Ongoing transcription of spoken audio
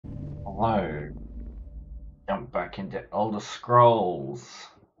Hello. Jump back into older scrolls.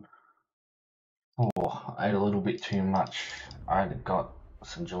 Oh, I ate a little bit too much. I got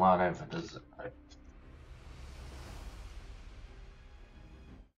some gelato for dessert.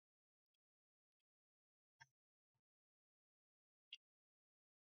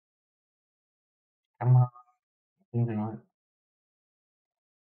 Come on, you can do it.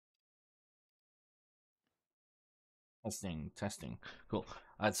 Testing, testing. Cool.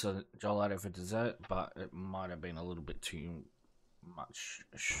 I had some gelato for dessert, but it might have been a little bit too much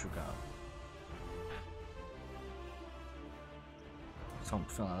sugar. So I'm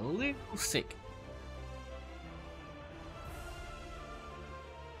feeling a little sick.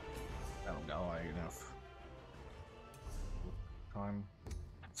 That'll go away enough. Time.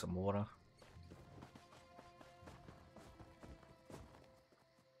 Some water.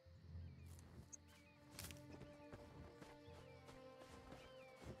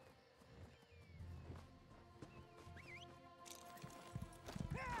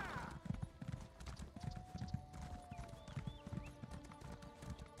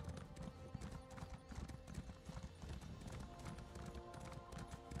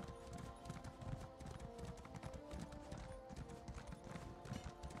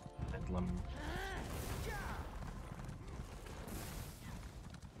 Bedlam.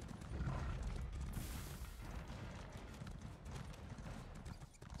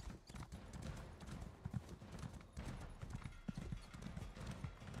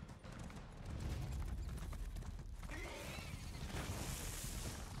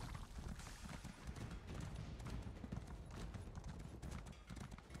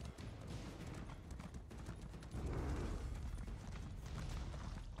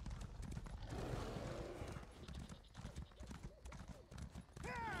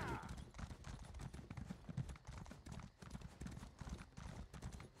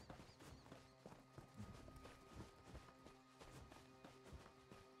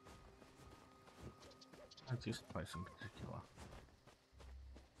 What's this place in particular?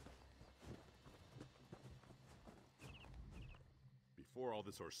 Before all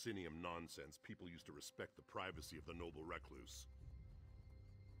this Orsinium nonsense, people used to respect the privacy of the noble recluse.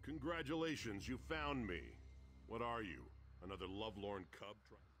 Congratulations, you found me. What are you? Another lovelorn cub?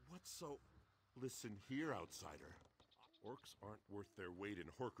 What's so... Listen here, outsider. Orcs aren't worth their weight in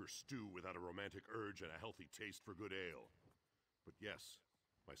horker stew without a romantic urge and a healthy taste for good ale. But yes,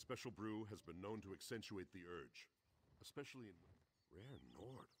 my special brew has been known to accentuate the urge. Especially in... Rare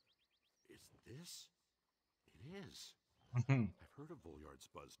Nord. Is this? It is. I've heard of Volyard's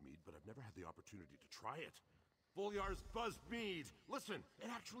buzzed mead, but I've never had the opportunity to try it. Volyard's buzzed mead! Listen, it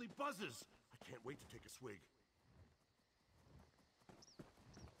actually buzzes! I can't wait to take a swig.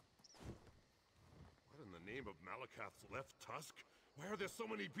 What in the name of Malakath's left tusk? Why are there so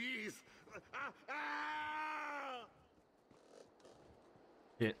many bees?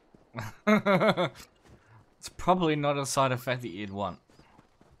 Shit. It's probably not a side effect that you'd want.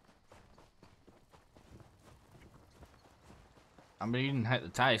 I mean, you didn't hate the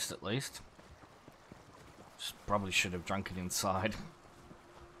taste, at least. Just probably should have drunk it inside.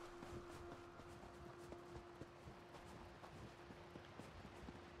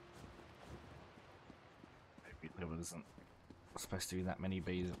 Maybe there wasn't supposed to be that many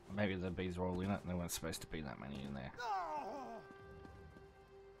bees. Maybe the bees were all in it and there weren't supposed to be that many in there.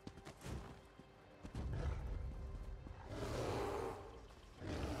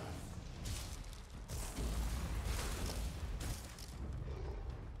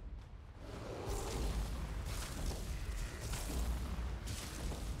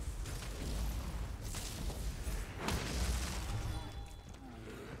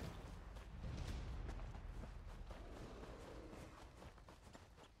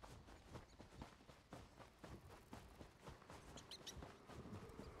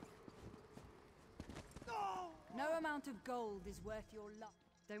 No amount of gold is worth your luck.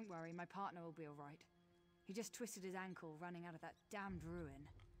 Don't worry, my partner will be alright. He just twisted his ankle running out of that damned ruin.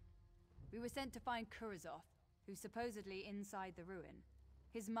 We were sent to find Kurazov, who's supposedly inside the ruin.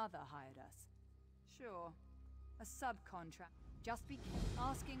 His mother hired us. Sure, a subcontract. Just be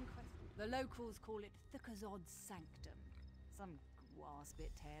asking questions. The locals call it Thukazod's Sanctum. Some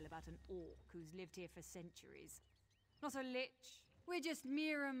gwaspit tale about an orc who's lived here for centuries. Not a lich. We're just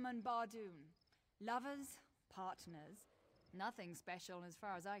Miram and Bardoon. Lovers, partners. Nothing special as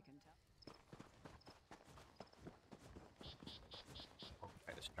far as I can tell.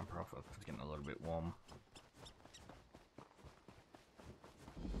 Okay, let's jump her off. It's getting a little bit warm.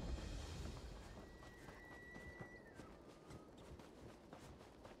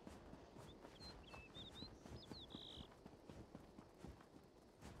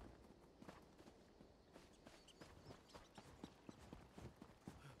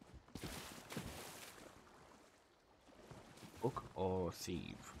 Book or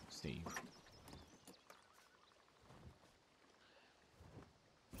thief? Thief.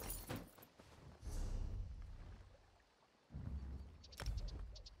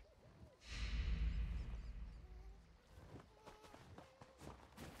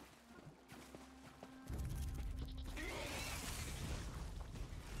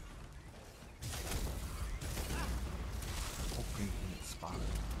 Spider.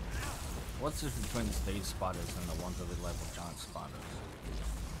 What's the difference between these spiders and the ones that we label giant spiders?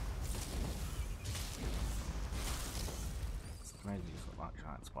 Maybe these look like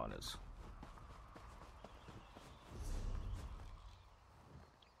giant spiders.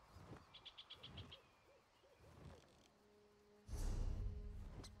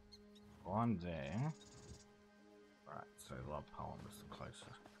 One there. Right, so love poem is the closest.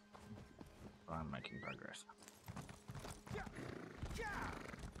 I'm making progress.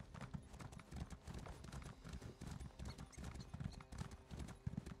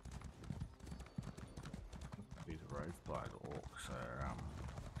 These roseblood orcs are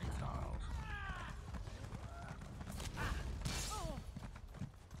exiles.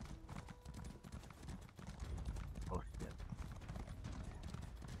 Oh shit.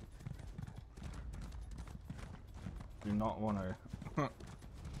 Do not want to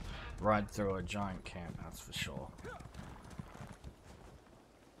ride through a giant camp, that's for sure.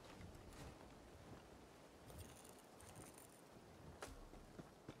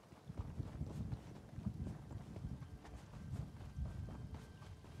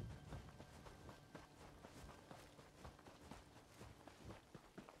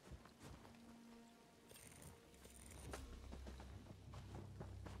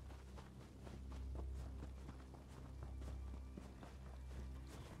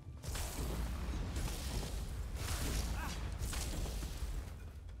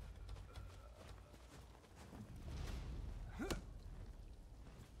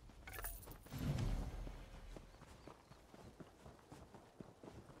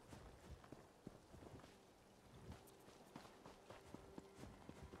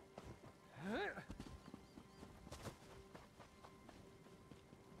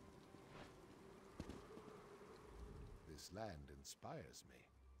 This land inspires me.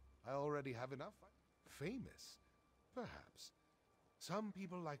 I already have enough. Famous, perhaps. Some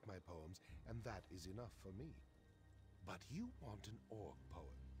people like my poems, and that is enough for me. But you want an orc poem.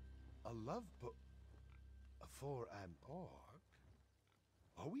 A love for an orc?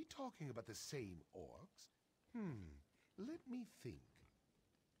 Are we talking about the same orcs? Let me think.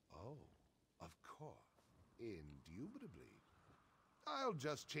 Oh, of course. Indubitably. I'll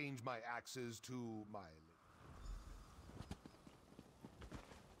just change my axes to my...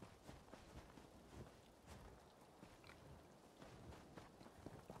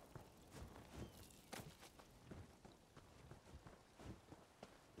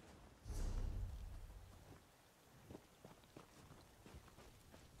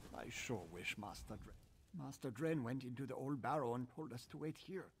 I sure wish Master Dren went into the old barrow and told us to wait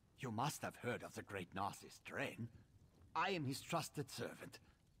here. You must have heard of the great Narcissus Dren. I am his trusted servant,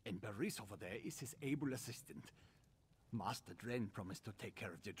 and Baris over there is his able assistant. Master Dren promised to take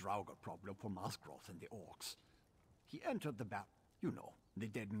care of the Draugr problem for Masgroth and the orcs. He entered the you know, the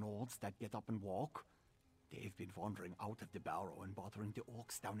dead Nords that get up and walk. They've been wandering out of the barrow and bothering the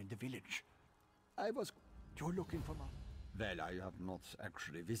orcs down in the village. You're looking for Well, I have not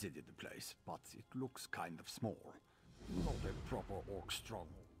actually visited the place, but it looks kind of small. Not a proper orc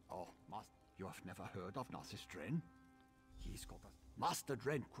stronghold. Oh, you have never heard of Narcissus Dren? He's got a... Master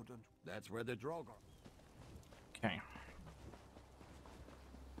Dren couldn't. That's where the Draugr... Okay.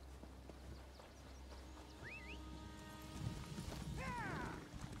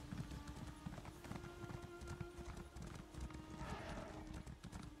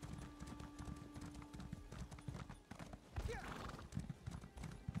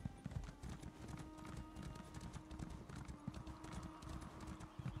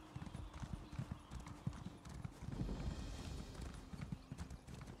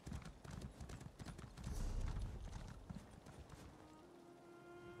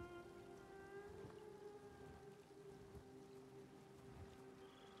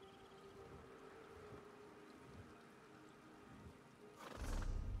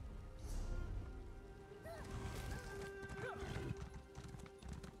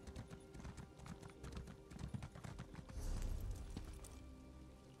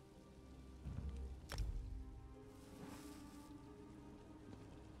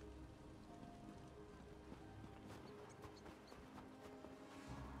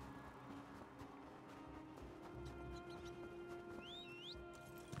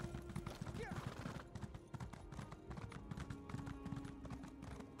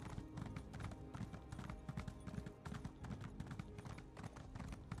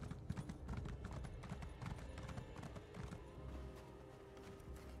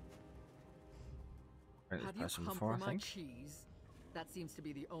 Read this Have you person come before, for I my think. cheese? That seems to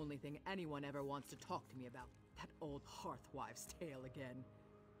be the only thing anyone ever wants to talk to me about. That old hearthwife's tale again.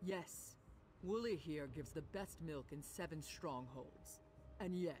 Yes, Wooly here gives the best milk in 7 strongholds.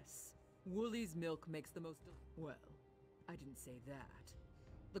 And yes, Wooly's milk makes the most well, I didn't say that.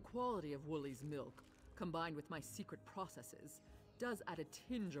 The quality of Wooly's milk, combined with my secret processes, does add a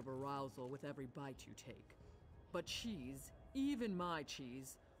tinge of arousal with every bite you take. But cheese, even my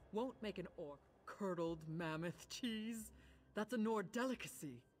cheese, won't make an orc curdled mammoth cheese. That's a Nord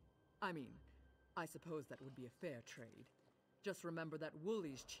delicacy. I mean, I suppose that would be a fair trade. Just remember that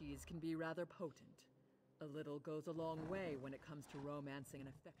Wooly's cheese can be rather potent. A little goes a long way when it comes to romancing an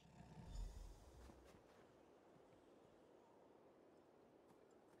affection.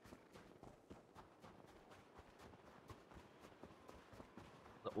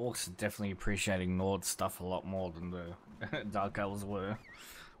 The orcs are definitely appreciating Nord stuff a lot more than the Dark Elves were,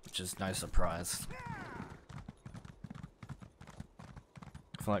 which is no surprise.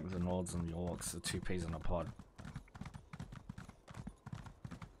 I feel like the Nords and the orcs are 2 peas in a pod.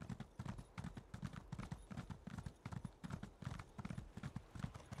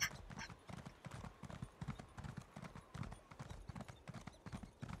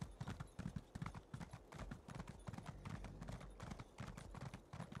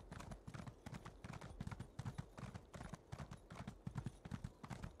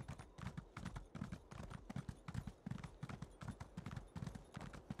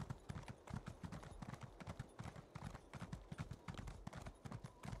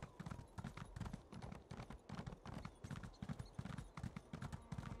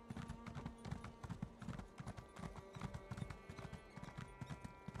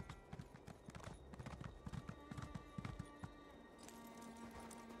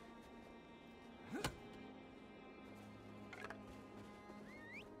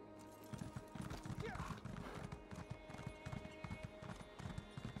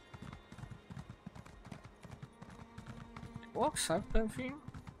 Orcs have perfume?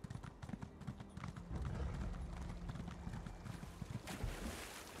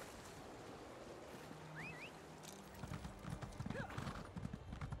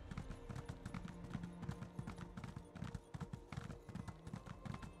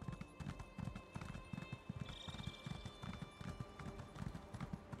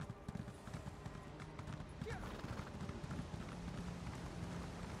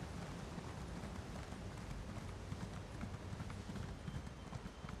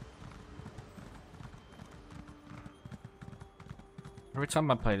 Every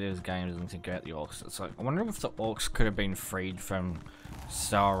time I play these games and think about the orcs, it's like, I wonder if the orcs could have been freed from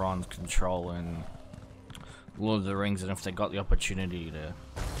Sauron's control in Lord of the Rings, and if they got the opportunity to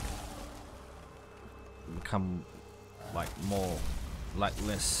become like more, like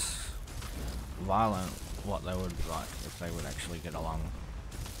less violent, what they would be like if they would actually get along.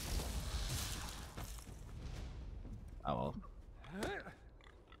 Oh well.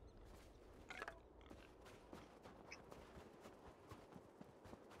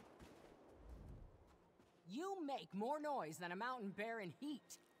 You make more noise than a mountain bear in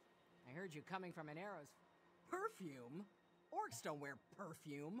heat. I heard you coming from an arrow's perfume. Orcs don't wear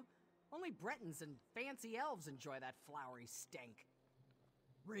perfume. Only Bretons and fancy elves enjoy that flowery stink.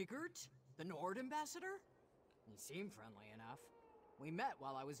 Rigert, the Nord ambassador? He seemed friendly enough. We met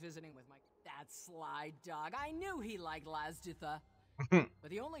while I was visiting with that sly dog. I knew he liked Lazditha. But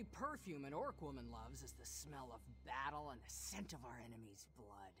the only perfume an orc woman loves is the smell of battle and the scent of our enemy's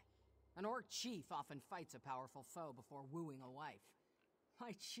blood. An orc chief often fights a powerful foe before wooing a wife.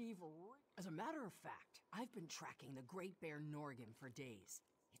 My chief... As a matter of fact, I've been tracking the Great Bear Norgim for days.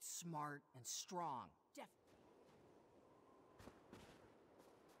 It's smart and strong.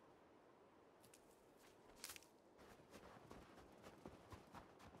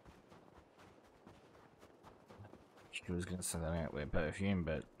 She was gonna say that ain't wear perfume,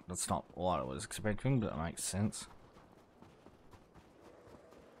 but that's not what I was expecting, but it makes sense.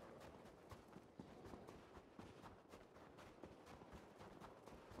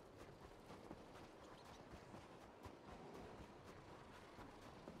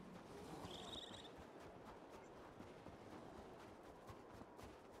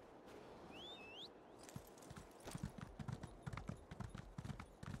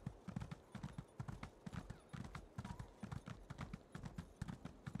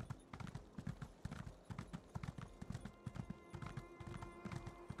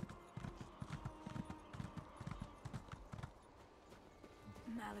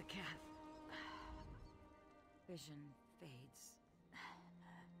 Malakath. Vision fades.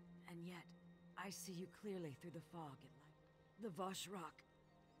 And yet, I see you clearly through the fog at night. The Vosh Rock.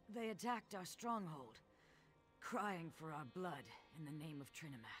 They attacked our stronghold. crying for our blood in the name of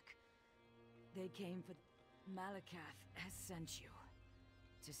Trinimac. They came for... Malakath has sent you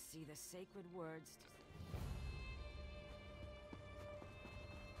to see the sacred words.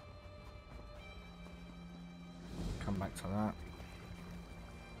 Come back to that.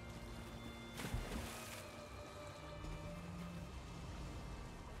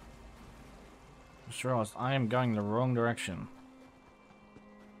 Just realized I am going the wrong direction.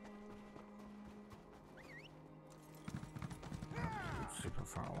 Super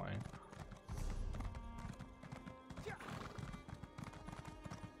far away.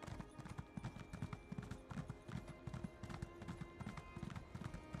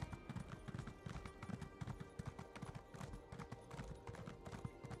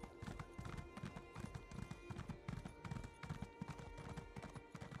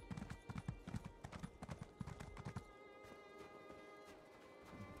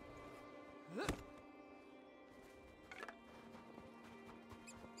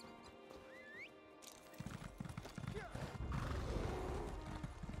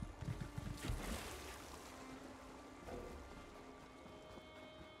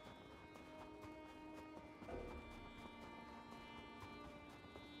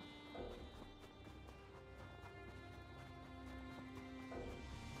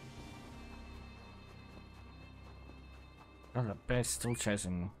 Oh, the bear's still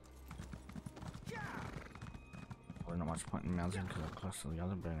chasing me. Probably not much point in mounting because I'm close to the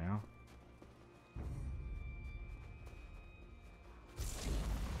other bear now.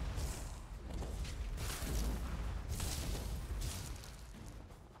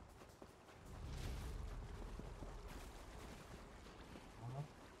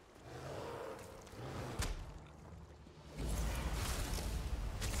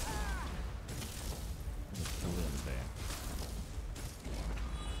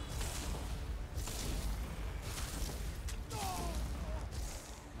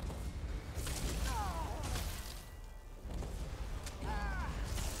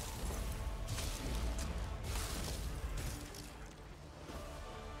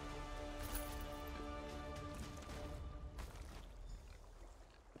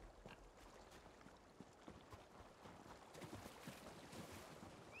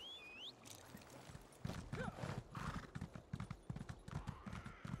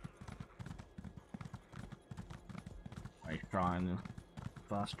 I try and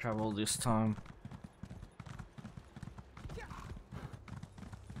fast travel this time.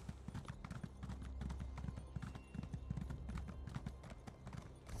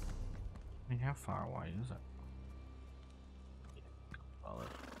 I mean, how far away is it? Well,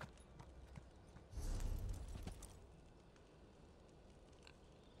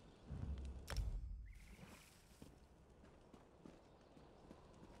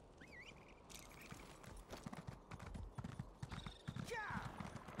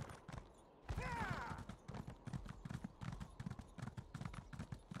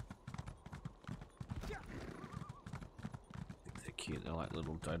 they're cute, they're like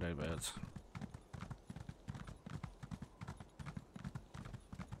little dodo birds.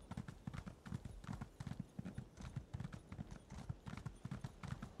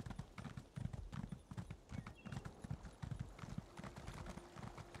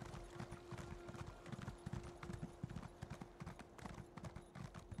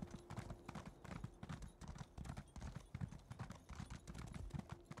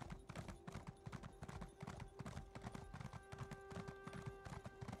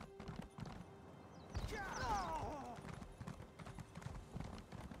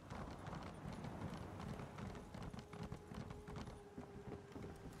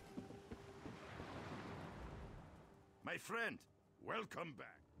 My friend, welcome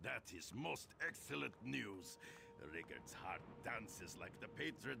back. That is most excellent news. Rigard's heart dances like the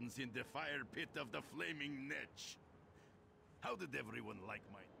patrons in the fire pit of the flaming Netch. How did everyone like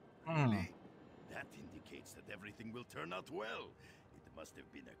my... Really? That indicates that everything will turn out well. It must have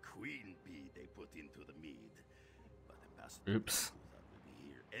been a queen bee they put into the mead. But Ambassador will be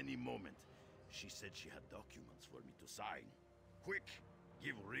here any moment. She said she had documents for me to sign. Quick,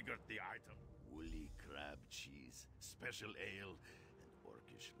 give Rigard the item. Woolly crab cheese, special ale, and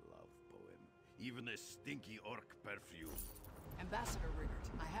orcish love poem. Even a stinky orc perfume. Ambassador Rigard,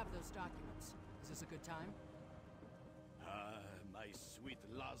 I have those documents. Is this a good time? Ah, my sweet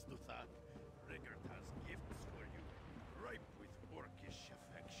Lazdutha. Rigard has gifts for you, ripe with orcish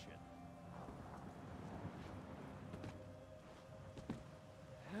affection.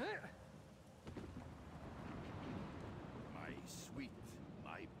 My sweet,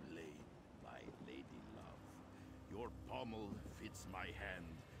 my blade, my lady love. Your pommel fits my hand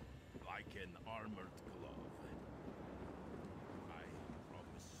like an armored glove, and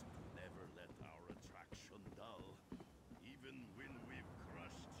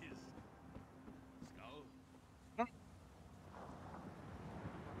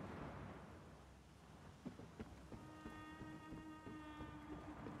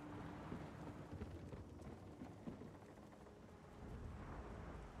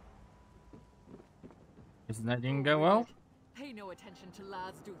Isn't that didn't go well? Pay no attention to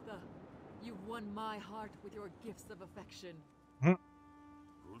Lazdutha. You've won my heart with your gifts of affection. Rude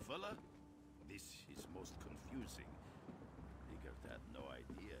fella? This is most confusing. Rigert had no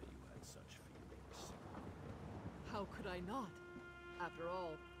idea you had such feelings. How could I not? After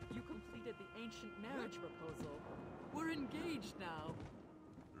all, you completed the ancient marriage proposal. We're engaged now.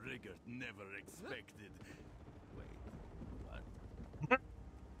 Rigert never expected... Wait, what?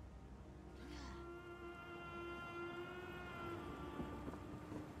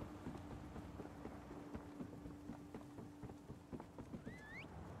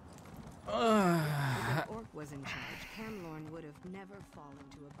 If an orc was in charge, Camlorn would have never fallen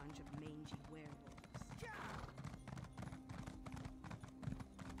to a bunch of mangy werewolves.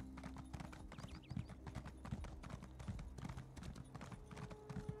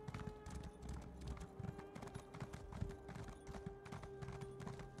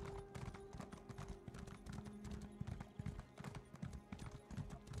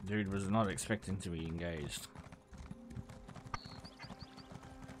 Dude was not expecting to be engaged.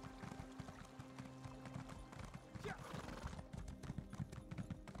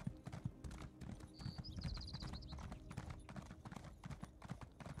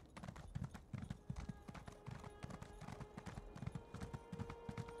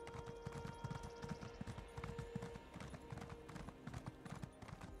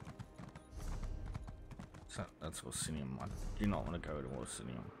 So that's Orsinium. I do not want to go to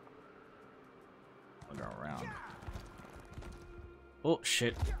Orsinium. I'll go around. Oh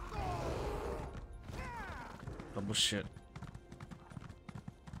shit. Double shit.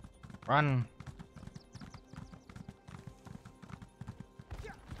 Run.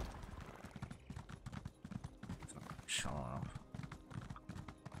 Shut up.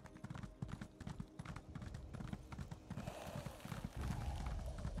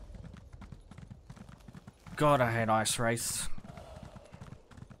 God, I hate ice race.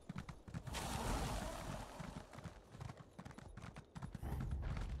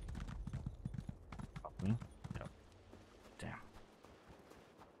 Yep. Damn.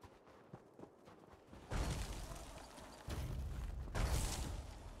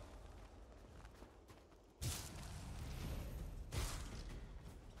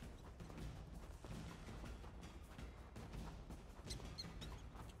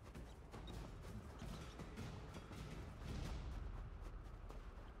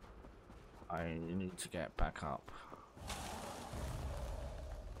 I need to get back up.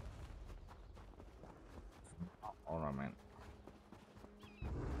 Hold on, man.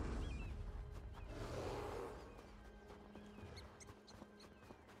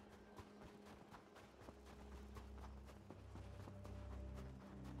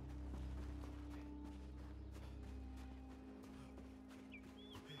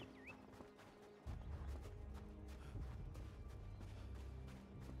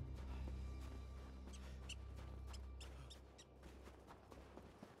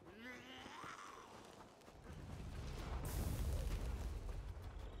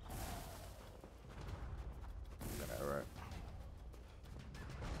 Alright.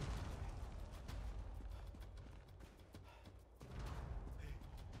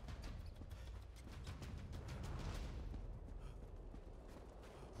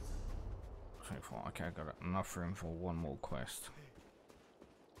 Okay, I got enough room for one more quest.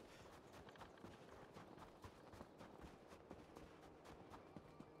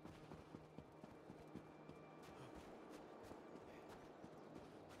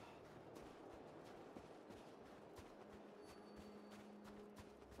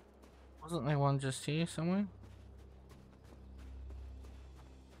 Wasn't there one just here somewhere?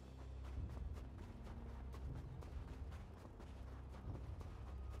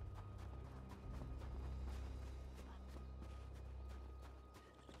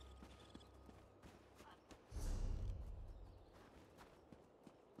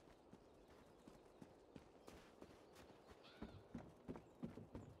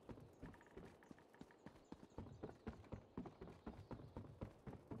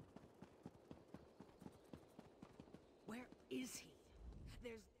 Where is he?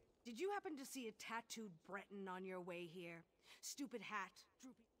 Did you happen to see a tattooed Breton on your way here? Stupid hat,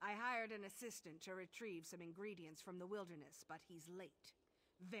 droopy. I hired an assistant to retrieve some ingredients from the wilderness, but he's late.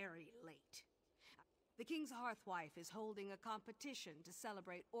 Very late. The King's Hearthwife is holding a competition to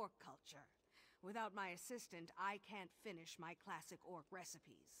celebrate orc culture. Without my assistant, I can't finish my classic orc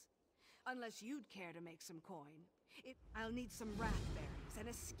recipes. Unless you'd care to make some coin. I'll need some raspberries and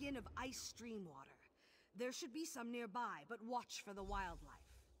a skin of ice stream water. There should be some nearby, but watch for the wildlife.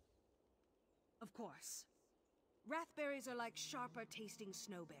 Of course. Raspberries are like sharper tasting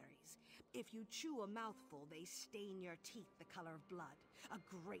snowberries. If you chew a mouthful, they stain your teeth the color of blood. A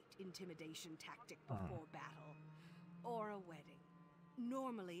great intimidation tactic before battle. Or a wedding.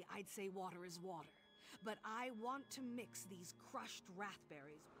 Normally, I'd say water is water. But I want to mix these crushed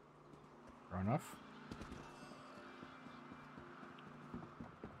raspberries. Fair enough.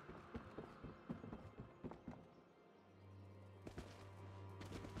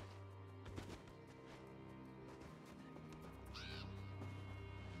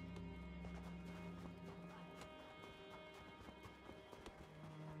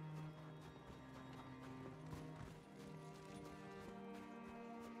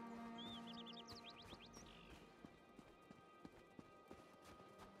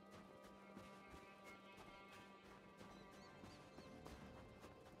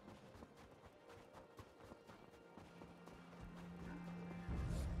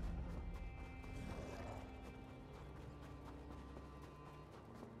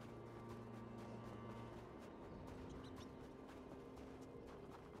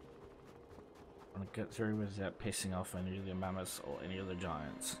 Get through without pissing off any of the mammoths or any of the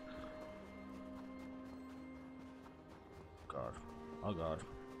giants. God. Oh god.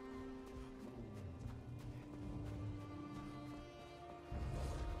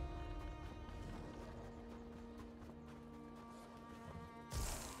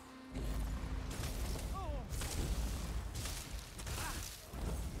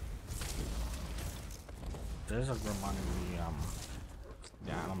 There's like reminding me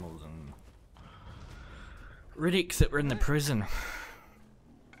the animals and Riddicks that were in the prison.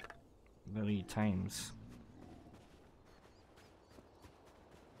 Really tames.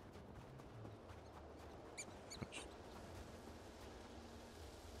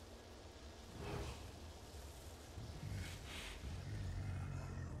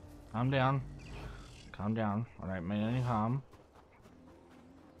 Calm down. Calm down. Alright, mean any harm.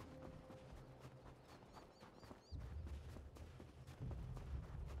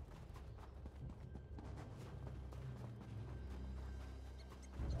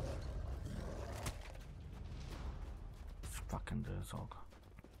 Fucking Derzog.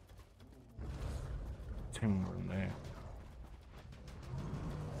 Timber in there.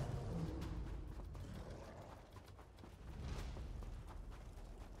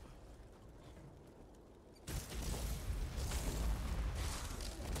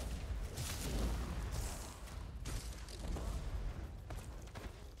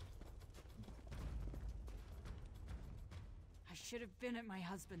 I should have been at my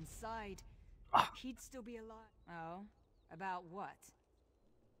husband's side. He'd still be alive. Oh? About what?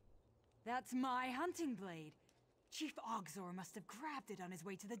 That's my hunting blade. Chief Ogzor must have grabbed it on his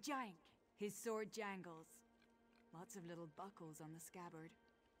way to the giant. His sword jangles. Lots of little buckles on the scabbard.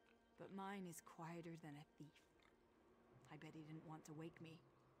 But mine is quieter than a thief. I bet he didn't want to wake me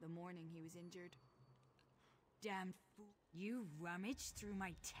the morning he was injured. Damn fool. You rummaged through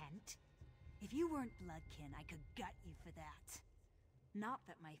my tent? If you weren't bloodkin, I could gut you for that. Not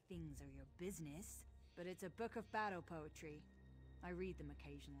that my things are your business. But it's a book of battle poetry. I read them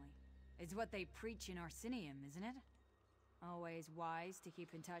occasionally. It's what they preach in Orsinium, isn't it? Always wise to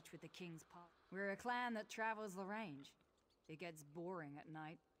keep in touch with the king's pot. We're a clan that travels the range. It gets boring at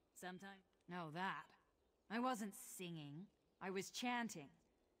night. Sometimes. No, that. I wasn't singing. I was chanting.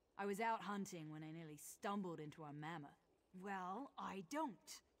 I was out hunting when I nearly stumbled into a mammoth. Well, I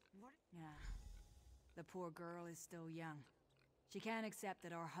don't. What? Yeah. The poor girl is still young. She can't accept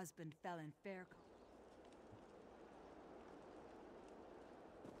that our husband fell in fair.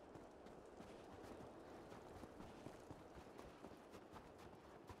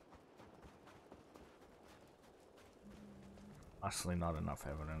 Honestly, not enough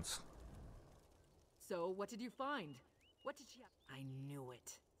evidence. So, what did you find? What did she have? I knew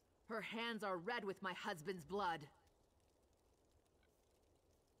it. Her hands are red with my husband's blood.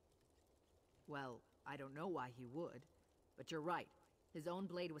 Well, I don't know why he would, but you're right. His own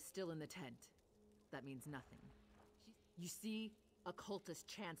blade was still in the tent. That means nothing. You see, a cultist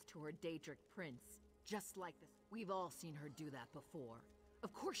chanced to her Daedric prince, just like this. We've all seen her do that before.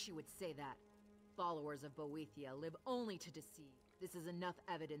 Of course she would say that. Followers of Boethia live only to deceive. This is enough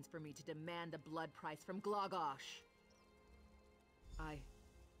evidence for me to demand the blood price from Glagosh.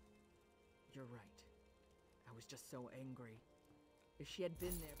 You're right. I was just so angry. If she had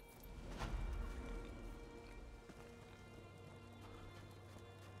been there...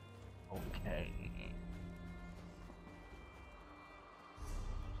 Okay.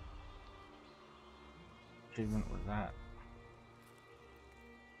 Achievement with that.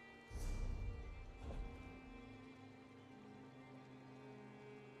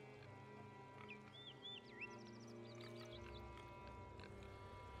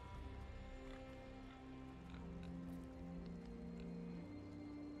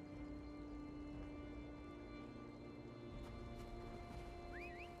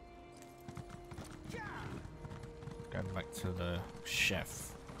 Go back to the chef.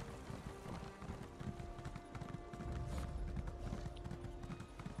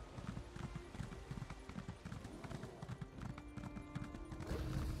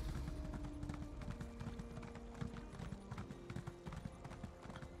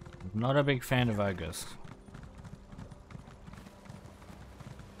 Not a big fan of ogres.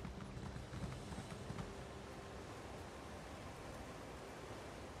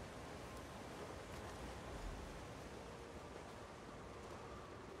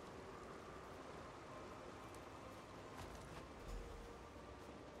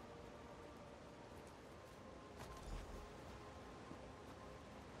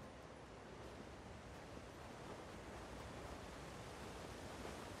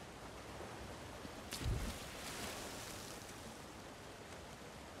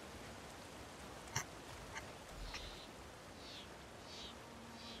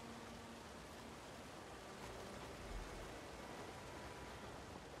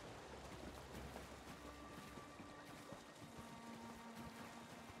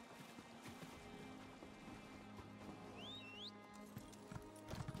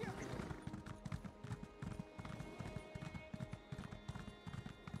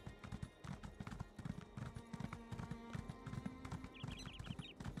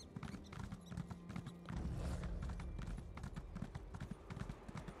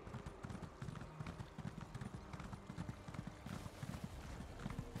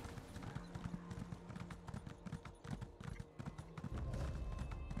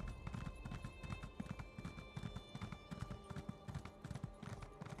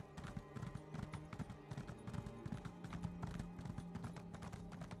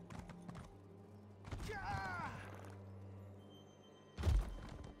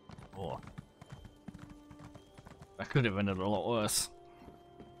 Oh. That could have ended a lot worse.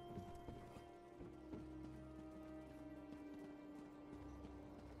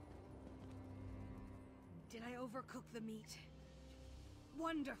 Did I overcook the meat?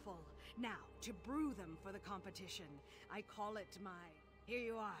 Wonderful! Now, to brew them for the competition, I call it my... Here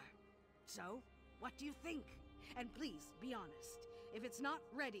you are. So, what do you think? And please, be honest. If it's not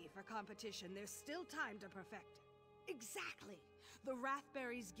ready for competition, there's still time to perfect it. Exactly! The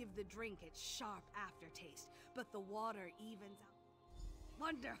raspberries give the drink its sharp aftertaste, but the water evens out.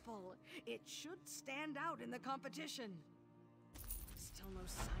 Wonderful! It should stand out in the competition. Still no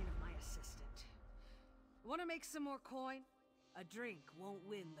sign of my assistant. Want to make some more coin? A drink won't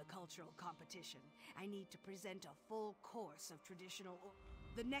win the cultural competition. I need to present a full course of traditional...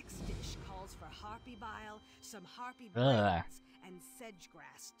 The next dish calls for harpy bile, some harpy brains, and sedge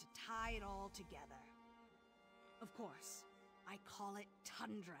grass to tie it all together. Of course, I call it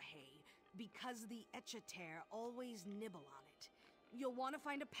tundra hay, because the Echeter always nibble on it. You'll want to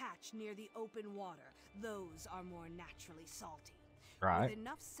find a patch near the open water. Those are more naturally salty. Right. With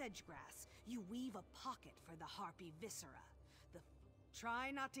enough sedge grass, you weave a pocket for the harpy viscera.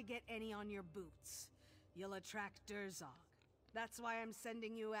 Try not to get any on your boots. You'll attract Durzog. That's why I'm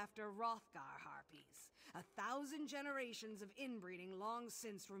sending you after Rothgar harpies. 1,000 generations of inbreeding long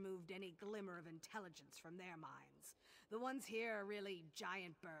since removed any glimmer of intelligence from their minds. The ones here are really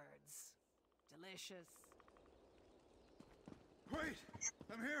giant birds. Delicious. Wait!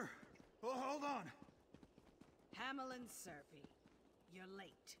 I'm here! Oh, hold on! Hamelin Serpy, you're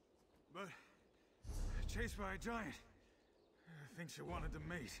late. But... chased by a giant. Thinks she wanted to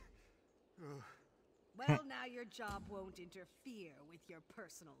mate. Well, now your job won't interfere with your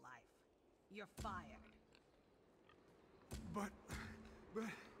personal life. You're fired. But... I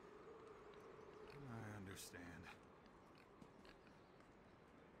understand.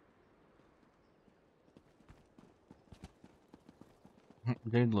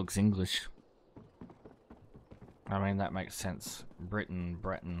 Dude looks English. I mean, that makes sense.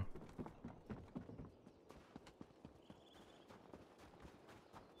 Breton.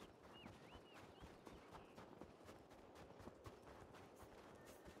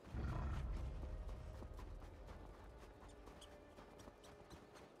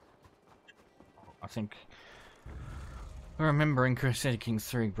 I think, I remember in Crusader Kings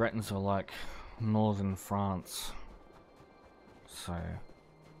 3, Bretons were like northern France. So,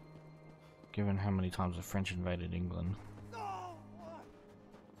 given how many times the French invaded England.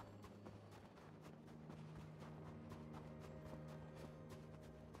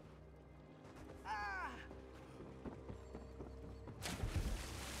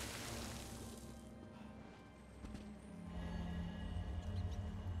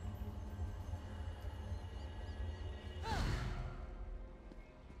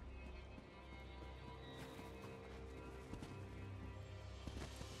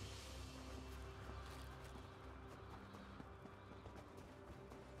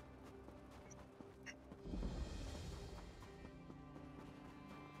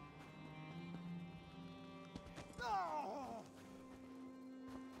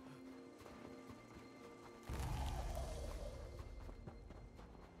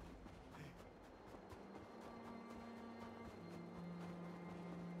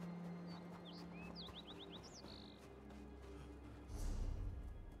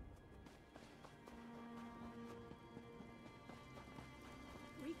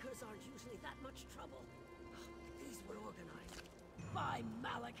 Reekers aren't usually that much trouble. These were organized by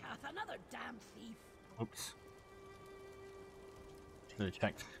Malakath, another damn thief. Oops. Should have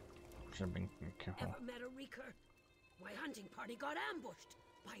checked. Should have been careful. Ever met a Reeker? My hunting party got ambushed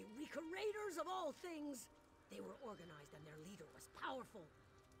by Reeker raiders of all things. They were organized and their leader was powerful.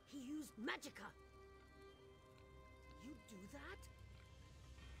 He used magicka. You do that?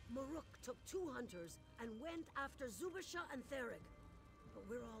 Maruk took 2 hunters and went after Zubasha and Therig. But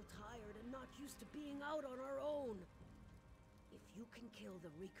we're all tired and not used to being out on our own. If you can kill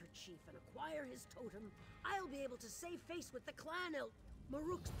the Reeker chief and acquire his totem, I'll be able to save face with the clan elk.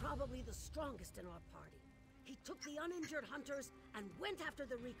 Maruk's probably the strongest in our party. He took the uninjured hunters and went after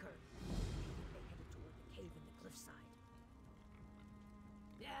the Reeker. They headed toward the cave in the cliffside.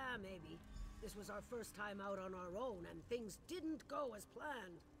 Yeah, maybe. This was our first time out on our own, and things didn't go as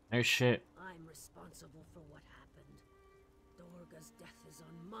planned. No shit. I'm responsible for what happened. Dorga's death is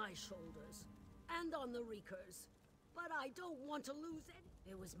on my shoulders, and on the Reekers. But I don't want to lose it.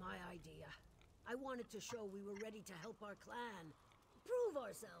 It was my idea. I wanted to show we were ready to help our clan. Prove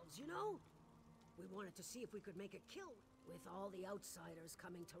ourselves, you know? We wanted to see if we could make a kill. With all the outsiders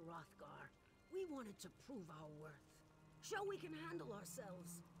coming to Hrothgar, we wanted to prove our worth. Show we can handle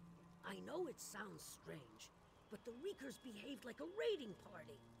ourselves. I know it sounds strange, but the Reekers behaved like a raiding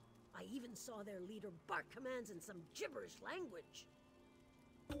party. I even saw their leader bark commands in some gibberish language.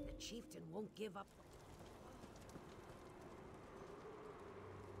 The chieftain won't give up.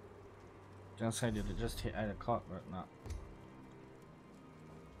 Just say did it just hit 8 o'clock, but not.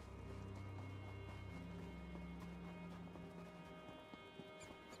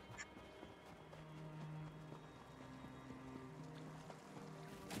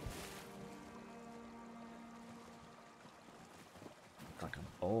 Like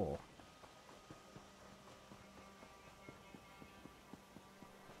a ball.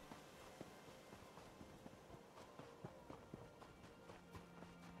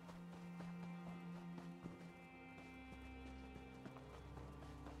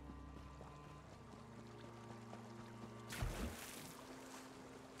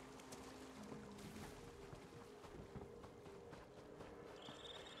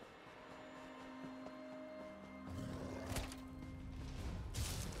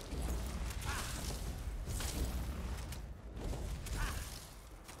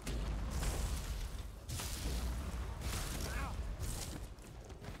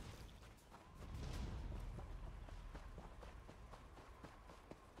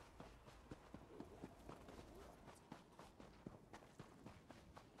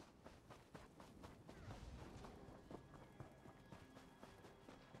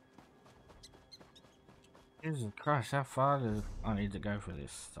 Jesus Christ, how far do I need to go for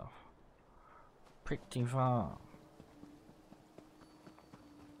this stuff? Pretty far.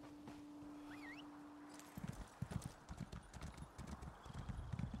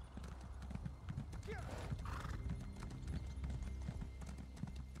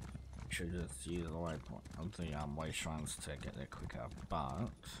 Should just use the waypoint of the way shrines to get there quicker, but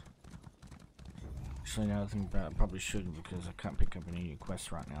actually now I think about it, I probably shouldn't because I can't pick up any new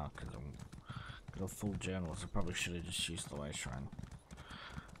quests right now because I'm got a full journal, so I probably should have just used the way shrine.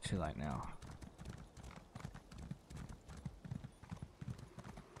 Too late now.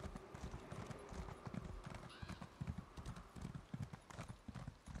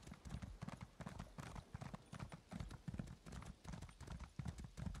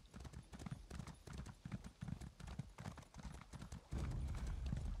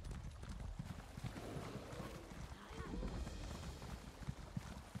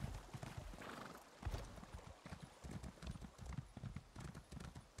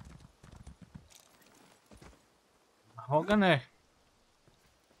 Håkane.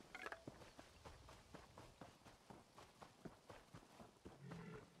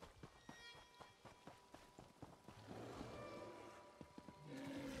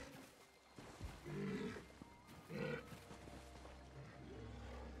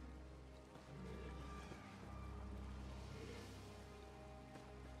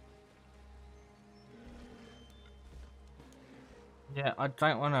 Yeah, I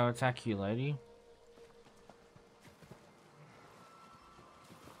don't want to attack you, lady.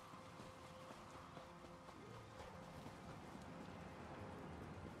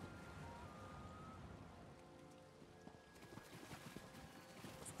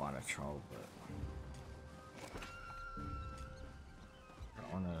 Find a troll, but I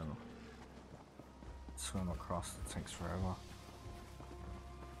don't want to swim across. It takes forever.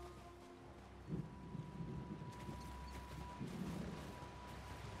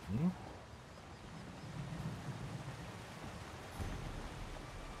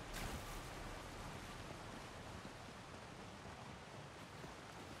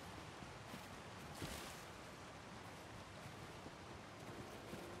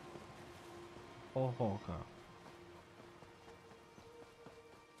 Oh, okay.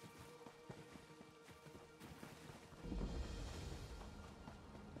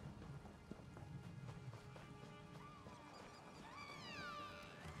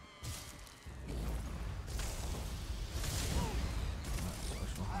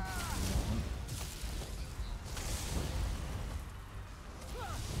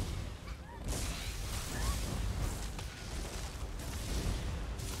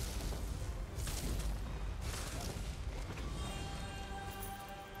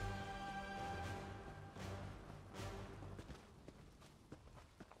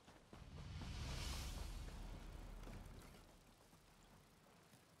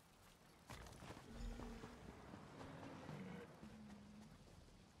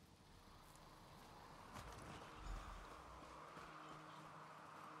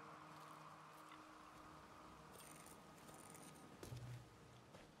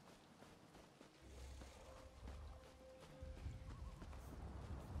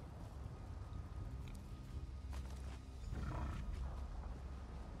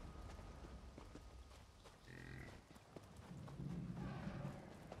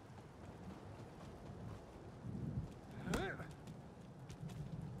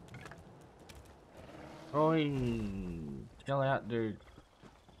 Oi, chill out, dude.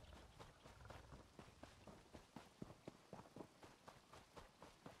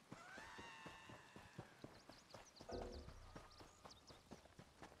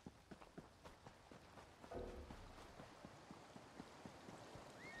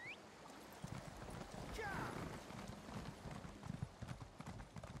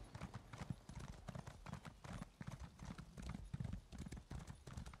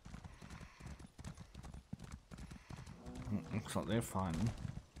 Looks like they're fine.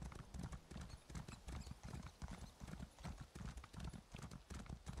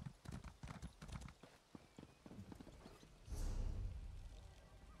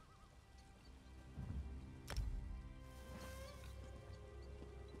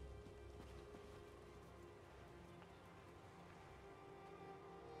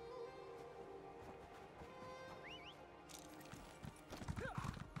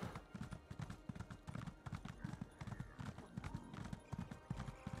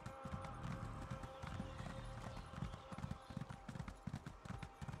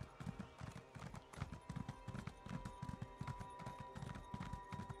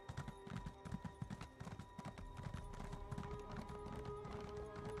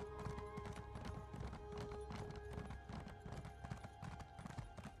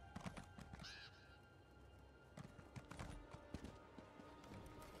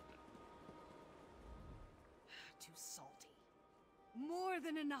 Too salty. More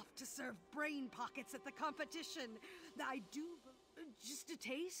than enough to serve brain pockets at the competition. I do... just a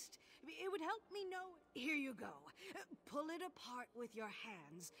taste? It would help me know... Here you go. Pull it apart with your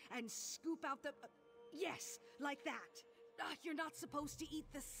hands and scoop out the... yes, like that. You're not supposed to eat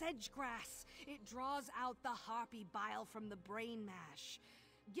the sedge grass. It draws out the harpy bile from the brain mash.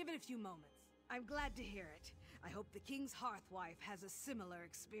 Give it a few moments. I'm glad to hear it. I hope the King's Hearthwife has a similar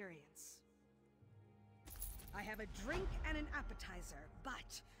experience. I have a drink and an appetizer,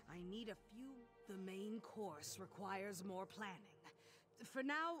 but I need a few... The main course requires more planning. For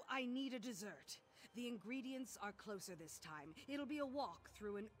now, I need a dessert. The ingredients are closer this time. It'll be a walk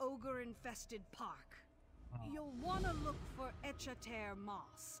through an ogre-infested park. You'll want to look for Echater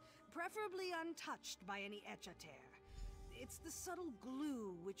moss, preferably untouched by any Echater. It's the subtle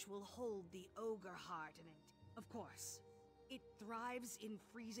glue which will hold the ogre heart in it. Of course, it thrives in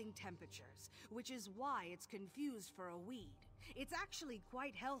freezing temperatures, which is why it's confused for a weed. It's actually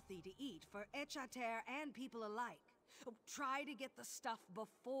quite healthy to eat for Echater and people alike. Try to get the stuff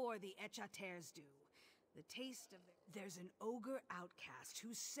before the Echaters do. The taste of it. There's an ogre outcast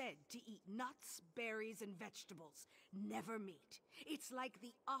who's said to eat nuts, berries, and vegetables, never meat. It's like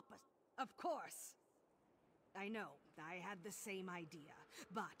the opposite. Of course. I know, I had the same idea,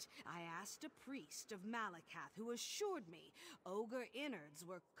 but I asked a priest of Malakath who assured me ogre innards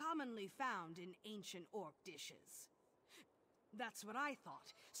were commonly found in ancient orc dishes. That's what I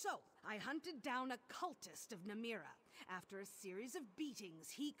thought. So, I hunted down a cultist of Namira. After a series of beatings,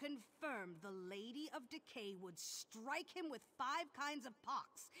 he confirmed the Lady of Decay would strike him with 5 kinds of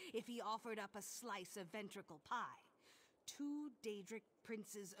pox if he offered up a slice of ventricle pie. 2 Daedric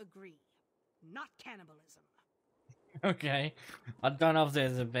princes agree. Not cannibalism. Okay. I don't know if they're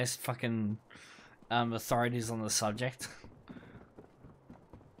the best fucking authorities on the subject.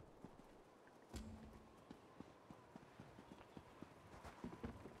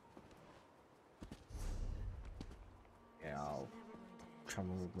 Yeah, I'll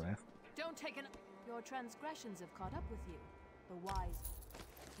trouble with that. Don't take an... Your transgressions have caught up with you. The wise.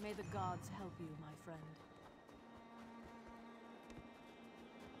 May the gods help you, my friend.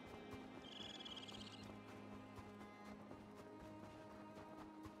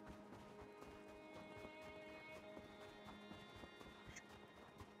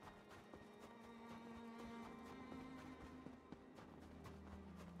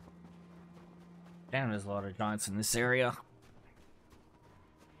 Damn, there's a lot of giants in this area.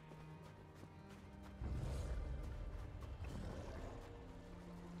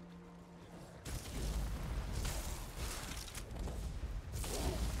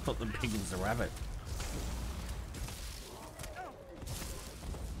 Thought the pig was a rabbit.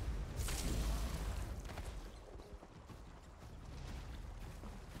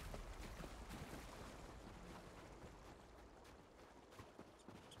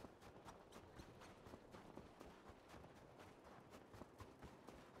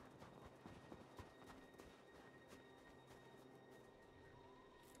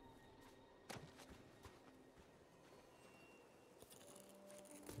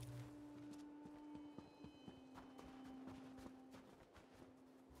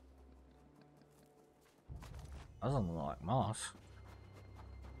 Doesn't look like moss.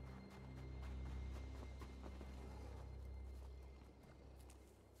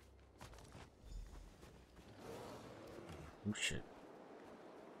 Oh shit.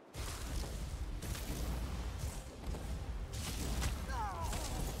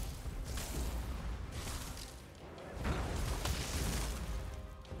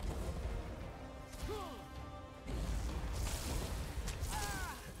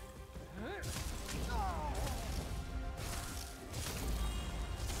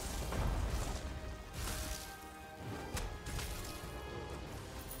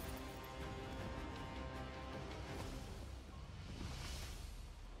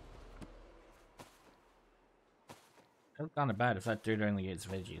 That's kind of bad if that dude only eats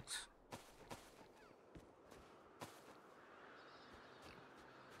veggies.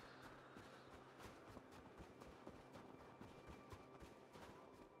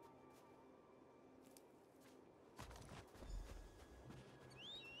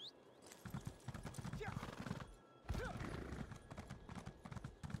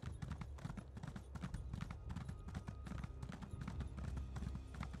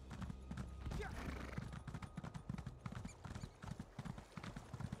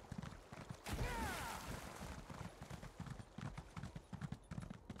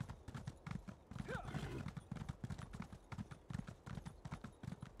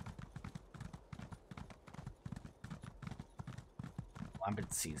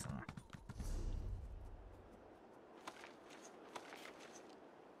 Rabbit season.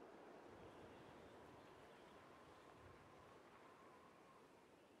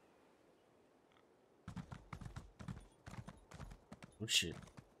 Oh shit.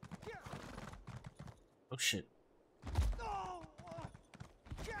 Oh shit.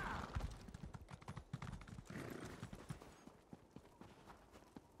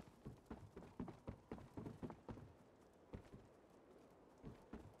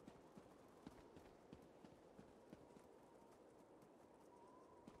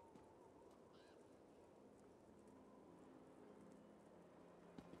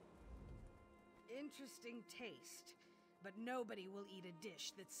 Interesting taste, but nobody will eat a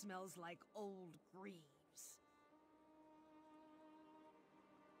dish that smells like old greaves.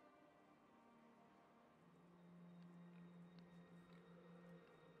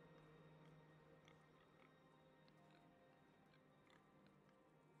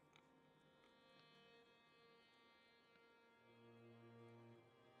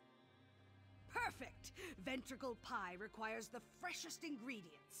 Perfect! Ventricle pie requires the freshest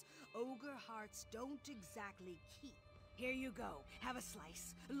ingredients. Ogre hearts don't exactly keep. Here you go. Have a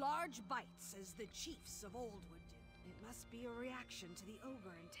slice. Large bites, as the chiefs of old would do. It must be a reaction to the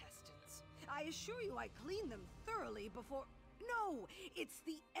ogre intestines. I assure you I cleaned them thoroughly before... No! It's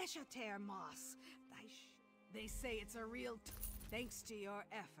the Eschater moss. They say it's a real... Thanks to your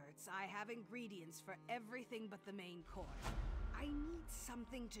efforts, I have ingredients for everything but the main course. I need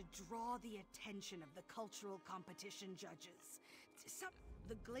something to draw the attention of the cultural competition judges.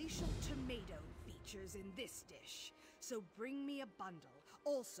 The glacial tomato features in this dish, so bring me a bundle.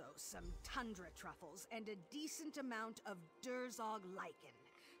 Also, some tundra truffles and a decent amount of Durzog lichen.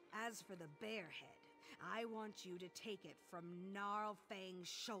 As for the bear head, I want you to take it from Gnarlfang's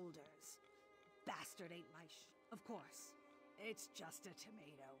shoulders. Bastard ain't my Of course, it's just a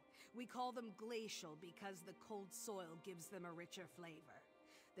tomato. We call them glacial because the cold soil gives them a richer flavor.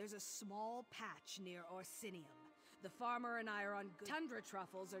 There's a small patch near Orsinium. The farmer and I are on good. Tundra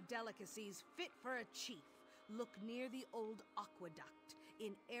truffles are delicacies fit for a chief. Look near the old aqueduct,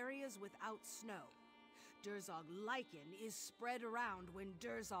 in areas without snow. Durzog lichen is spread around when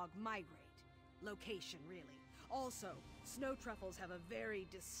Durzog migrate. Location, really. Also, snow truffles have a very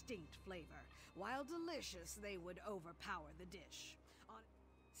distinct flavor. While delicious, they would overpower the dish.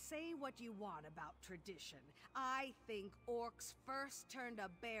 Say what you want about tradition. I think orcs first turned a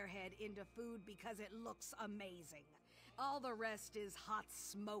bear head into food because it looks amazing. All the rest is hot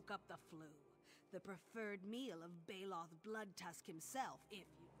smoke up the flue. The preferred meal of Baloth Bloodtusk himself, if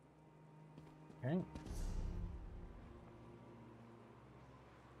you... Okay.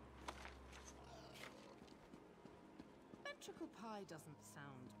 Ventricle pie doesn't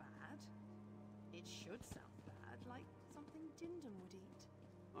sound bad. It should sound bad, like something Dindon would eat.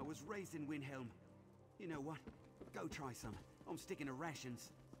 I was raised in Windhelm. You know what? Go try some. I'm sticking to rations.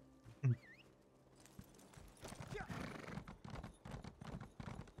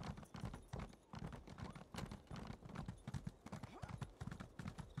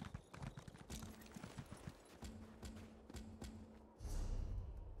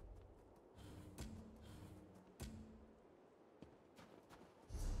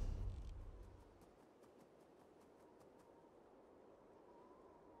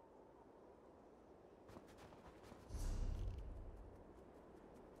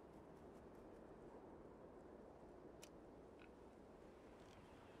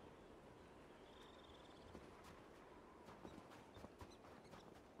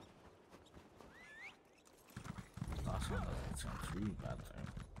 Last one doesn't sound too bad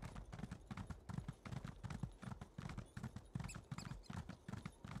though.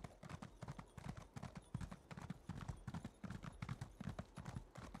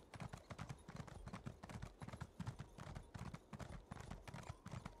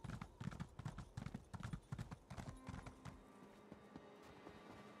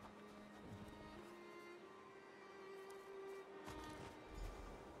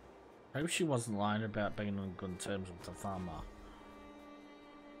 I hope she wasn't lying about being on good terms with the farmer.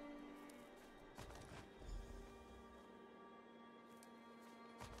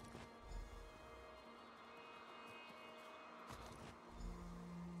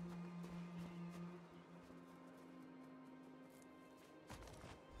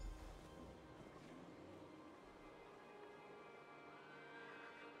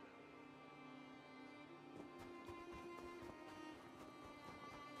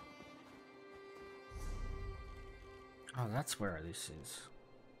 Oh, that's where this is.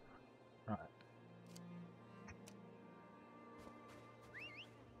 Right.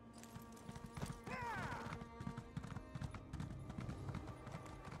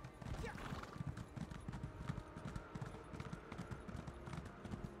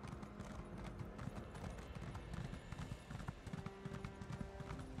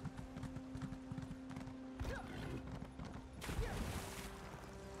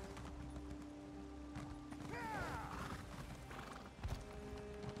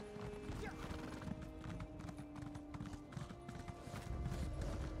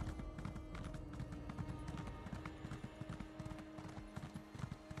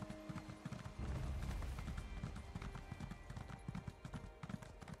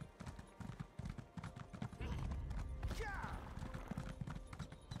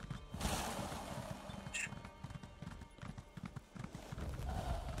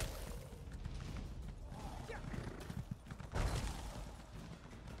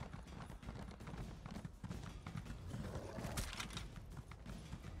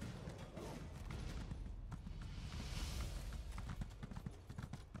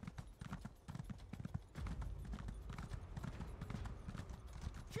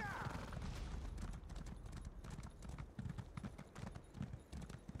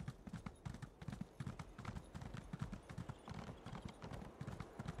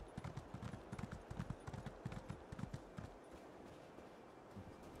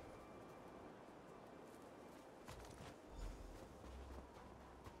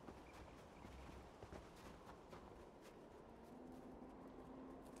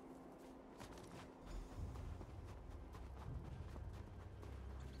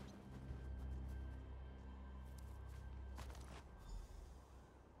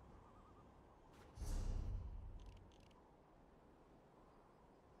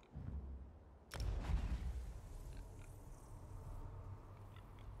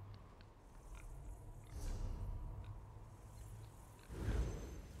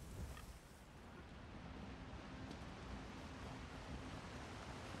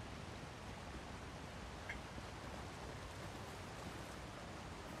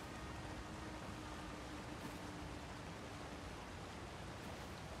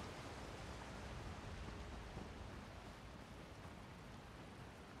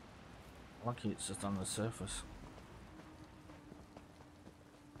 Lucky it's just on the surface.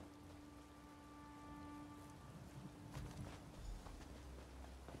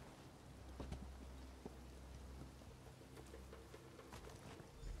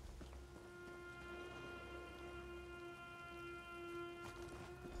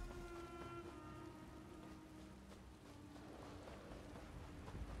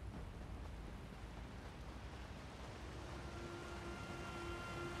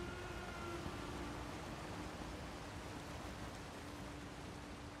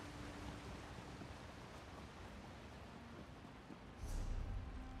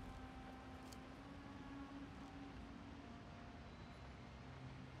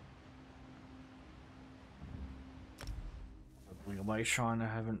 Way shine I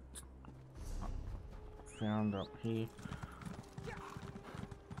haven't found up here.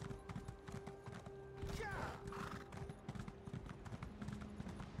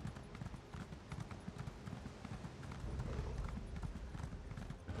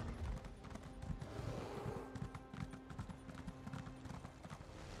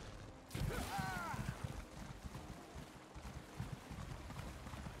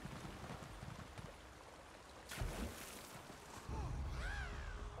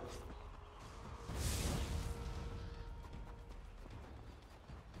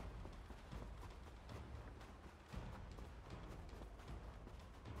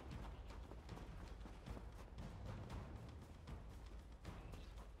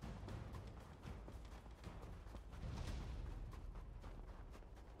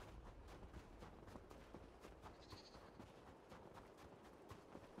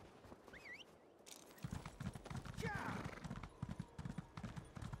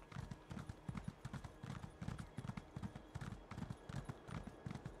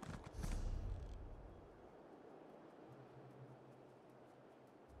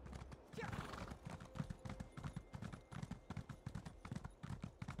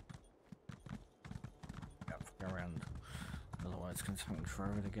 Around, otherwise it's going to take me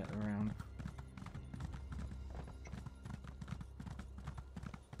forever to get around.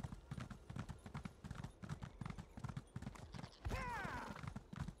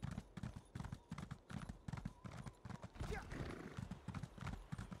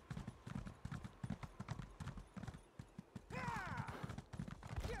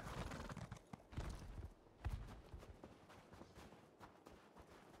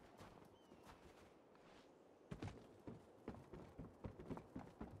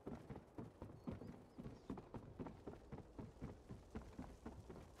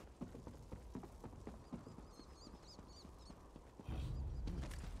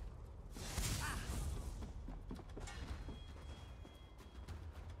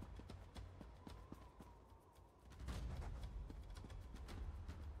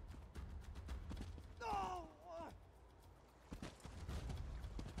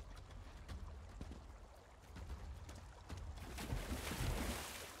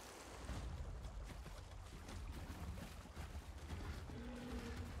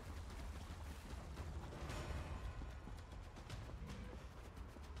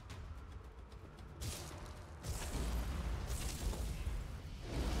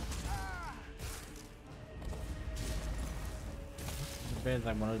 Bear's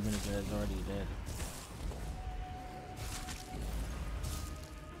like one of the bears already dead.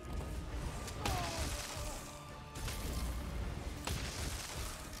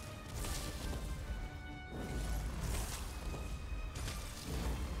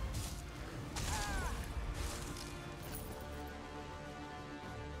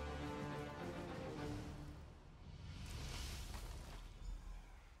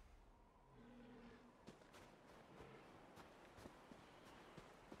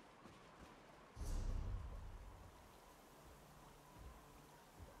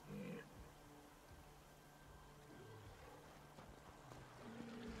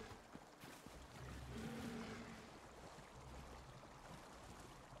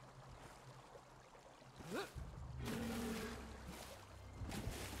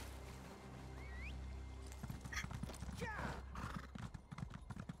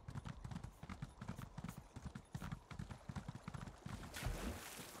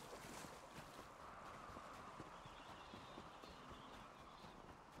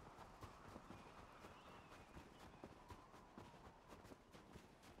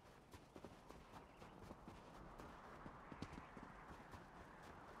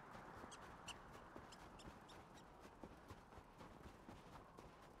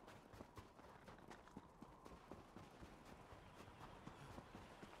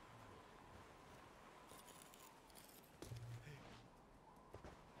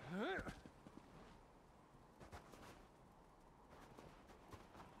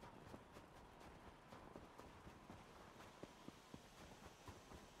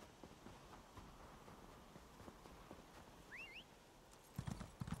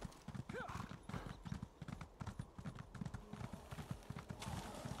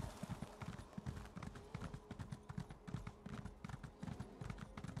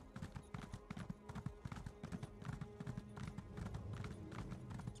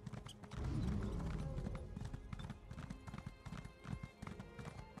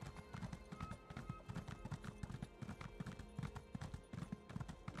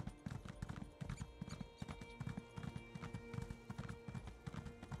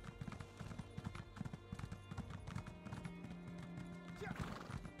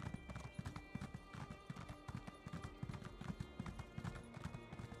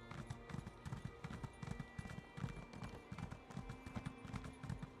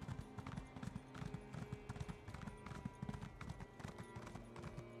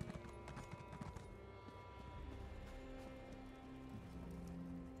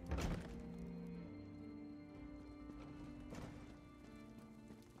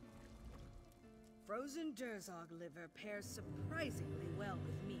 Frozen Durzog liver pairs surprisingly well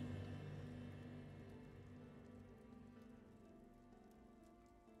with me.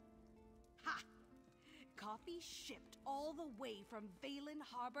 Ha! Coffee shipped all the way from Valen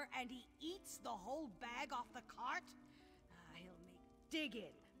Harbor and he eats the whole bag off the cart? He'll make... Dig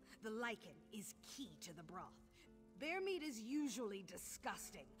in. The lichen is key to the broth. Bear meat is usually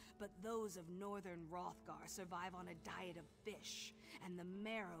disgusting, but those of northern Rothgar survive on a diet of fish, and the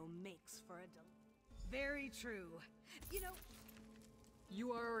marrow makes for a Very true. You know...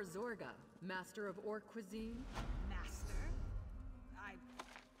 You are Zorga, master of orc cuisine? Master?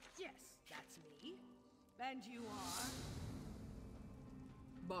 Yes, that's me. And you are?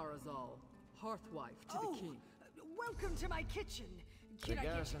 Barazal, hearthwife to the king. Welcome to my kitchen. The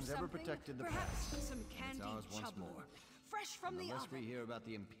garrison's ever protected the Perhaps past. some It's candied ours once chubble, more. fresh from the Unless oven. we hear about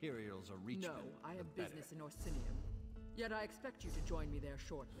the Imperials or Reachmen. No, I have business in Orsinium. Yet I expect you to join me there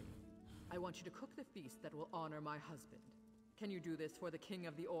shortly. I want you to cook the feast that will honor my husband. Can you do this for the king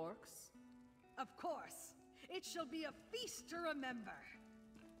of the orcs? Of course. It shall be a feast to remember.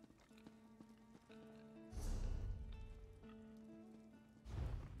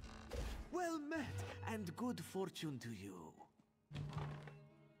 Well met, and good fortune to you.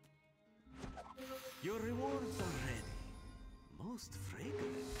 Your rewards are ready. Most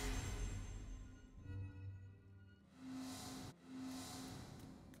fragrant.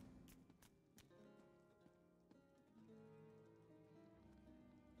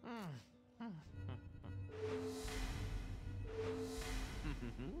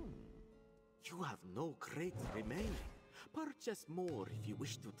 You have no crates remaining. Purchase more if you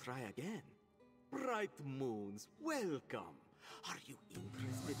wish to try again. Bright moons, welcome. Are you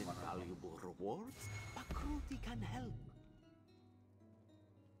interested in valuable rewards? Pakruti can help.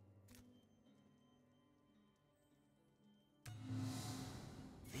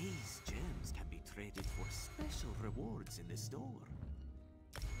 These gems can be traded for special rewards in the store.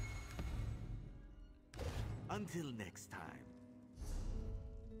 Until next time.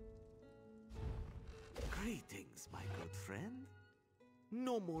 Greetings, my good friend.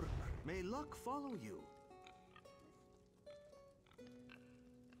 No more. May luck follow you.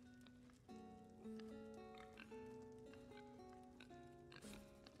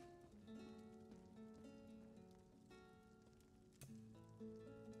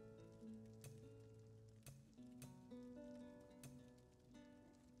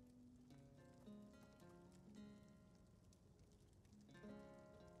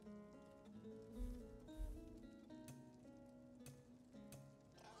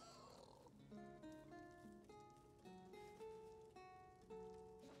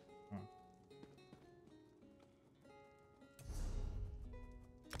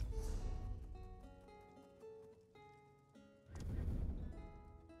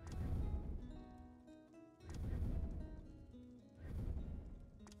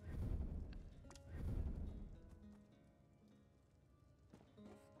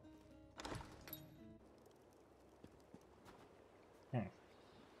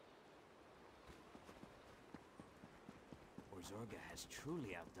 Zorga has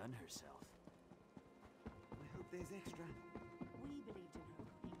truly outdone herself. I hope there's extra. We believed in her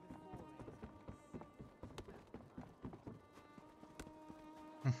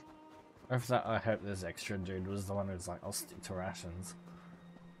cooking before. If that, I hope there's extra dude was the one who's like, I'll stick to rations.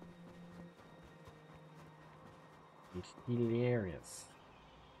 It's hilarious.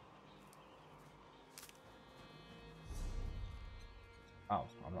 Oh,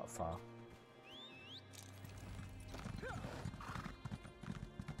 I'm not far.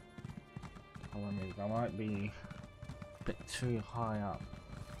 I might be a bit too high up.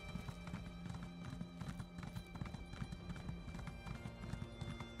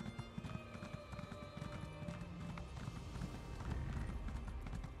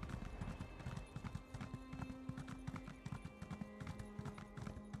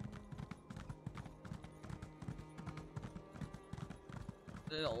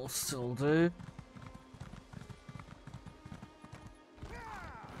 It'll still do.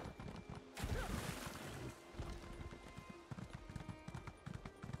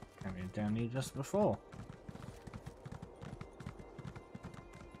 Down here just before.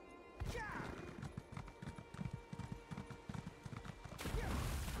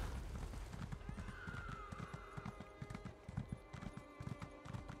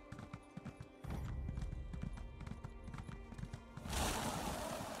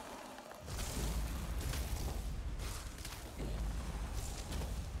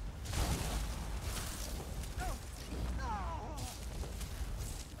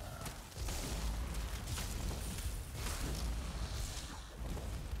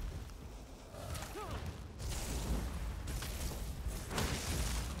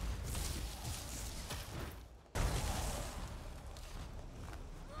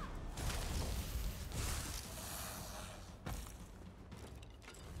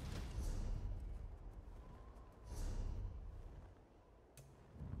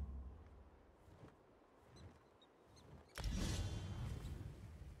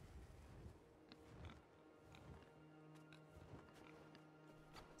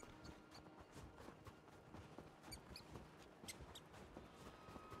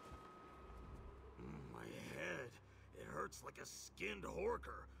 words like a skinned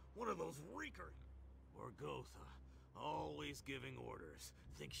horker. One of those reekers. Orgotha, always giving orders.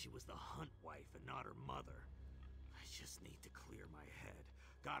 Thinks she was the hunt wife and not her mother. I just need to clear my head.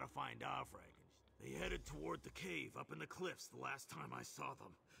 Gotta find Avreg. They headed toward the cave up in the cliffs the last time I saw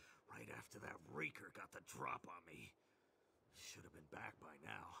them. Right after that reeker got the drop on me. Should have been back by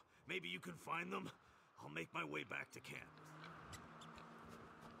now. Maybe you can find them? I'll make my way back to camp.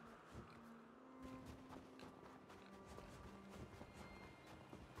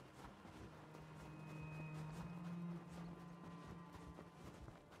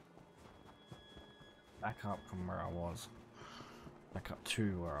 Back up from where I was. Back up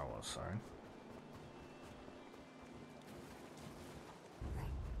to where I was, sorry.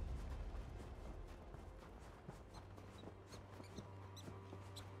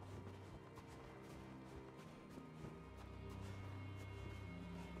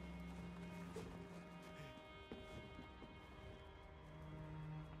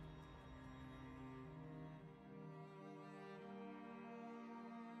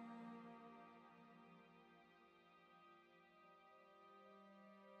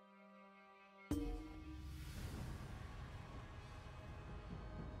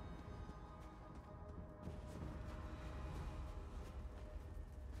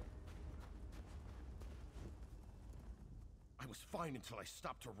 I was fine until I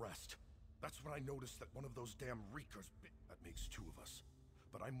stopped to rest. That's when I noticed that one of those damn reekers bit. That makes two of us.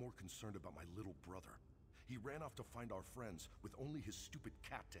 But I'm more concerned about my little brother. He ran off to find our friends with only his stupid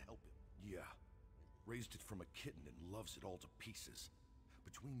cat to help him. Yeah. Raised it from a kitten and loves it all to pieces.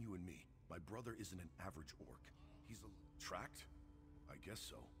 Between you and me, my brother isn't an average orc. He's a... Tracked? I guess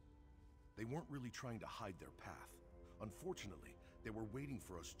so. They weren't really trying to hide their path. Unfortunately, they were waiting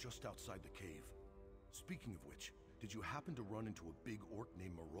for us just outside the cave. Speaking of which, did you happen to run into a big orc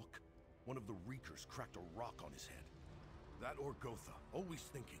named Maruk? One of the reekers cracked a rock on his head. That Orgotha, always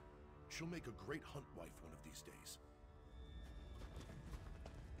thinking. She'll make a great hunt wife one of these days.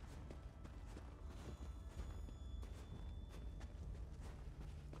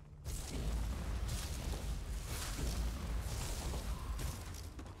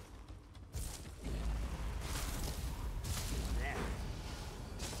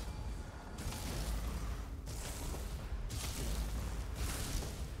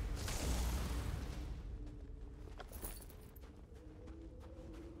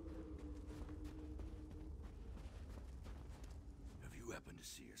 Happen to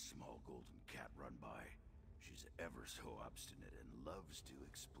see a small golden cat run by. She's ever so obstinate and loves to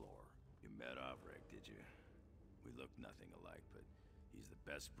explore. You met Avreg, did you? We look nothing alike, but he's the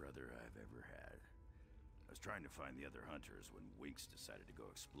best brother I've ever had. I was trying to find the other hunters when Winks decided to go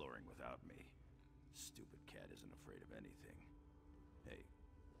exploring without me. Stupid cat isn't afraid of anything. Hey,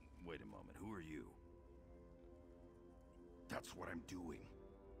 wait a moment, who are you? That's what I'm doing.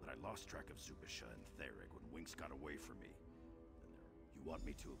 But I lost track of Zubisha and Therig when Winks got away from me. You want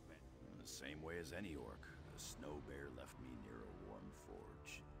me to admit? The same way as any orc. A snow bear left me near a warm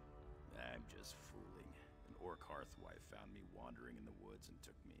forge. I'm just fooling. An orc hearthwife found me wandering in the woods and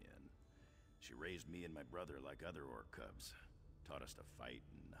took me in. She raised me and my brother like other orc cubs. Taught us to fight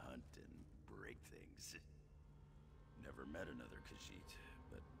and hunt and break things. Never met another Khajiit,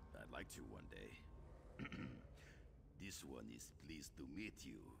 but I'd like to one day. This one is pleased to meet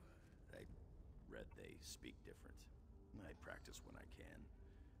you. I read they speak different. I practice when I can.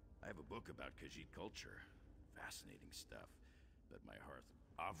 I have a book about Khajiit culture. Fascinating stuff. But my hearth,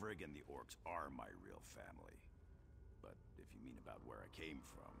 Avreg and the orcs are my real family. But if you mean about where I came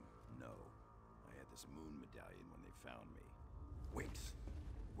from, no. I had this moon medallion when they found me. Winks,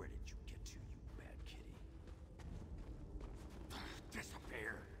 where did you get to, you bad kitty?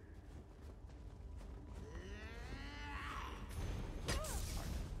 Disappear!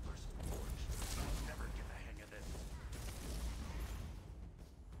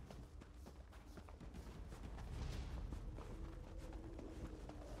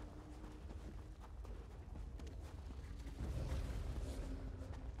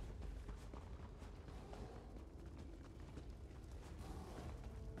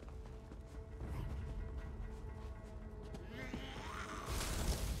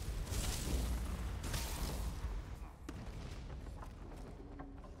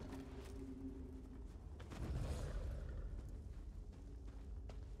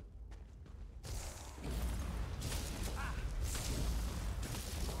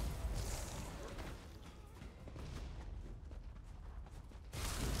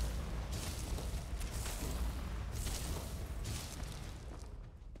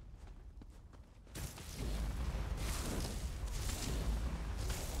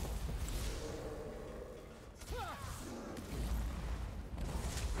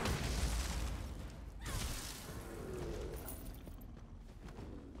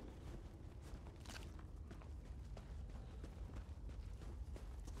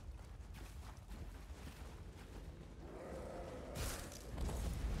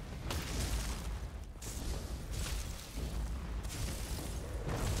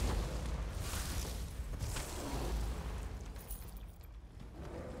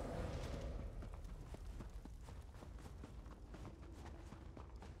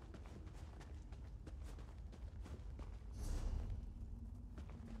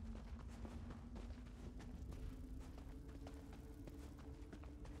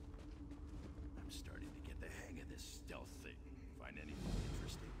 this stealth thing. Find anything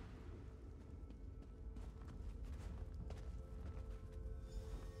interesting?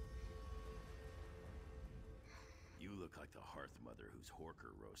 You look like the Hearth Mother whose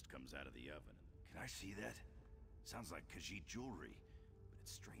Horker roast comes out of the oven. Can I see that? Sounds like Khajiit jewelry, but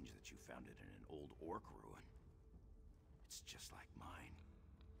it's strange that you found it in an old orc ruin. It's just like mine.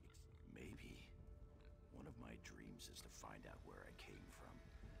 Maybe. One of my dreams is to find out where I came from.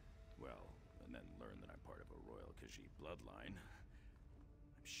 Well, and then learn that I'm part of a royal Khajiit bloodline.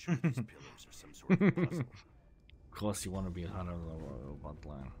 I'm sure these pillars are some sort of puzzle. Of course you want to be part of the royal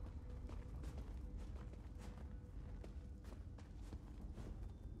bloodline.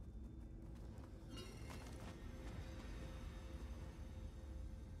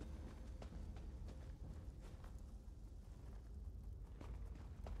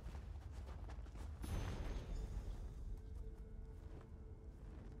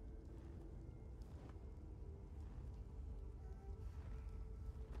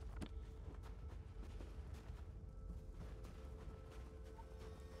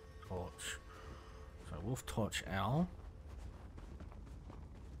 Torch. So wolf torch owl.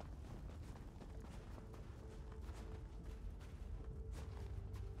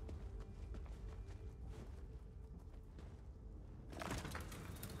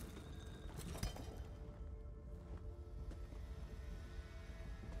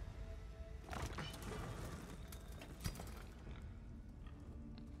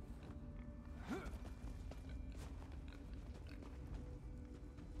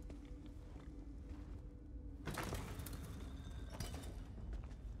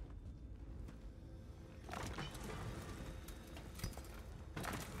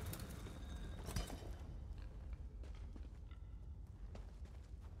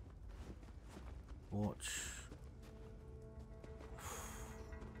 Watch.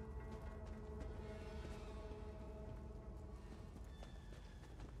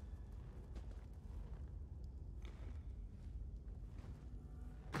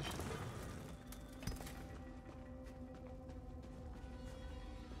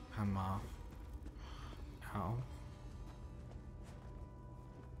 Hammer. Ow.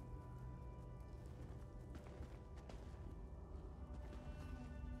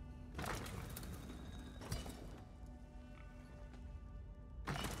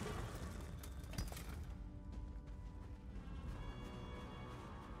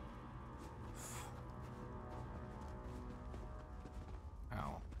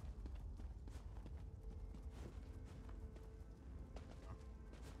 Ow.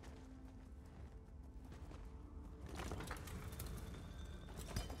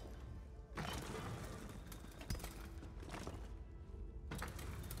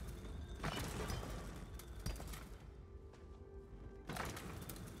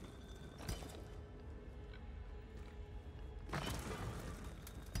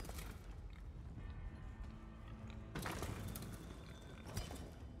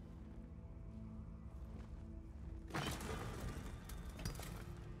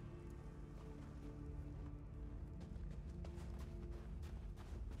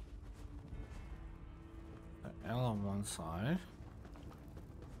 L on one side.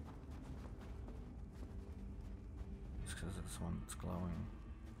 It's because it's one that's glowing.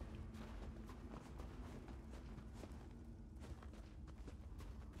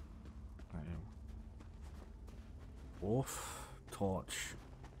 Wolf torch.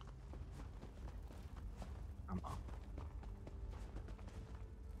 Hammer.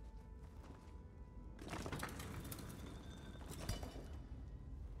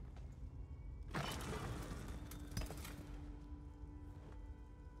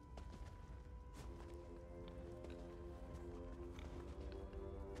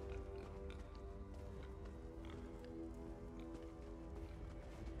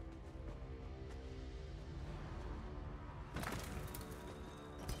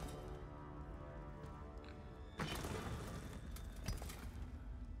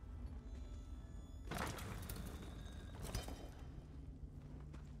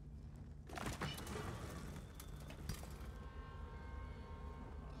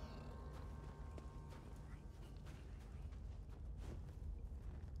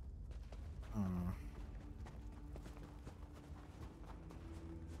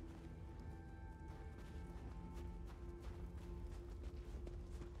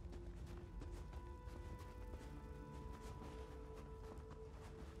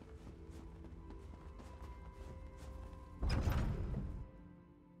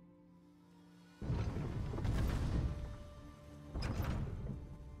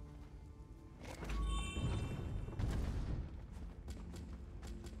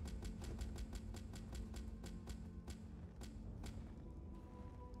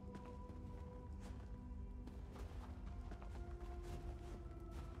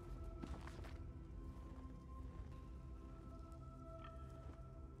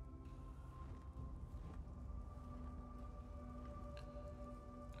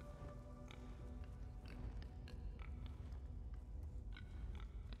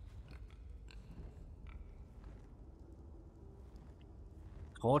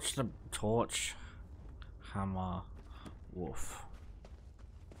 Torch, hammer, wolf.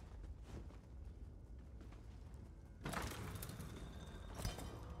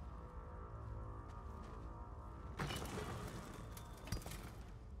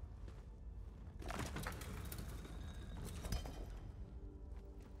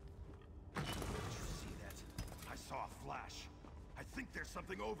 I think there's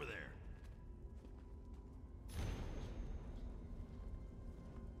something over there.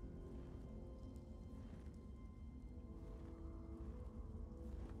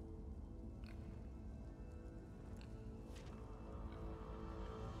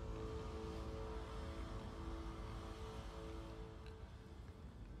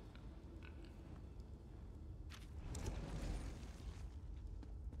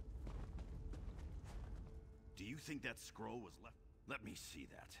 Do you think that scroll was left? Let me see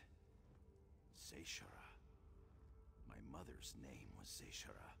that. Zeshara. My mother's name was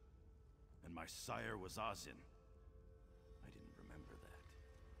Zeshara. And my sire was Ozin. I didn't remember that.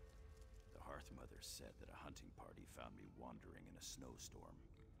 The Hearth Mother said that a hunting party found me wandering in a snowstorm.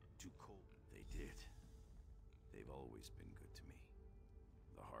 Too cold. They did. They've always been good to me.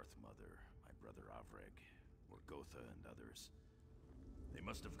 The Hearth Mother, my brother Avreg, Morgotha and others. They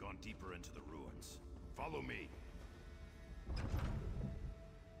must have gone deeper into the ruins. Follow me. A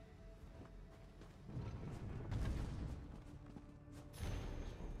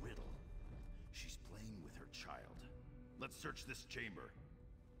riddle. She's playing with her child. Let's search this chamber.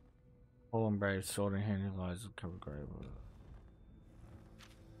 All brave, sword in hand, lies and cover grave.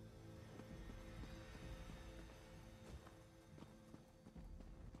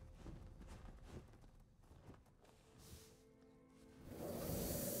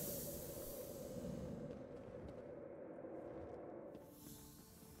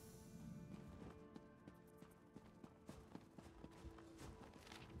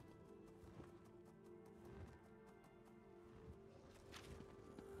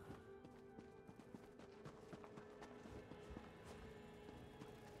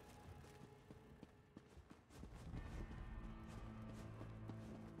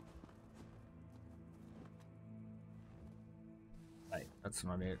 Wait, that's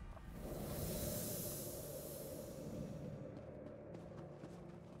not it.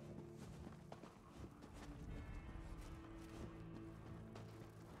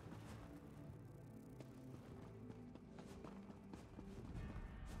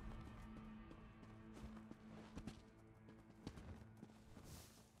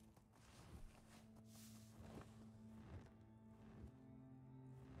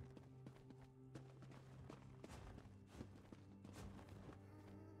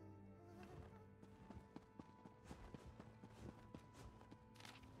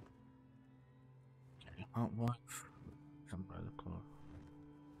 Aunt wife, some by the cloth.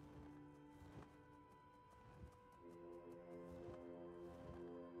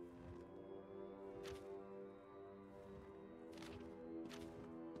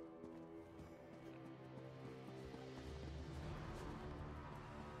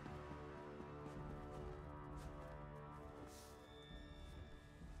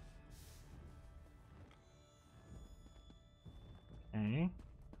 Okay.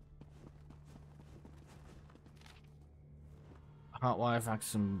 Hot wife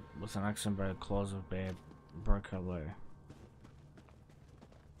action with an action by the claws of bear broke her low.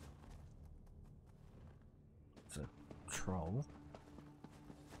 It's a troll.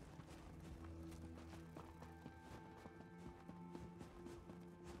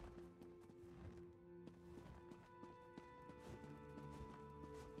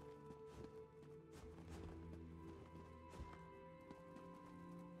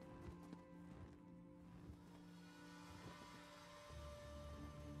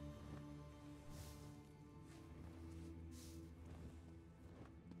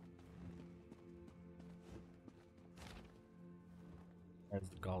 There's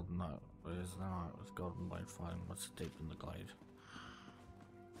the golden knight. There's the knight with golden blade fighting what's deep in the glade.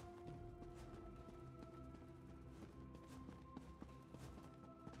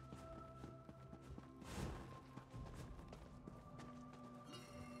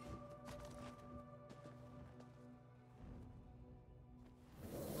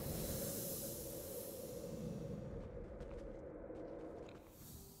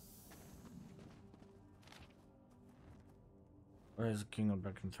 Where's the king of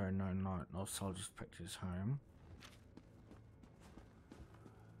Beckenthrow? No knight, no soldiers picked his home.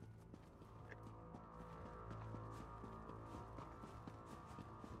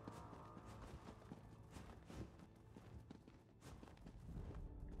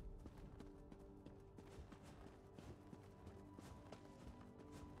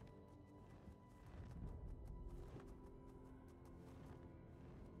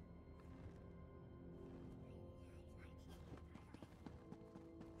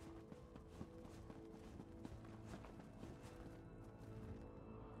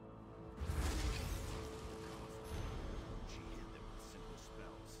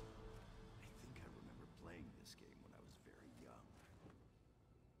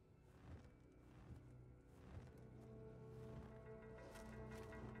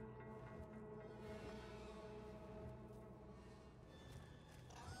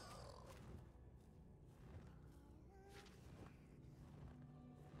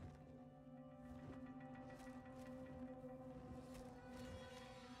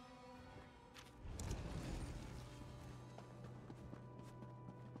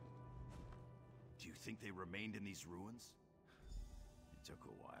 you think they remained in these ruins? It took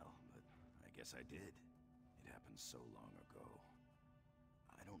a while, but I guess I did. It happened so long ago.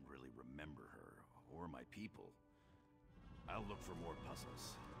 I don't really remember her, or my people. I'll look for more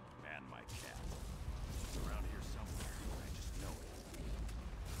puzzles. And my cat. Around here somewhere. I just know it.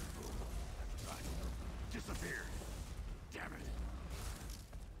 Oh, I forgot. Disappeared. Damn it.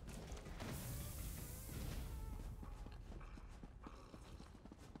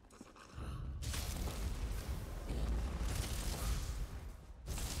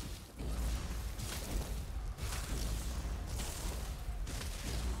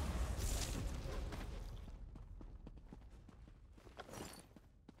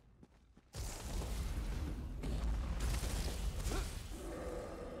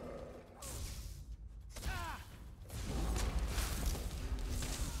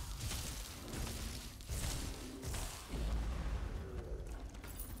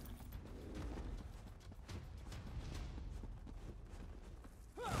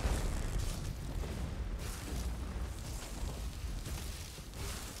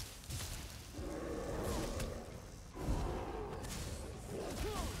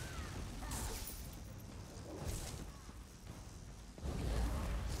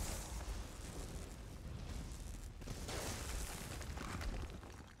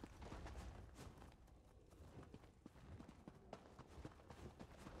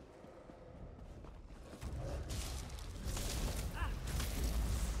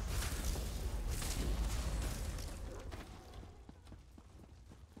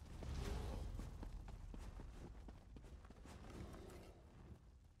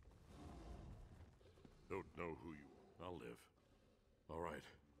 Don't know who you are. I'll live. All right.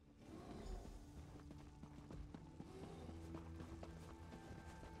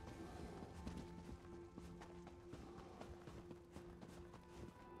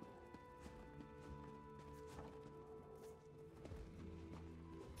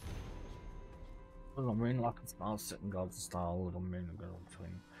 Little moon like a small sitting God's style, little moon and girl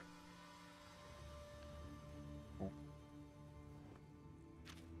between. Look,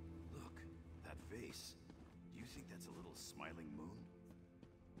 that face. Do you think that's a little smiling moon?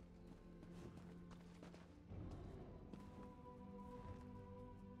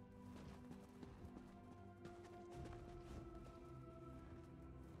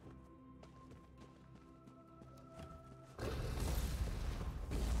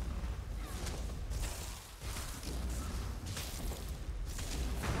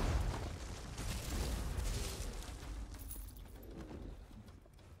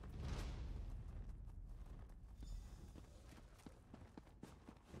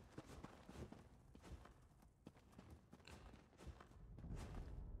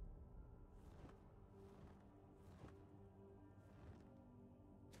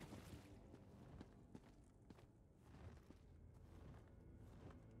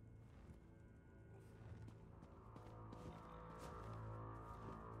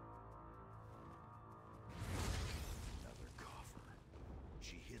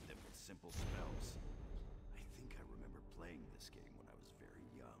 Simple spells. I think I remember playing this game when I was very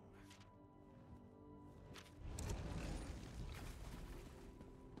young.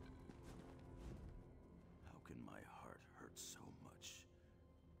 How can my heart hurt so much?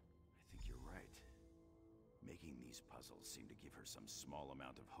 I think you're right. Making these puzzles seem to give her some small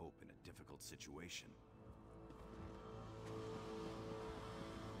amount of hope in a difficult situation.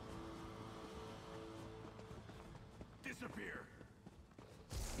 Disappear!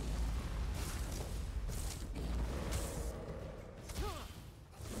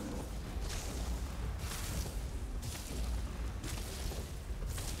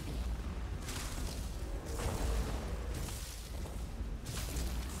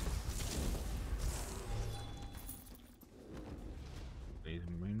 These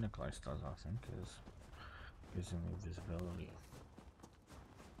moon necklace does, I think, is gives him invisibility.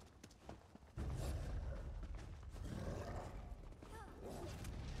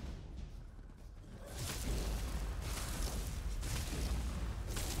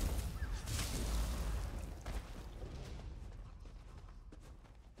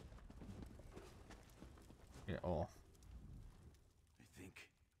 Yeah, oh.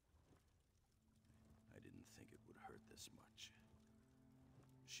 I didn't think it would hurt this much.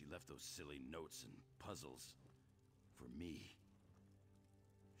 She left those silly notes and puzzles for me.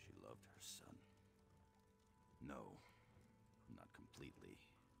 She loved her son. No, not completely.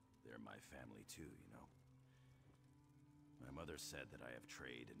 They're my family too, you know. My mother said that I have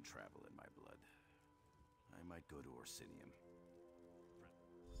trade and travel in my blood. I might go to Orsinium.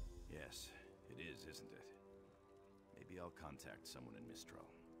 Yes, it is, isn't it? Maybe I'll contact someone in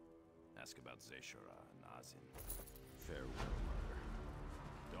Mistral. Ask about Zeshara and Azin. Farewell, mother.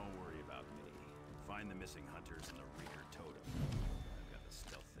 Don't worry about me. Find the missing hunters and the Reaker totem. I've got the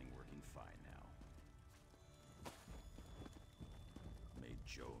stealth thing working fine now. May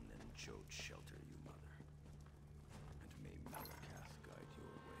Jonin Jode shelter you, mother. And may Malakath guide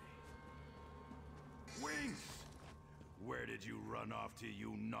your way. Winks! Where did you run off to,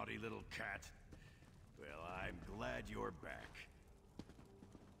 you naughty little cat? Well, I'm glad you're back.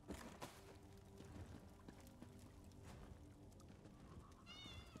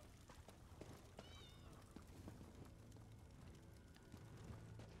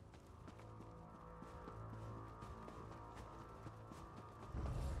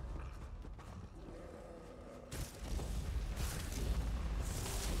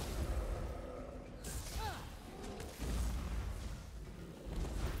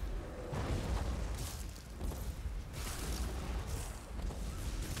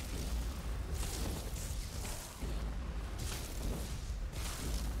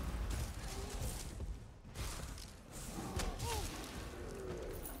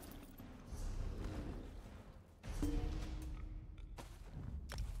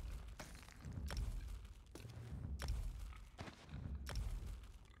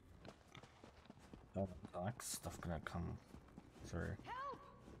 Oh, like stuff gonna come through. Help!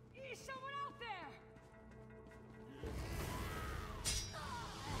 Is someone out there?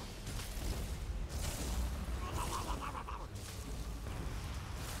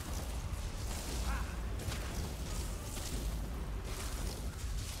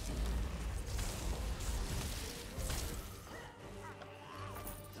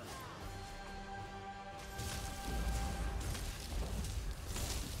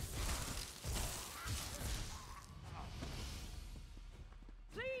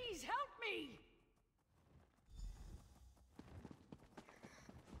 Please help me!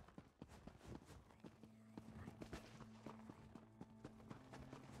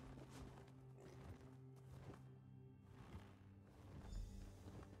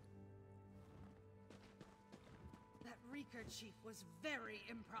 That Reeker chief was very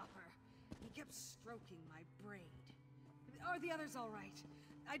improper. He kept stroking my braid. Are the others all right?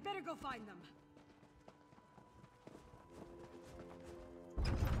 I'd better go find them.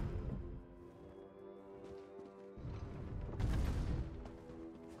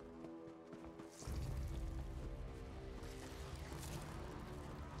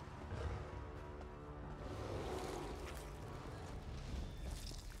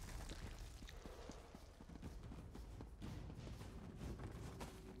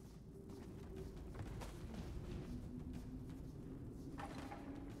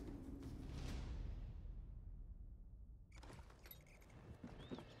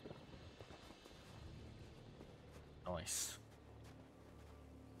 Nice.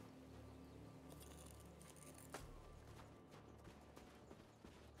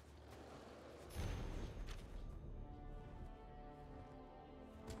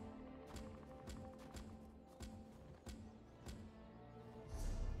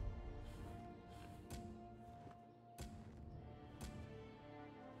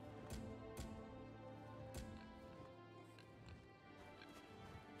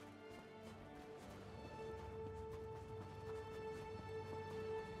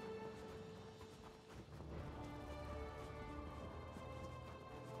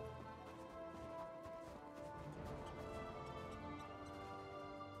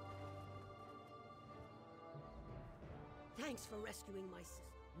 Thanks for rescuing my sister.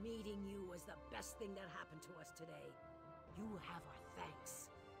 Meeting you was the best thing that happened to us today. You have our thanks.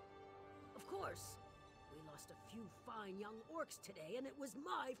 Of course, we lost a few fine young orcs today, and it was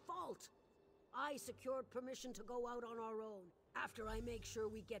my fault. I secured permission to go out on our own. After I make sure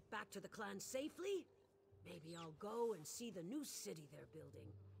we get back to the clan safely, maybe I'll go and see the new city they're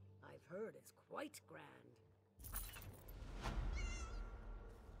building. I've heard it's quite grand.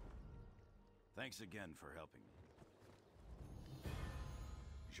 Thanks again for helping me.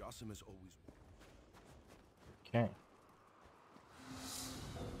 Jossam is always... Okay.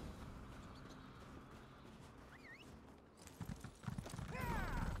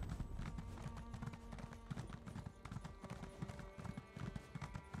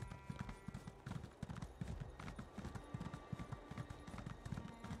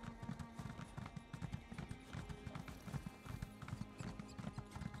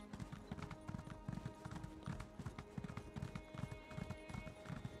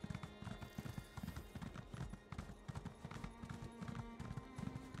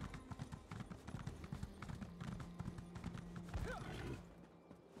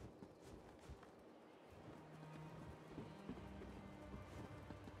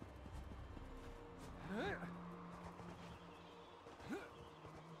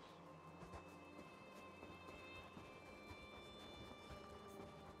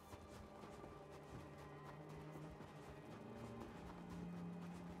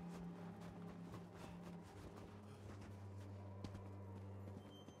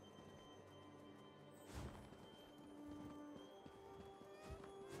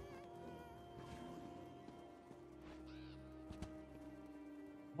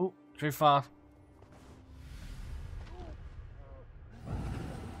 Too far.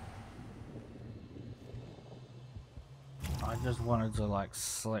 I just wanted to like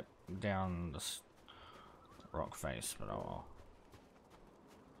slip down this rock face, but oh well.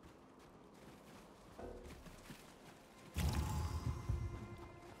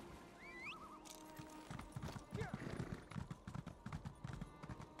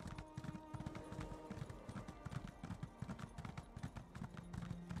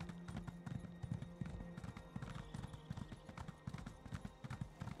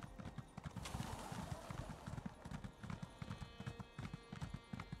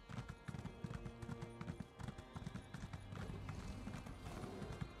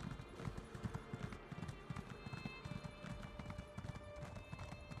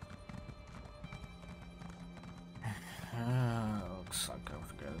 Looks like I have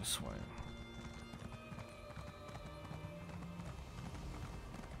to go this way.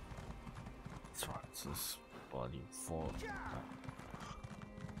 That's right, it's this bloody fort.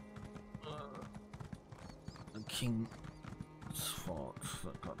 The king's fort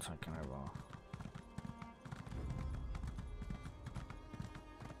that got taken over.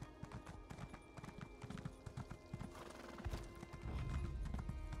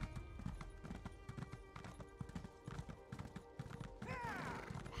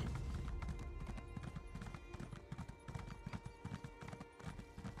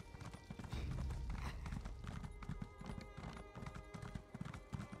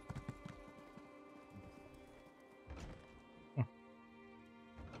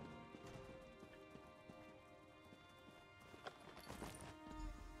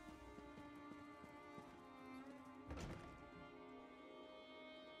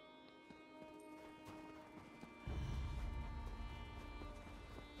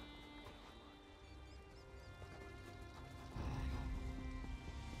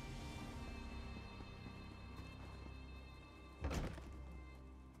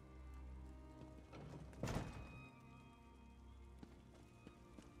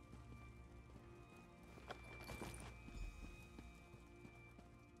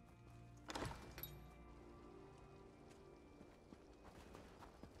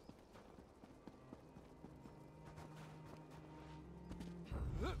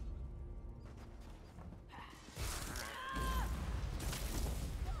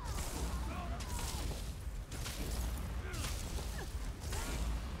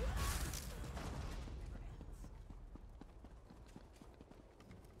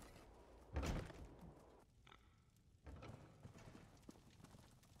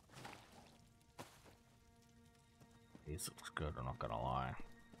 This looks good, I'm not gonna lie.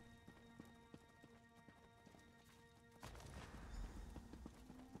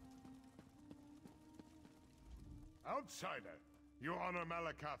 Outsider! You honor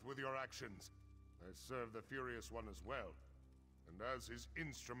Malakath with your actions. I serve the Furious One as well. And as his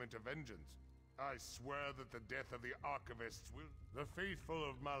instrument of vengeance, I swear that the death of the Archivists will... The faithful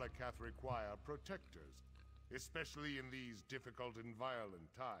of Malakath require protectors, especially in these difficult and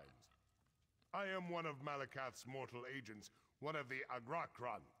violent times. I am one of Malakath's mortal agents, one of the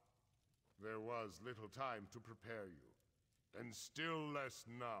Agrakran. There was little time to prepare you, and still less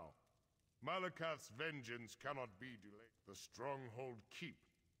now. Malakath's vengeance cannot be delayed. The Stronghold Keep.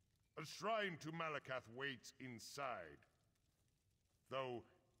 A shrine to Malakath waits inside, though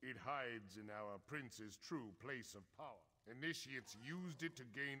it hides in our prince's true place of power. Initiates used it to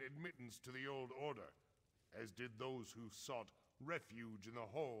gain admittance to the old order, as did those who sought refuge in the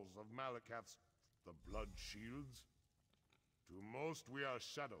halls of Malakath's the Blood Shields. To most we are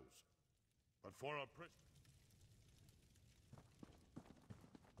shadows, but for a prince...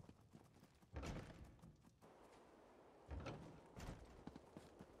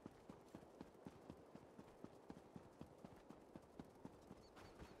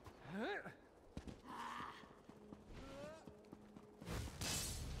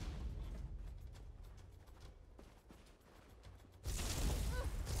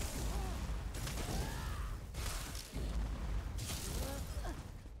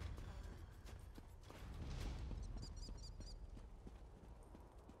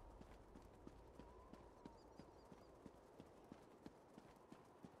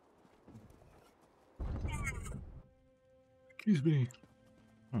 Excuse me.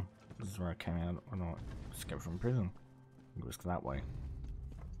 This is where I came out when I escaped from prison. It was that way.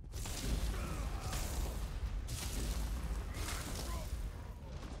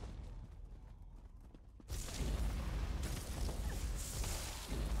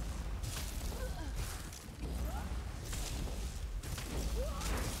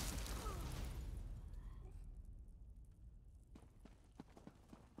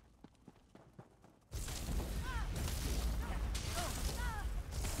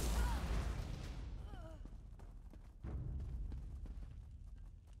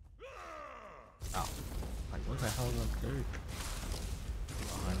 hell is that dude?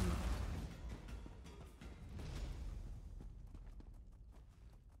 Behind me.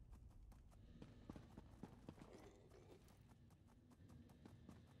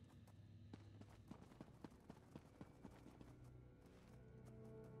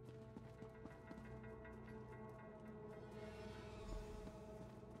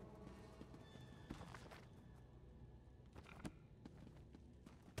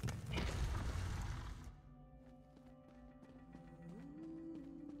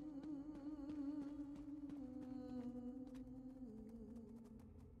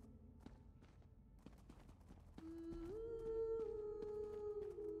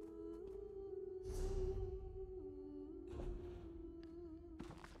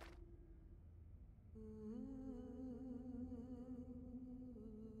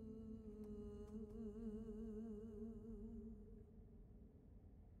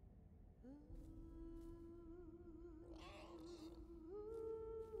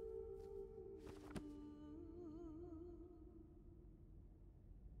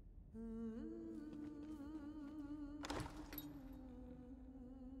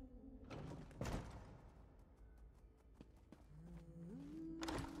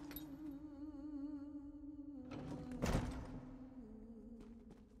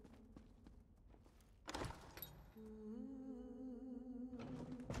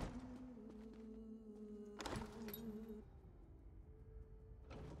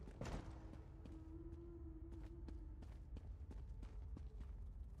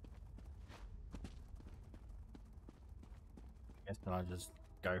 Guess then I just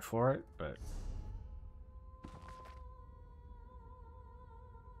go for it, but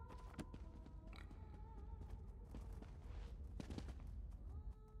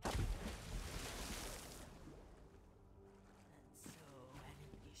An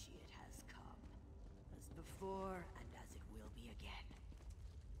initiate has come, as before and as it will be again.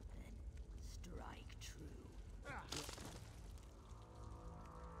 Then strike true.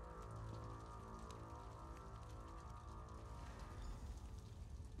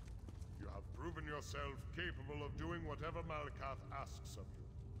 You have proven yourself capable of doing whatever Malakath asks of you.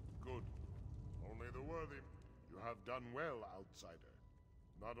 Good. Only the worthy. You have done well, outsider.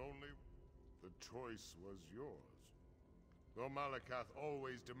 Not only the choice was yours. Though Malakath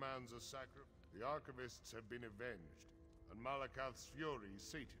always demands a sacrifice, the Archivists have been avenged, and Malakath's fury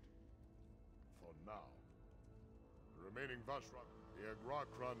sated. For now. The remaining Vashrak, the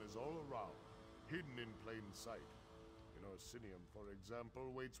Agrakron is all around, hidden in plain sight. In Orsinium, for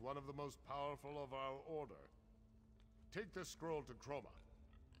example, waits one of the most powerful of our order. Take the scroll to Chroma,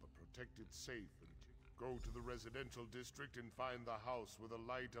 but protect it safe and go to the residential district and find the house where the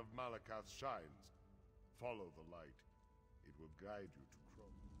light of Malakath shines. Follow the light. It will guide you to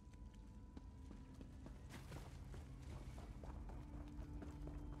Chroma.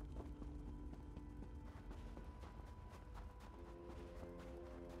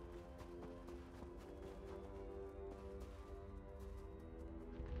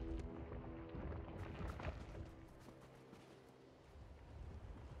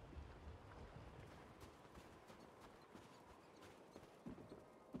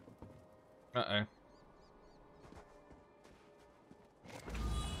 uh-oh.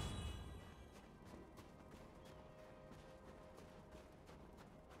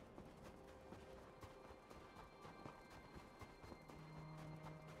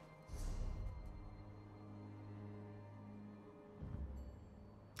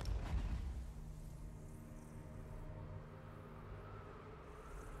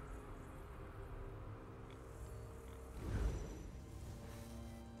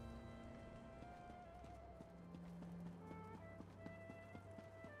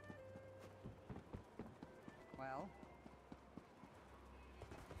 Well?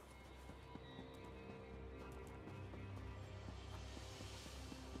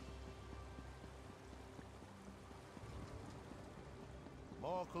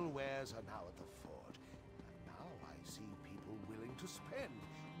 Mortal wares are now at the fort, and now I see people willing to spend.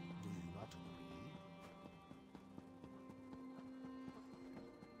 Do you not agree?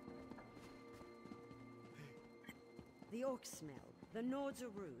 The orcs smell, the Nords are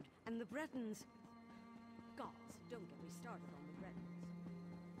rude, and the Bretons... Gods, don't get me started on the Bretons.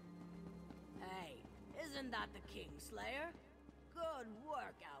 Hey, isn't that the Kingslayer? Good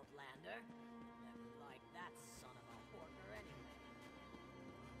work, Outlander. Never liked that son of a horker anyway.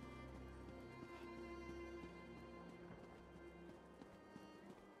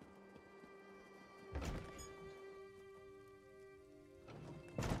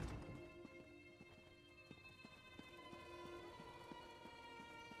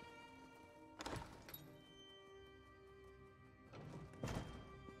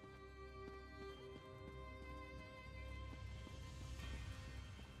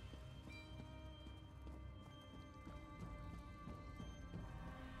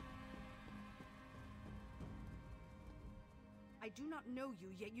 do not know you,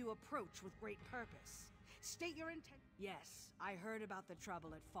 yet you approach with great purpose. State your intent. Yes, I heard about the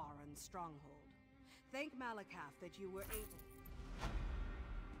trouble at Faron's stronghold. Thank Malakath that you were able...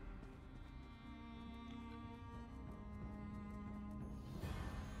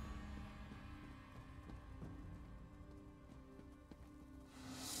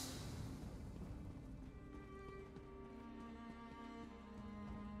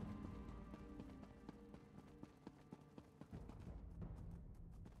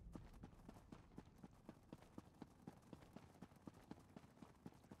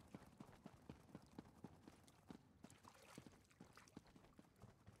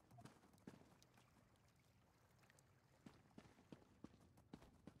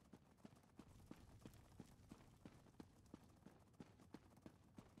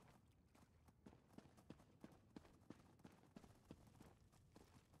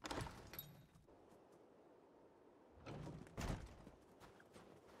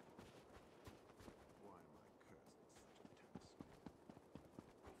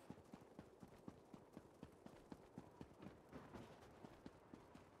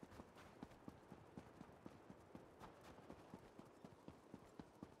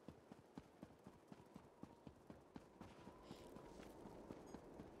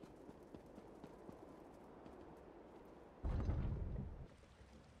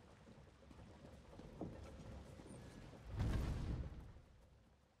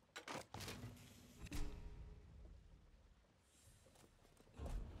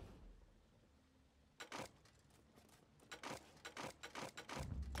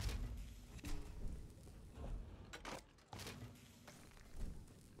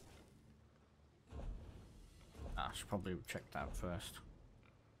 I should probably check that first.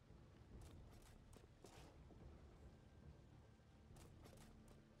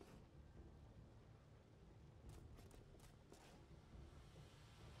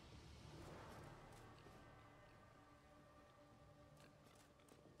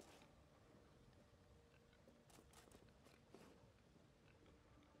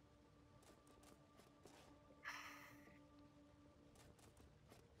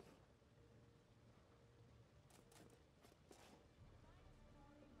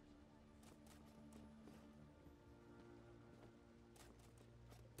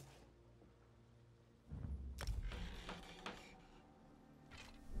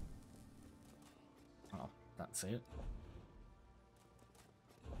 Oh, that's it.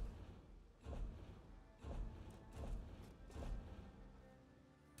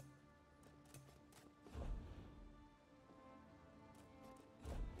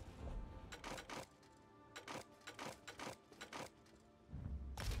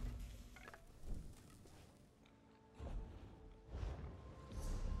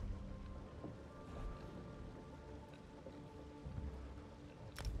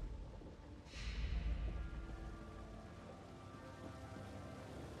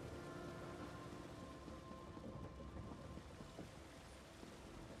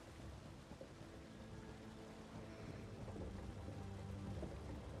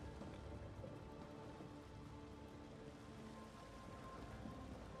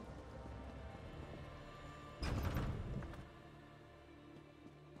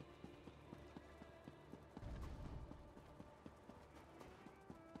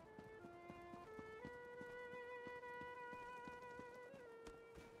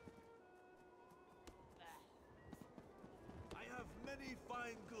 I have many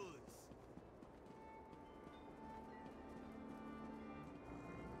fine goods.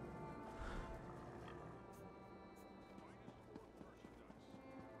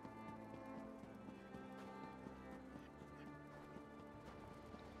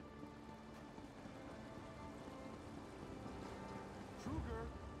 Kruger,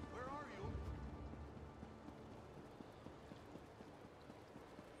 where are you?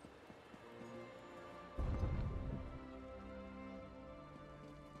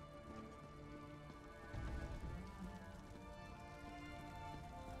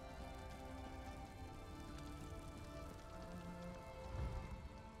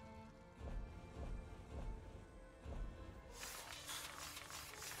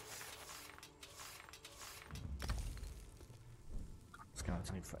 It's gonna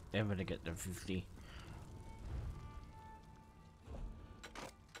take forever to get to 50.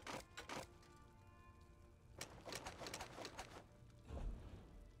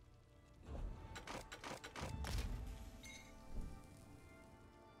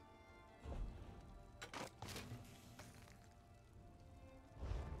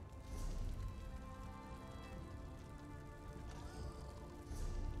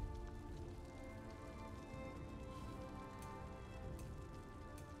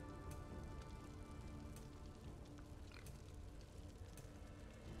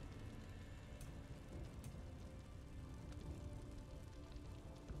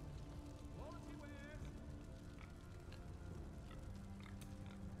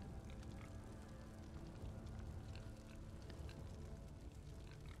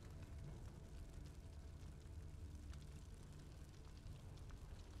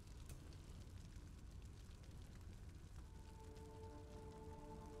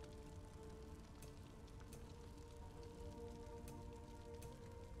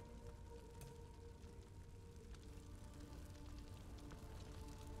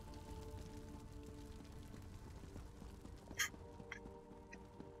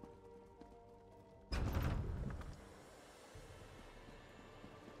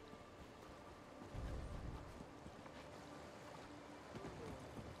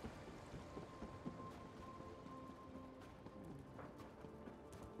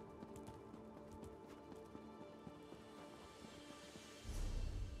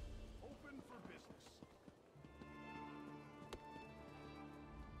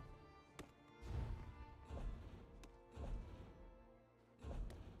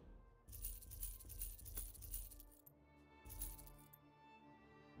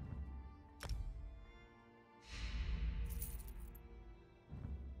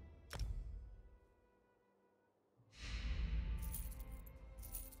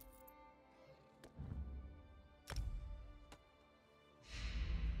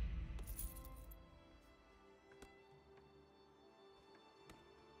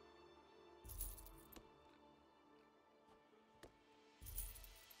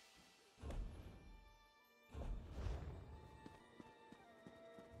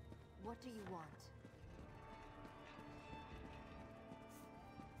 What do you want?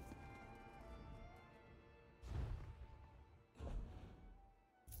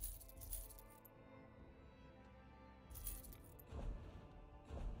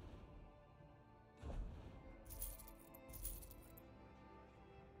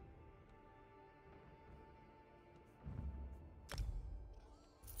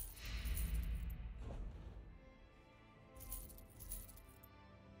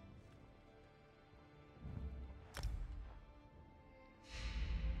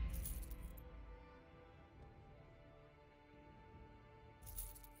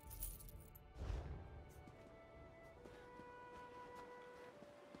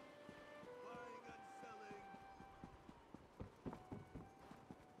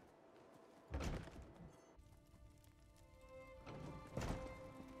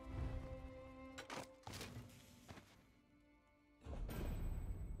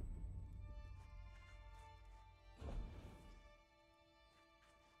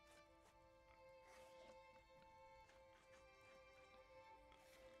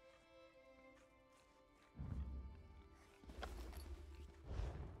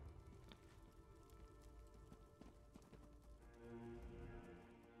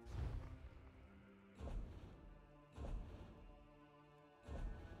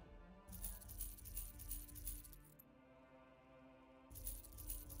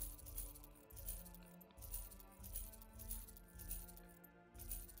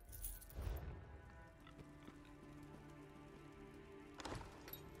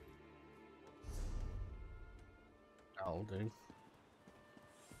 I'll do.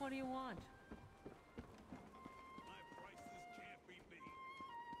 What do you want?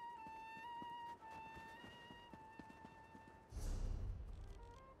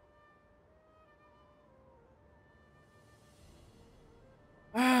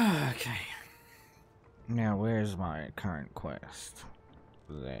 Okay. Now, where's my current quest?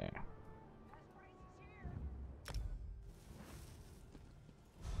 There.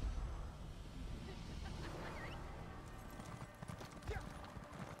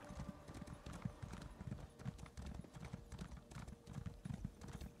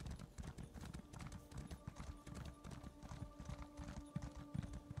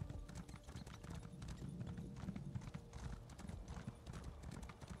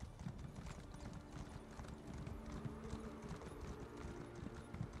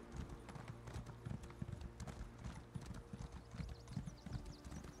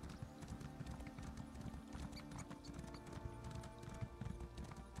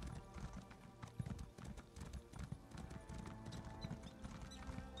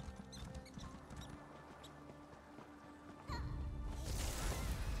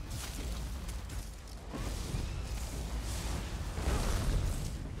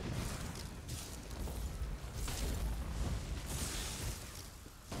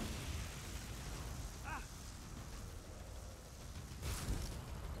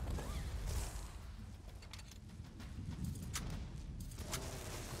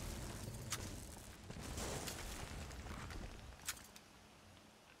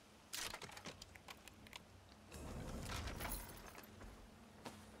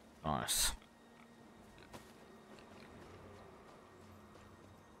 Nice.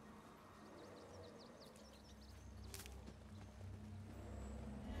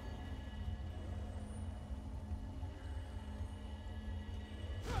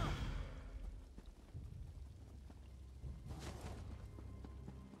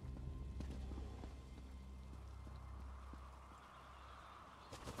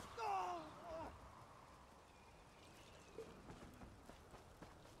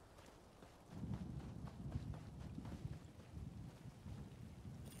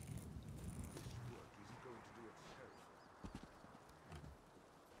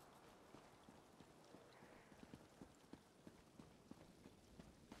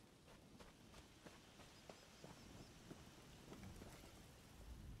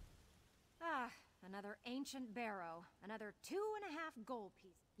 Another ancient barrow. Another 2.5 gold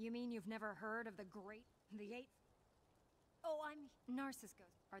pieces. You mean you've never heard of the the 8th? Oh, I'm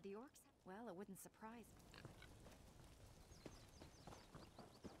Narcissus. Are the orcs? Well, it wouldn't surprise me.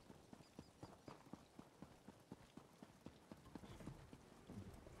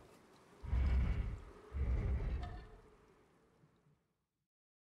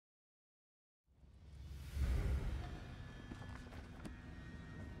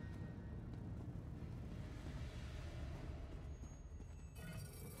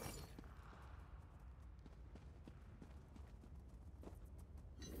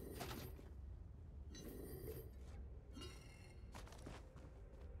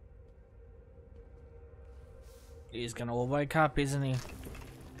 He's gonna all wake up, isn't he?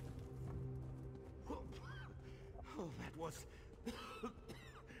 Oh, that was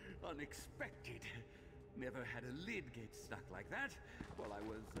unexpected. Never had a lid get stuck like that while I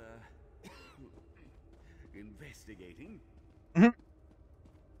was, investigating.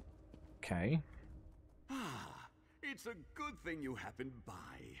 Okay. Ah, it's a good thing you happened by.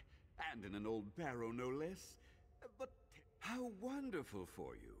 And in an old barrow, no less. But how wonderful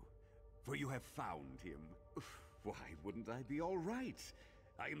for you. For you have found him. Why wouldn't I be all right?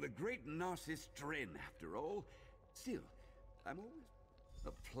 I am the great Narcissus Dren, after all. Still, I'm always...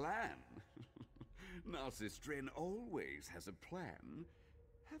 a plan. Narcissus Dren always has a plan.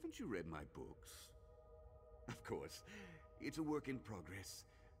 Haven't you read my books? Of course. It's a work in progress.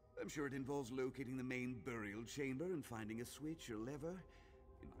 I'm sure it involves locating the main burial chamber and finding a switch or lever.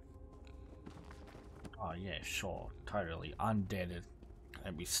 Oh yeah, sure. Totally. Undead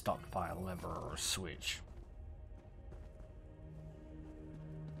and be stopped by a lever or a switch.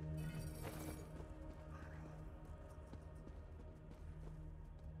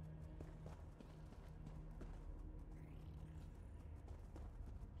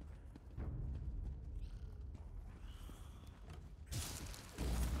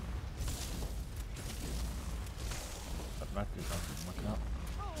 But that doesn't look up.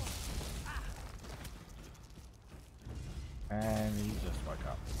 And he just woke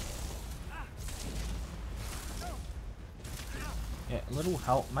up. Yeah, little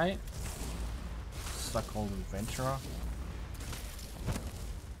help, mate. So-called adventurer.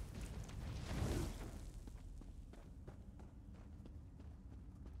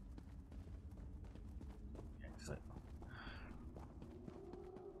 Exit.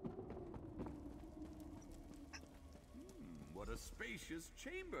 What a spacious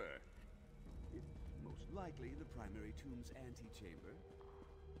chamber! It's most likely the primary tomb's antechamber.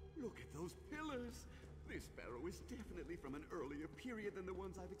 Look at those pillars! This barrow is definitely from an earlier period than the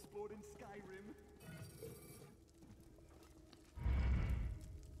ones I've explored in Skyrim.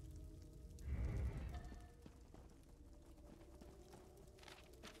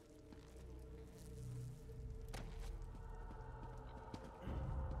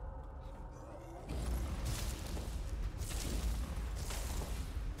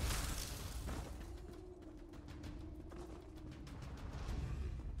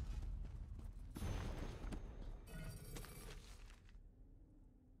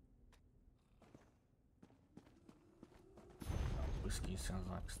 Whiskey sounds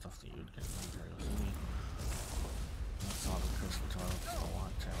like stuff that you'd get in Imperial City. Outside the Crystal Tower, the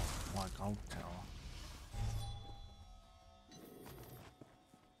White Tower, White Gold Tower.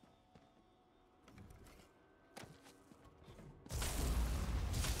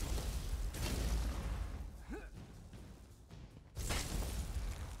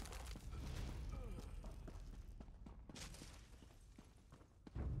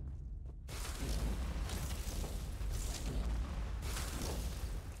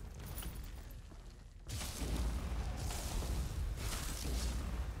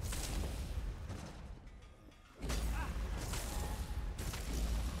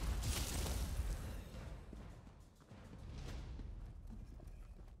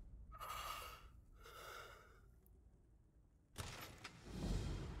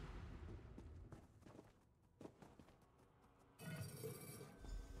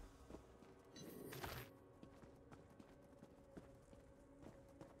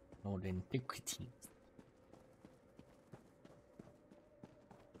 Old antiquities.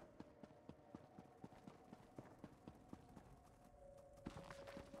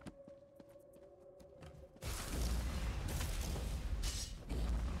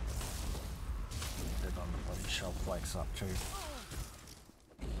 Dead on the body shelf wakes up too.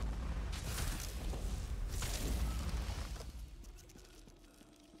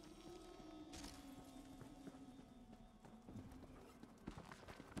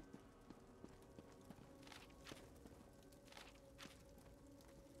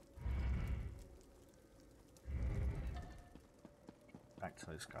 Back to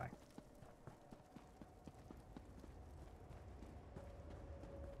this guy.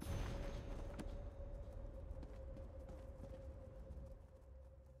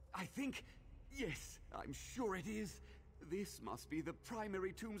 I think... yes, I'm sure it is. This must be the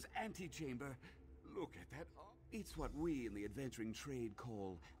primary tomb's antechamber. Look at that. It's what we in the adventuring trade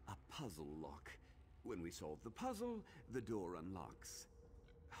call a puzzle lock. When we solve the puzzle, the door unlocks.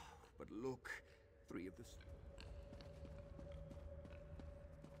 But look, 3 of the...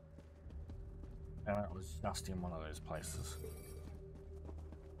 And it was just in one of those places.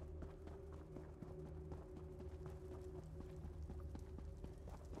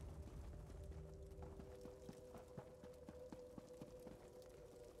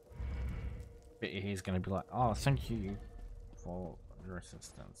 But he's gonna be like, oh, thank you for your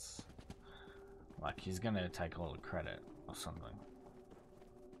assistance. Like, he's gonna take all the credit or something.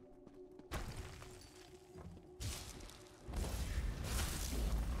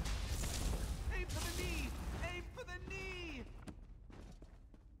 Aim for the knee! Aim for the knee!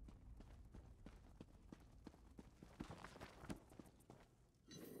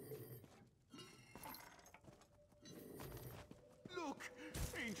 Look!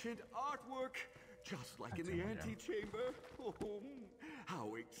 Ancient artwork! Just like in the antechamber. Oh,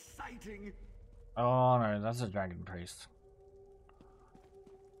 how exciting! Oh no, that's a dragon priest.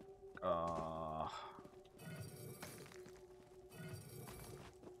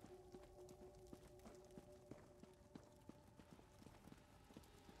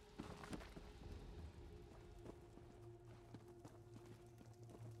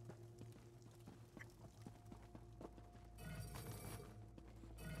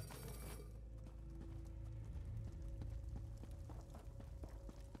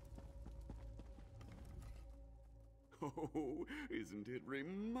 Oh, isn't it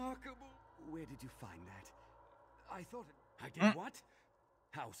remarkable? Where did you find that? I thought I did what?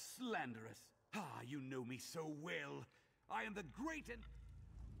 How slanderous. Ah, you know me so well. I am the great and...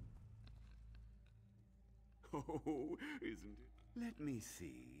 Oh, isn't it? Let me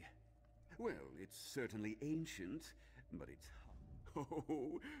see. Well, it's certainly ancient, but it's...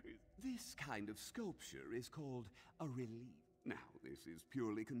 Oh, this kind of sculpture is called a relief. Now, this is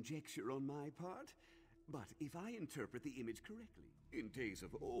purely conjecture on my part. But if I interpret the image correctly, in days of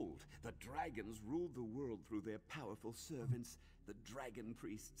old, the dragons ruled the world through their powerful servants, the dragon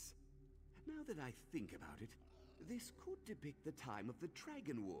priests. Now that I think about it, this could depict the time of the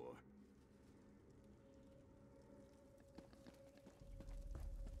Dragon War.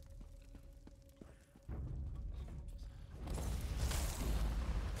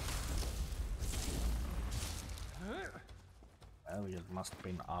 Well, it must have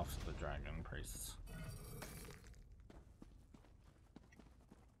been after the dragon priests.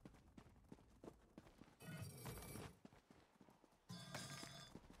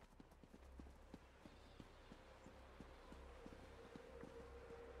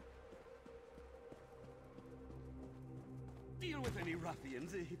 Deal with any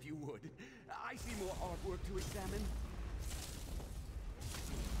ruffians, if you would. I see more artwork to examine.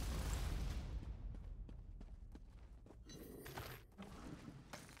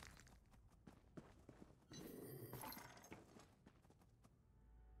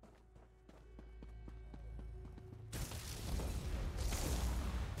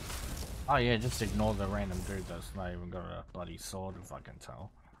 Oh yeah, just ignore the random dude that's not even got a bloody sword, if I can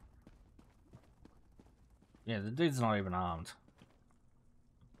tell. Yeah, the dude's not even armed.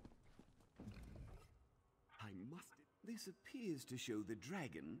 This appears to show the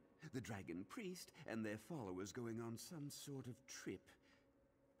dragon priest, and their followers going on some sort of trip.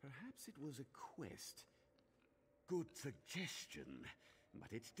 Perhaps it was a quest. Good suggestion, but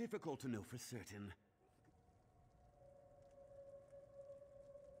it's difficult to know for certain.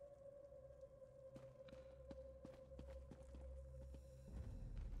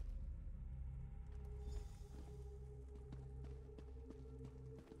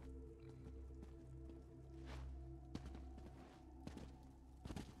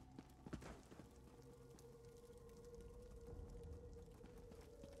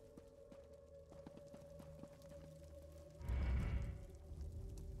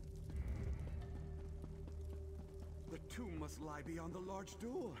 The tomb must lie beyond the large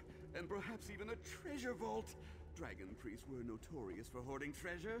door, and perhaps even a treasure vault. Dragon priests were notorious for hoarding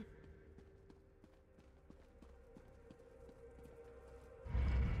treasure.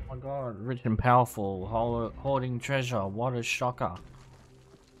 Oh my god, rich and powerful, hoarding treasure, what a shocker.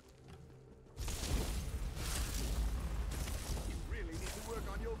 You really need to work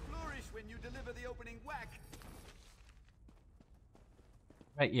on your flourish when you deliver the opening whack.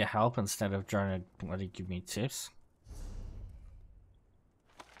 Make your help instead of trying to bloody give me tips.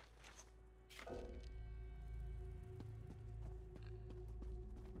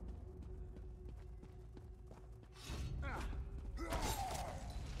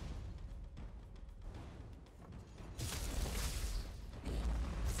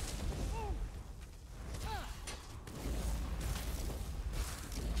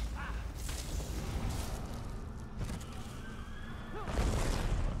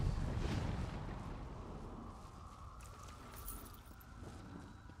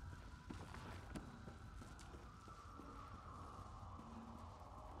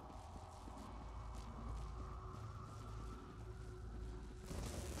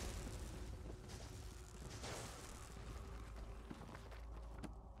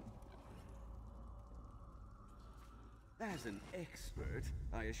 As an expert,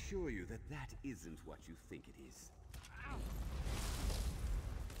 I assure you that that isn't what you think it is.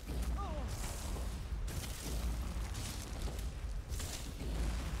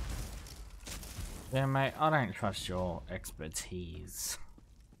 Yeah, mate, I don't trust your expertise.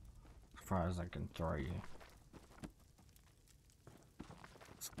 As far as I can throw you.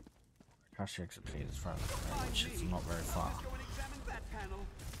 Trust your expertise as far as I can throw you, which is not very far.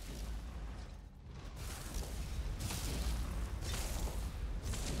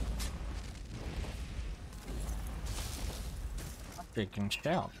 They can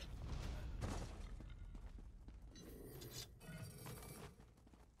shout.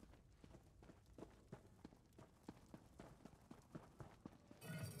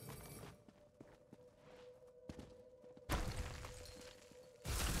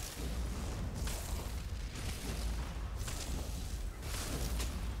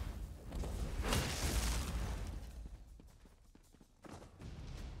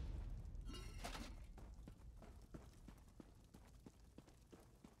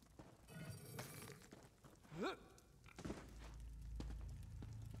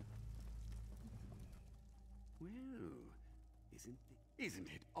 Isn't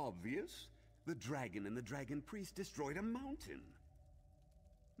it obvious? The dragon and the dragon priest destroyed a mountain.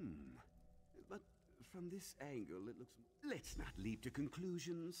 But from this angle, it looks... Let's not leap to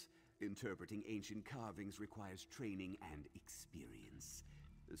conclusions. Interpreting ancient carvings requires training and experience.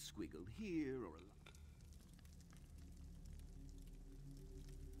 A squiggle here or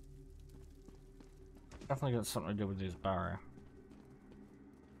a... Definitely got something to do with this barrier.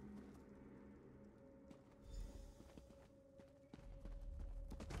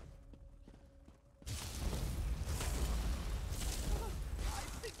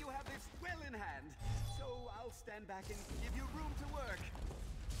 Stand back and give you room to work.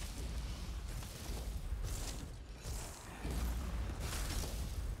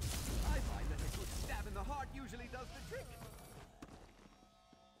 I find that a good stab in the heart usually does the trick.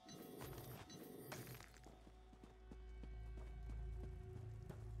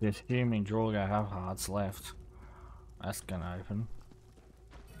 Assuming Draugr have hearts left. That's gonna open.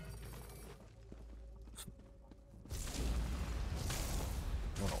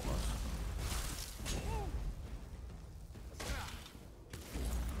 What it was.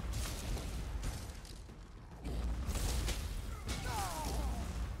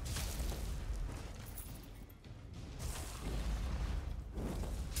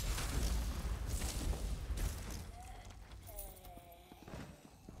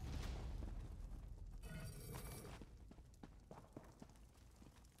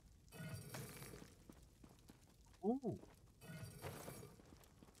 Ooh.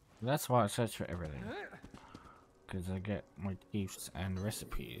 That's why I search for everything. Because I get motifs and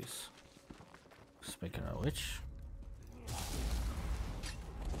recipes. Speaking of which...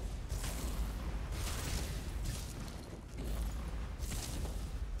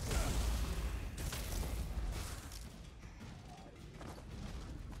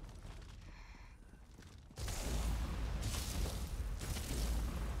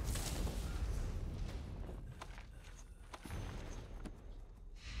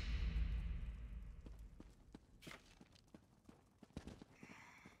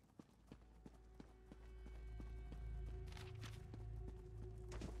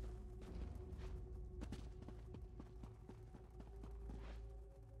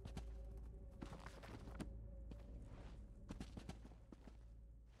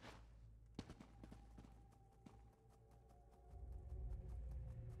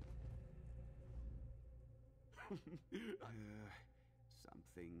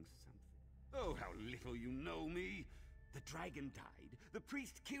 Something. Oh, how little you know me! The dragon died, the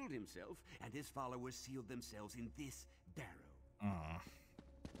priest killed himself, and his followers sealed themselves in this barrow.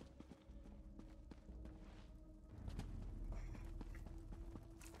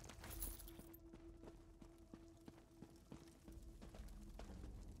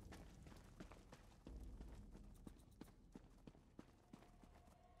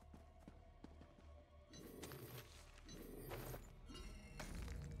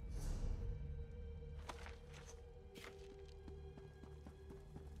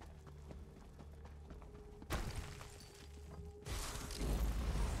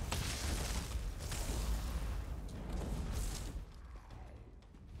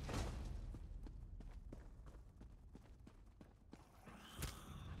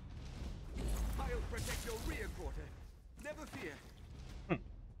 Protect your rear quarter. Never fear.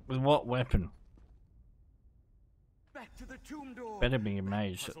 With what weapon? Back to the tomb door. Better be a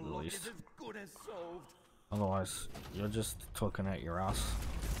mage at least. As good as solved. Otherwise, you're just talking out your ass.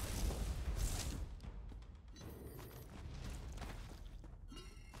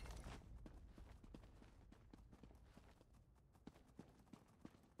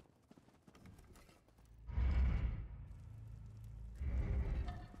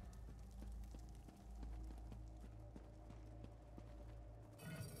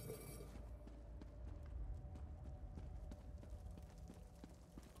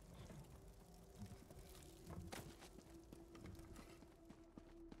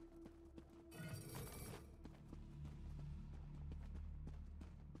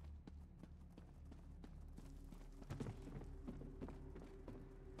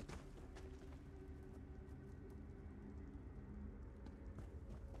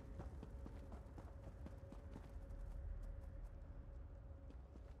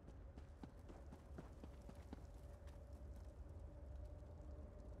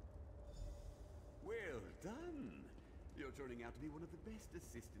 You're turning out to be one of the best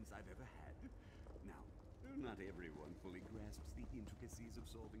assistants I've ever had. Now, not everyone fully grasps the intricacies of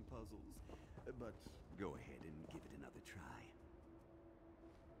solving puzzles, but go ahead and give it another try.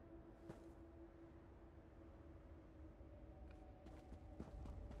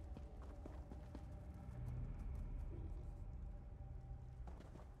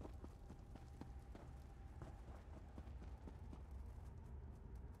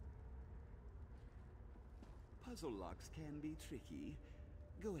 Puzzle locks can be tricky.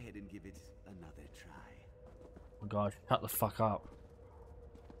 Go ahead and give it another try. Oh god, shut the fuck up.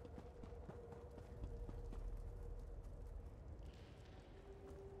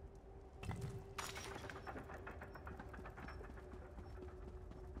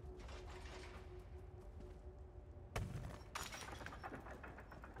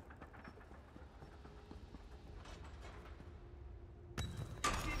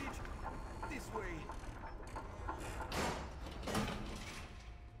 This way.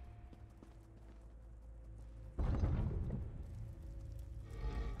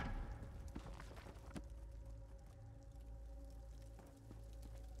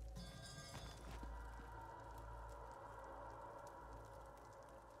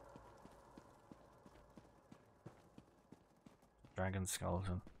 Dragon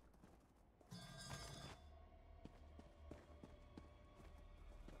skeleton.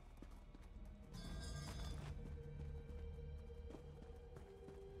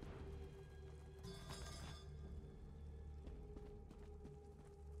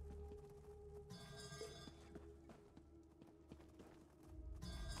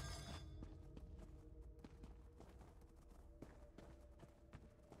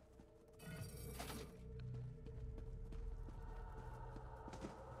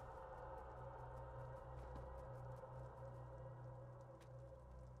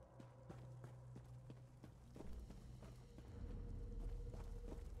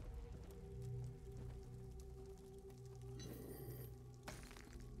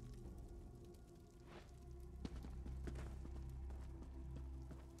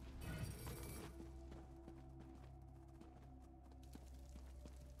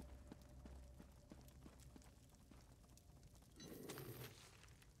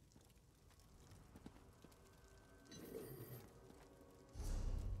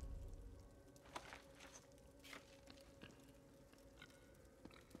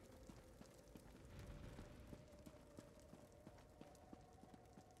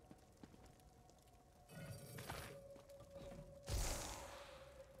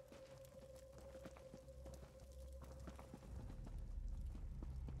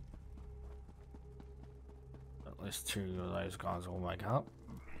 At least 2 of those guys will wake up.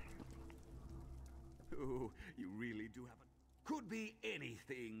 Oh, you really do have a... Could be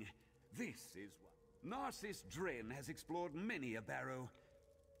anything. This is what... Narcissus Dren has explored many a barrow.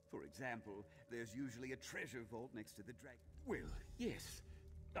 For example, there's usually a treasure vault next to the dragon. Well, yes.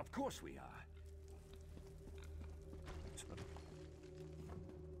 Of course we are.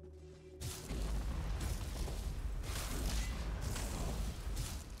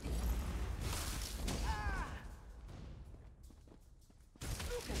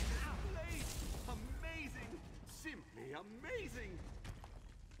 Amazing!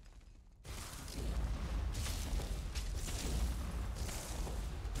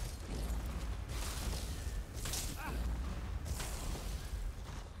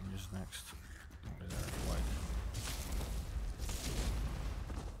 Who's next?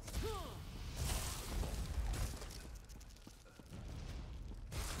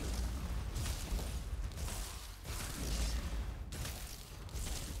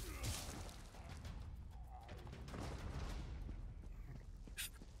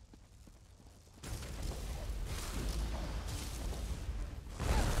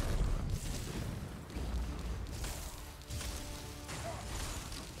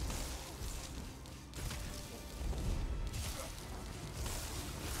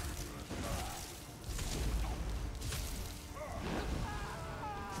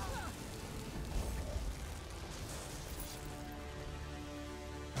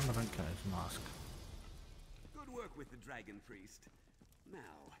 Mask. Good work with the Dragon Priest. Now,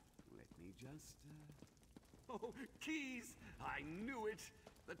 let me just... Oh, keys! I knew it!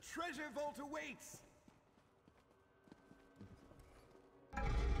 The treasure vault awaits!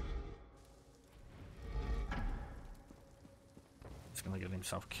 He's gonna get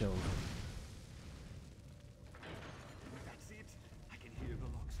himself killed. That's it! I can hear the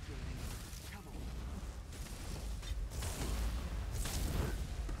locks turning. Come on.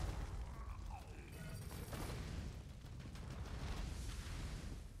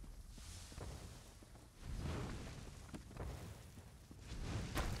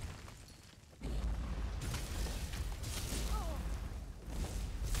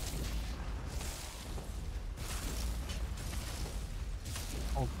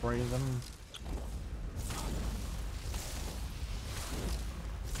 All three of them.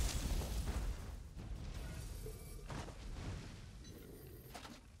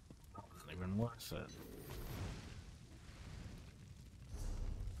 Wasn't even worth it.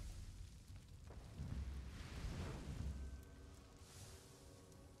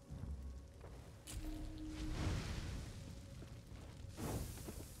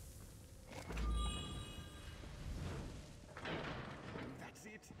 That's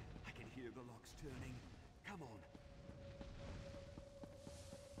it. I can hear the locks turning. Come on.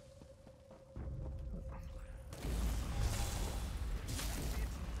 That's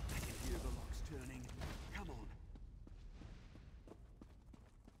it. I can hear the locks turning. Come on.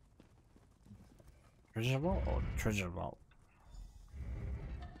 Treasure vault or treasure vault?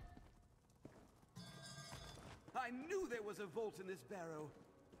 I knew there was a vault in this barrow.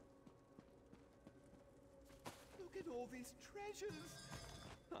 Look at all these treasures.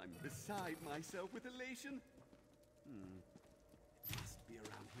 I'm beside myself with elation. It must be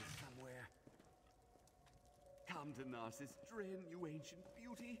around here somewhere. Come to Narcissus Dren, you ancient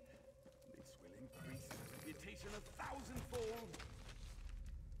beauty. This will increase your reputation 1,000-fold.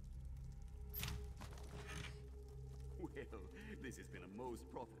 Well, this has been a most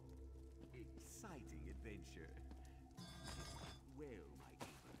exciting adventure. Well, my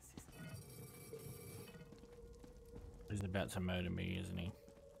able assistant. He's about to murder me, isn't he?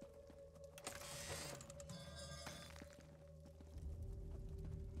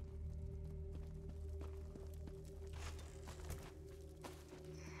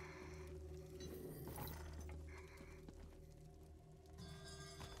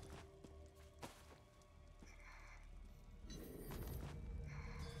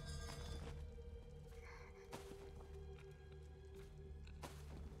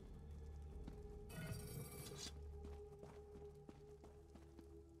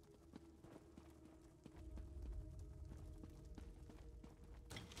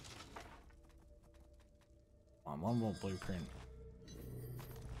 One more blueprint.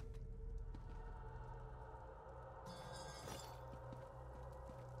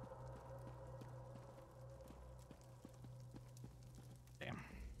 Damn.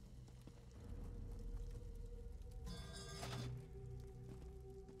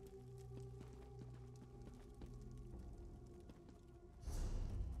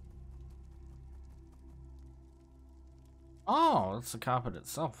 Oh, it's the carpet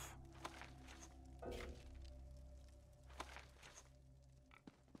itself.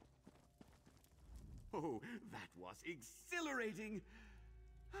 Oh, that was exhilarating.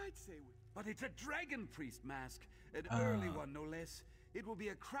 I'd say, but it's a dragon priest mask, an early one no less. It will be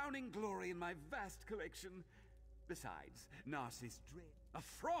a crowning glory in my vast collection. Besides, Narcissus Dren, a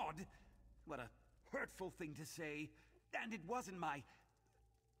fraud? What a hurtful thing to say. And it wasn't my...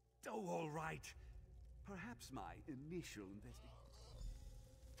 Oh, all right. Perhaps my initial investigation.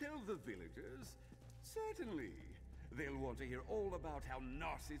 Tell the villagers. Certainly. They'll want to hear all about how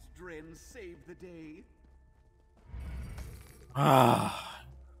Narcissus Dren saved the day. Ah.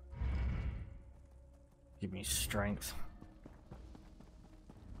 Give me strength.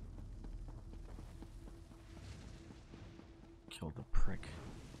 Kill the prick.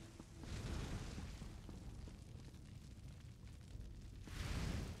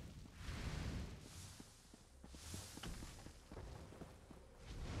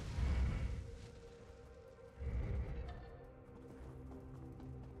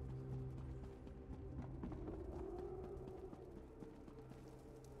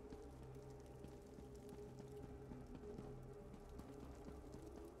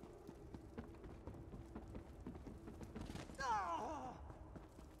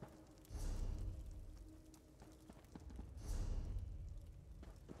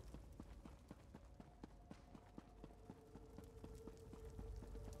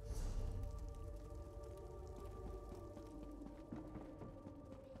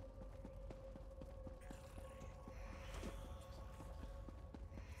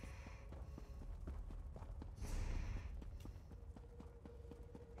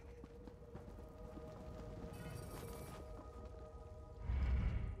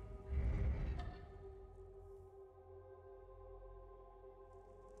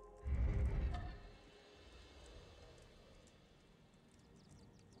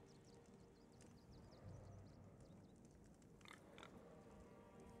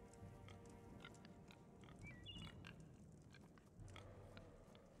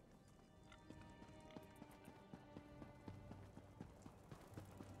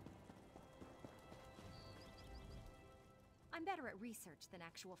 I'm better at research than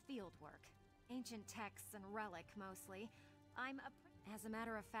actual field work. Ancient texts and relic, mostly. I'm a... As a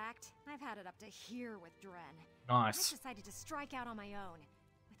matter of fact, I've had it up to here with Dren. Nice. I decided to strike out on my own.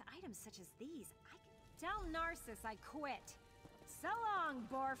 With items such as these, I can tell Narcissus I quit. So long,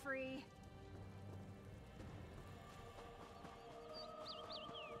 Borfrey.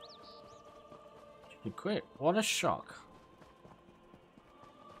 You quit. What a shock.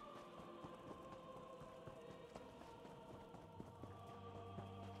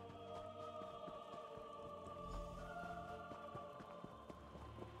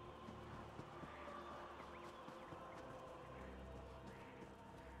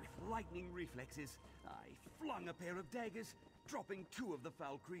 Lightning reflexes, I flung a pair of daggers, dropping 2 of the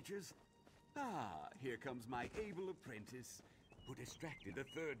foul creatures. Ah, here comes my able apprentice, who distracted the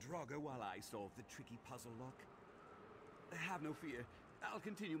 3rd Draugr while I solved the tricky puzzle lock. Have no fear, I'll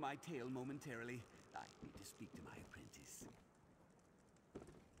continue my tale momentarily. I need to speak to my apprentice.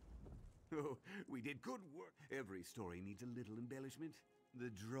 Oh, we did good work. Every story needs a little embellishment.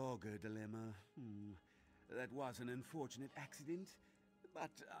 The Draugr dilemma. That was an unfortunate accident. But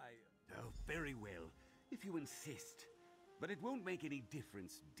Oh, very well, if you insist. But it won't make any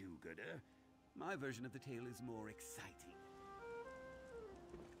difference, do-gooder. My version of the tale is more exciting.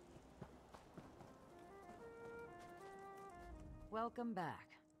 Welcome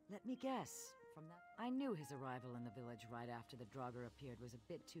back. Let me guess. From that, I knew his arrival in the village right after the Draugr appeared was a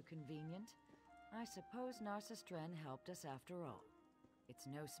bit too convenient. I suppose Narcissus Dren helped us after all. It's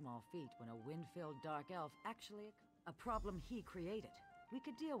no small feat when a wind-filled dark elf actually a problem he created. We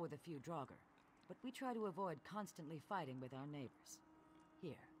could deal with a few Draugr, but we try to avoid constantly fighting with our neighbors.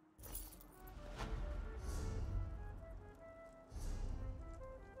 Here.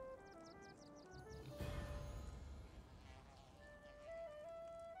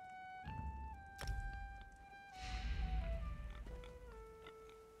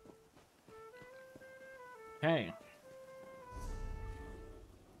 Hey.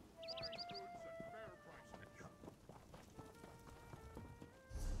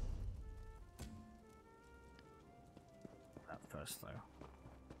 First, though.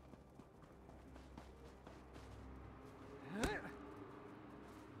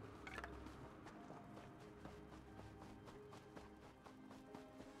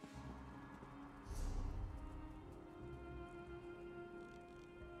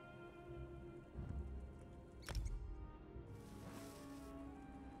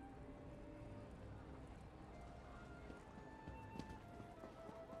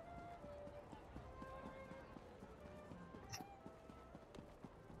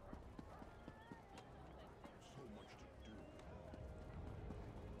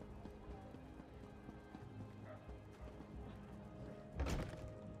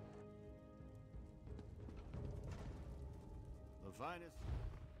 The finest.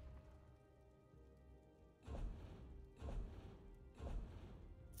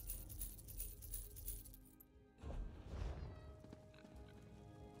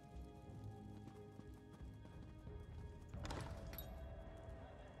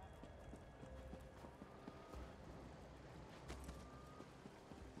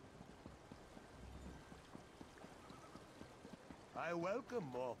 I welcome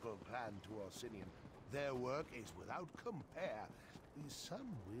mortal clan to Orsinium. Their work is without compare.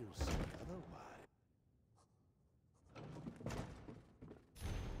 Some will say otherwise.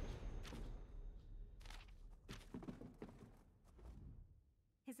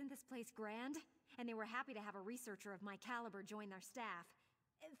 Isn't this place grand? And they were happy to have a researcher of my caliber join their staff.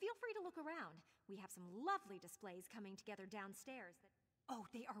 Feel free to look around. We have some lovely displays coming together downstairs. Oh,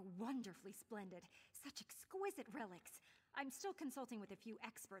 they are wonderfully splendid. Such exquisite relics. I'm still consulting with a few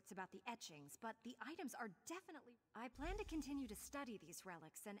experts about the etchings, but the items are definitely... I plan to continue to study these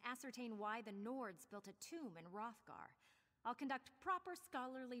relics and ascertain why the Nords built a tomb in Hrothgar. I'll conduct proper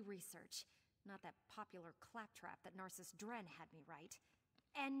scholarly research. Not that popular claptrap that Narcissus Dren had me write.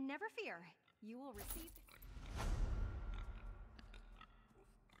 And never fear, you will receive...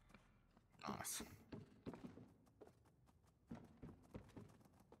 Nice.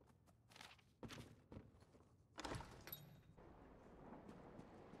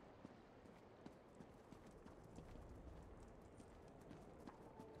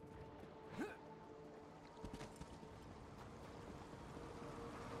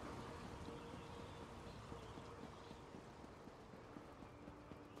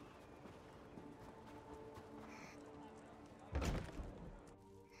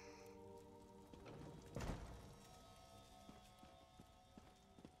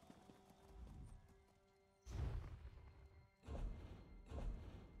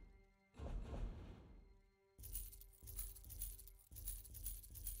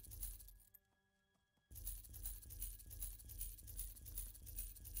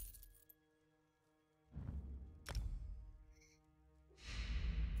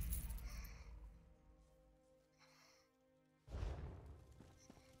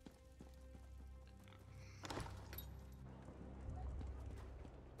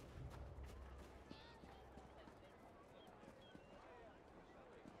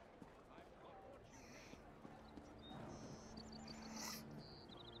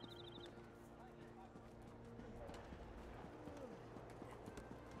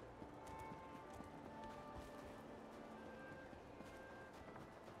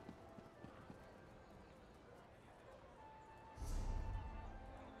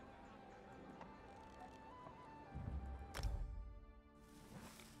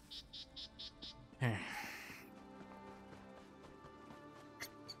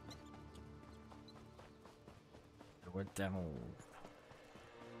 We're devils.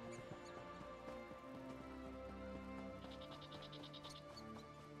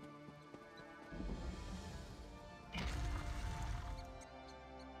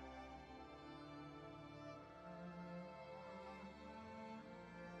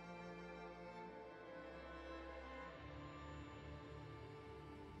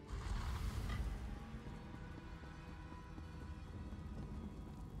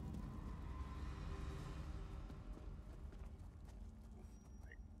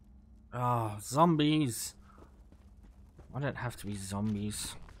 Oh, zombies! Why don't it have to be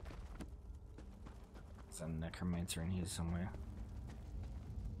zombies? There's a necromancer in here somewhere.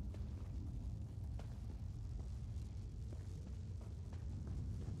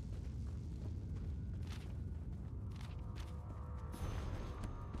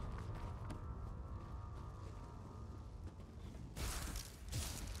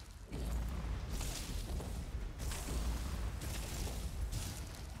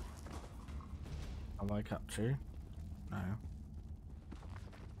 I wake up too? No.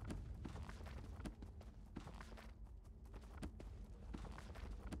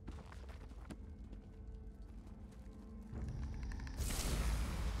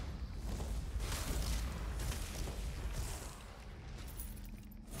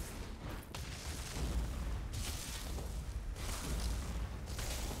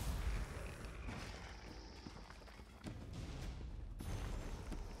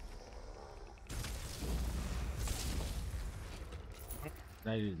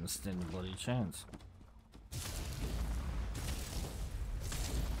 They didn't stand a bloody chance.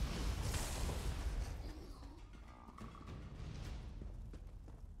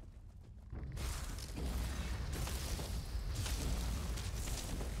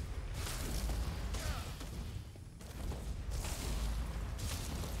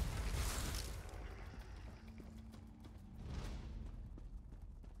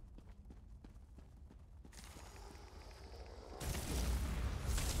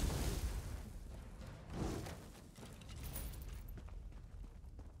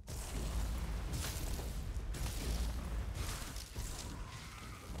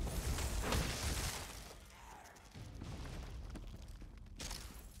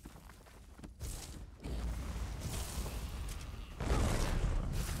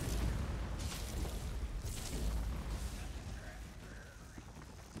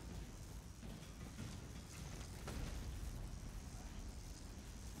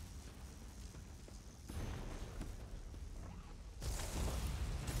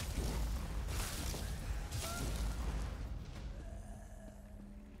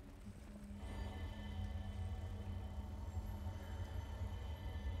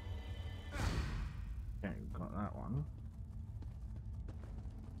 Okay, got that one.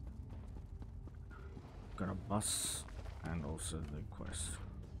 Got a bus and also the quest.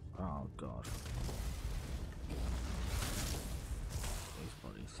 Oh god. These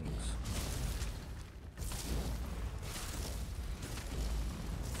bloody things.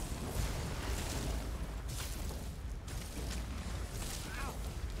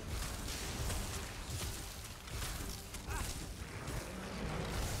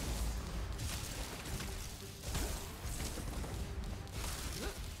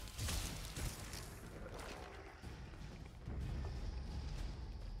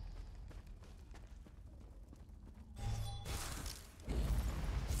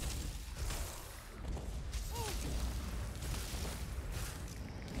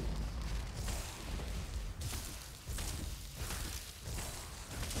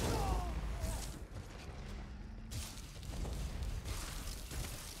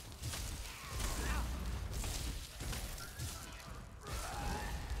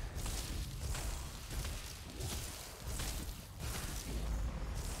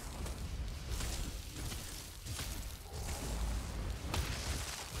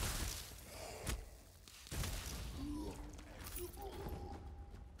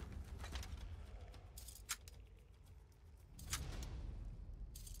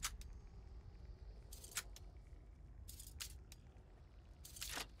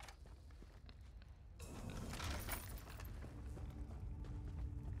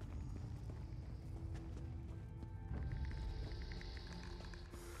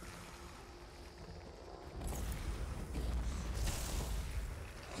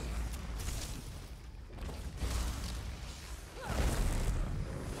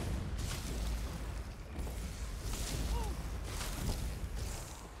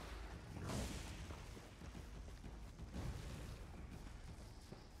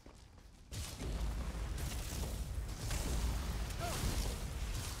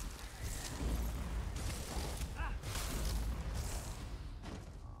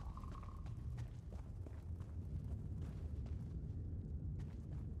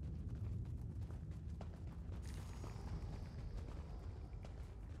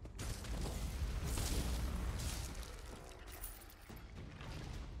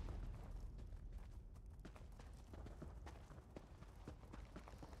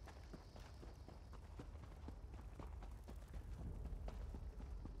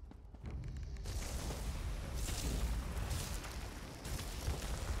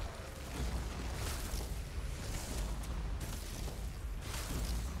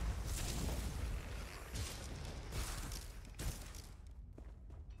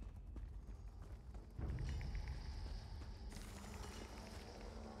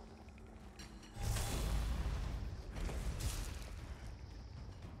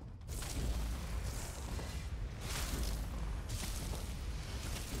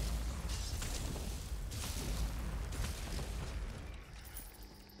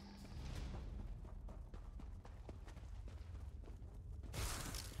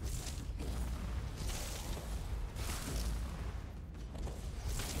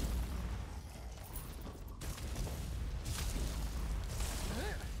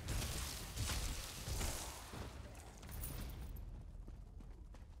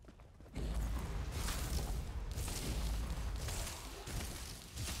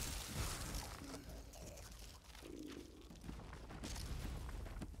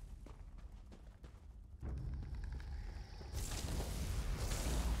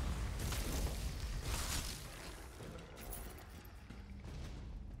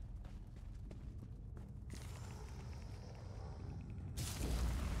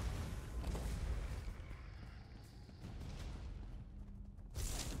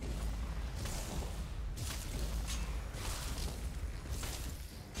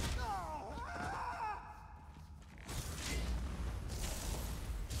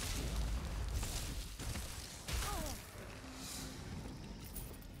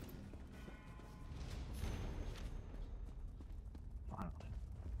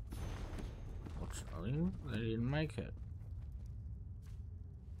 They didn't make it.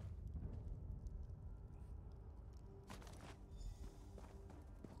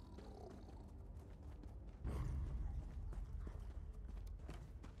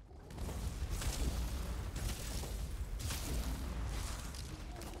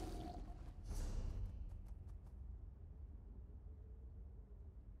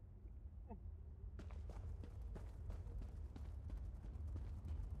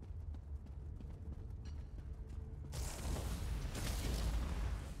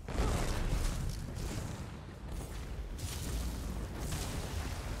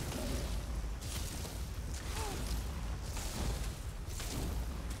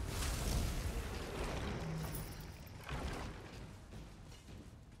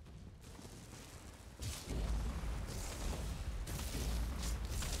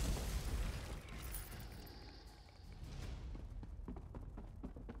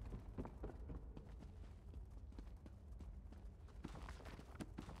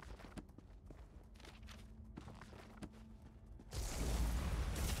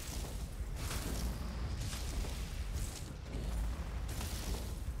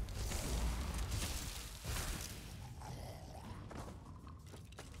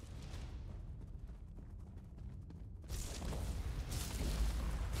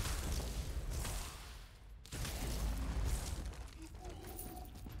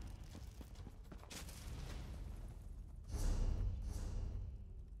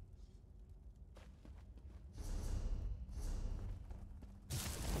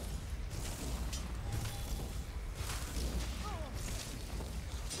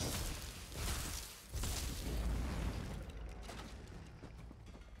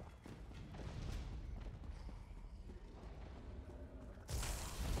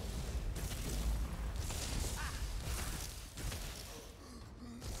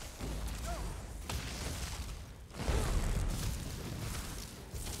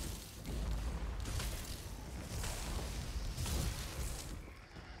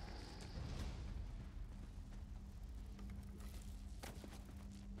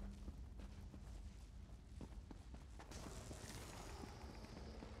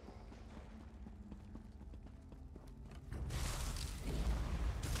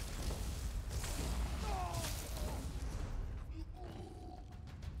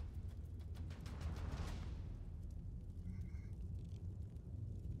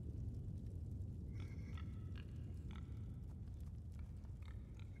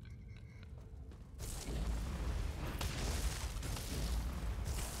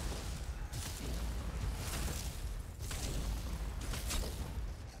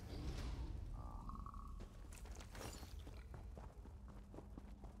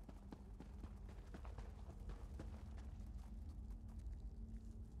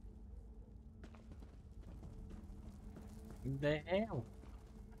 The hell?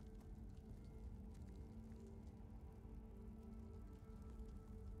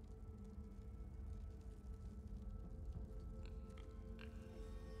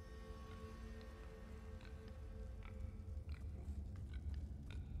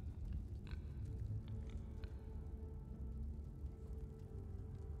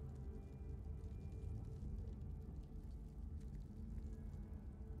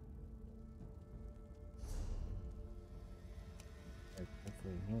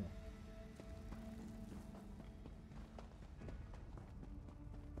 Hopefully here.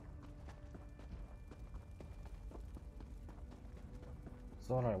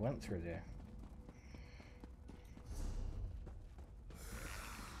 Thought I went through there.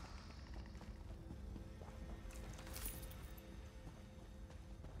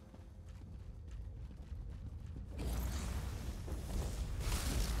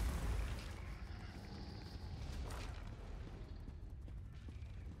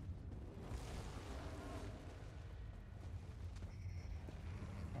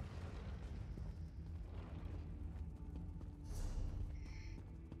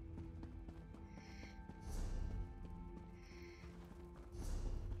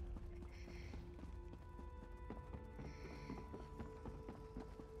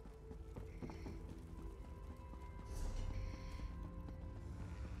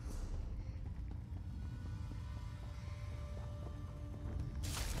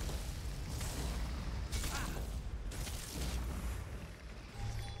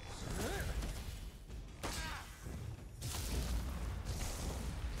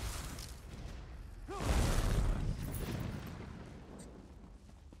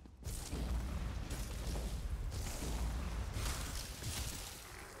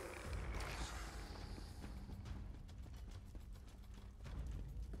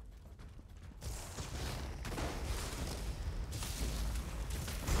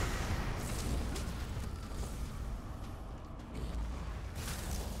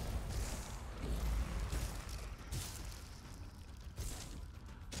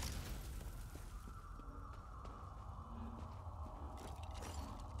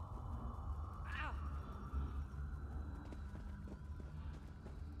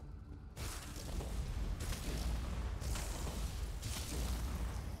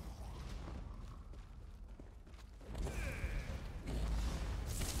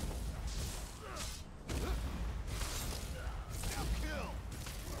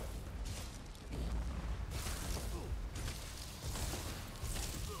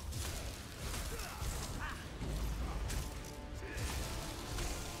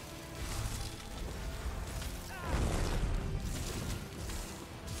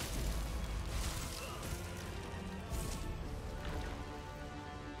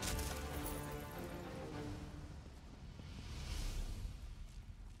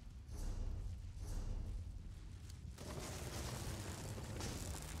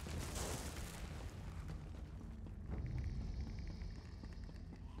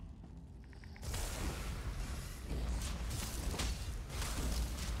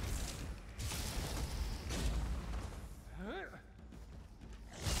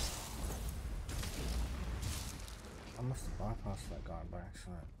 I must have bypassed that guy by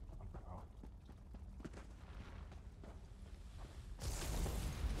accident. Oh.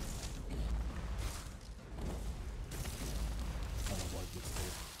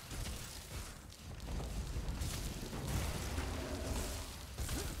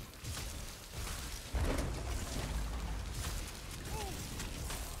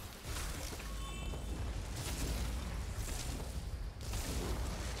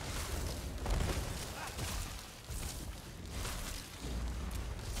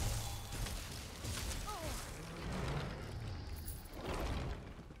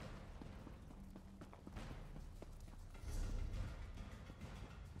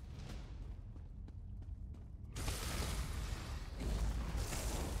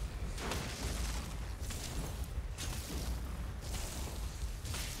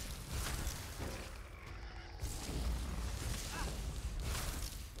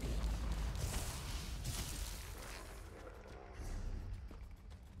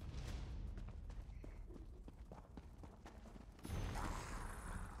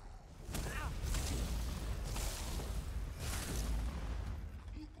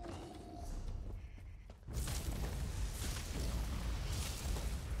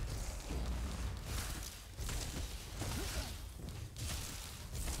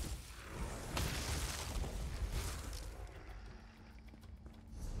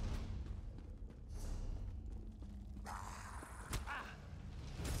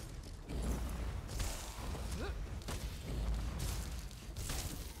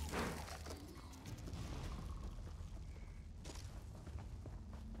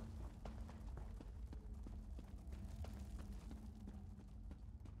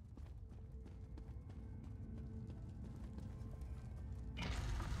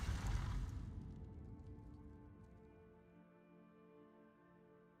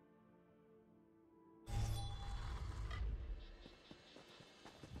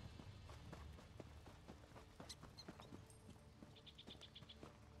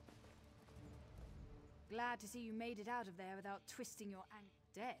 Glad to see you made it out of there without twisting your ankle.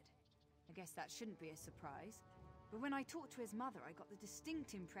 Dead? I guess that shouldn't be a surprise. But when I talked to his mother, I got the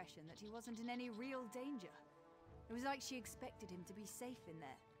distinct impression that he wasn't in any real danger. It was like she expected him to be safe in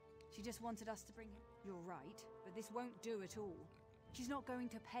there. She just wanted us to bring him. You're right, but this won't do at all. She's not going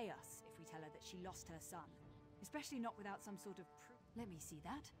to pay us if we tell her that she lost her son. Especially not without some sort of proof. Let me see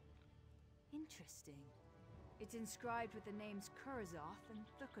that. Interesting. It's inscribed with the names Kurazarth and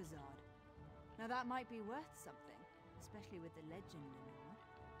Thukazard. Now that might be worth something, especially with the legend and all.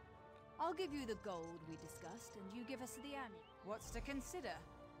 I'll give you the gold we discussed, and you give us the amulet. What's to consider?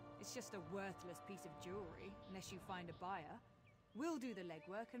 It's just a worthless piece of jewelry, unless you find a buyer. We'll do the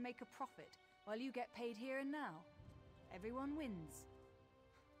legwork and make a profit, while you get paid here and now. Everyone wins.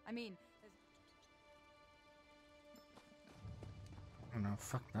 I mean, No,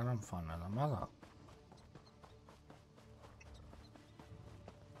 fuck that, I'm finding the mother.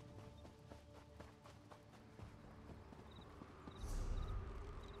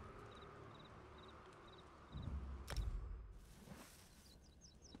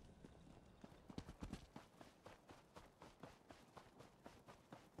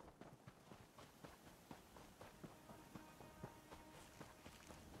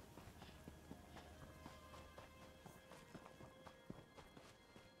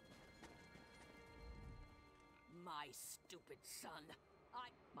 My stupid son.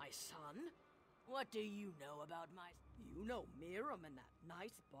 My son? What do you know about my... You know Miriam and that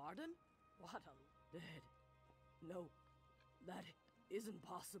nice Barden? What a... Dead. No, that isn't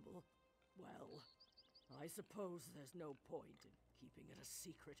possible. Well, I suppose there's no point in keeping it a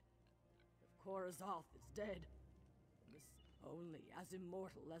secret. If Corazalth is dead, then this only as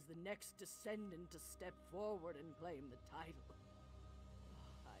immortal as the next descendant to step forward and claim the title.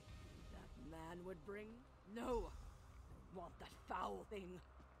 I think that man would bring... No! I don't want that foul thing.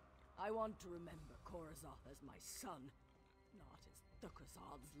 I want to remember Corazalth as my son, not as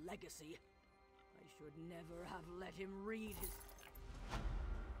Thukazad's legacy. I should never have let him read his...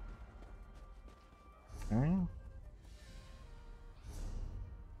 Hmm?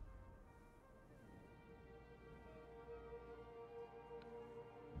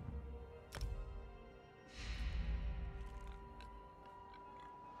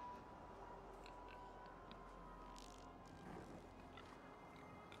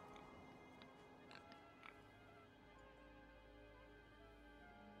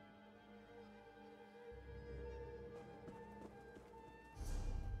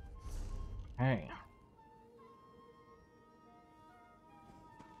 Hey.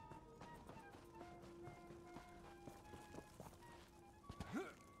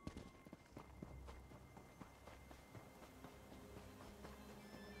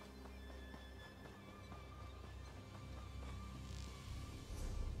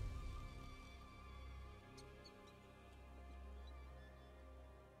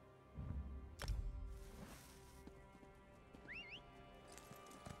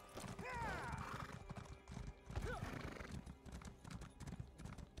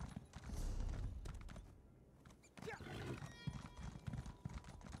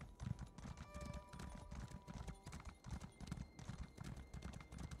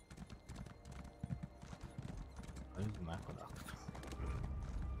 This is an aqueduct.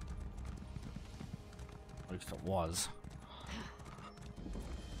 At least it was.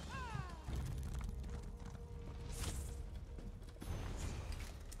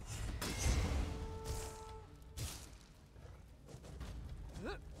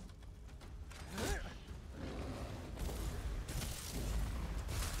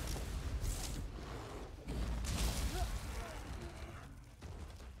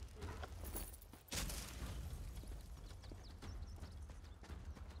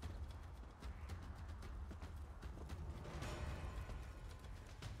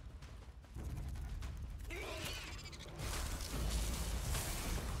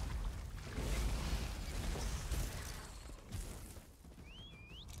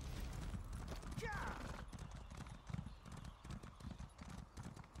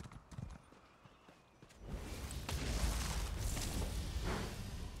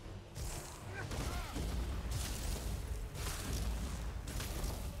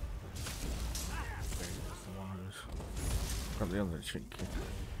 Got the other cheek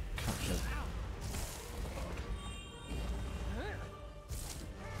captured.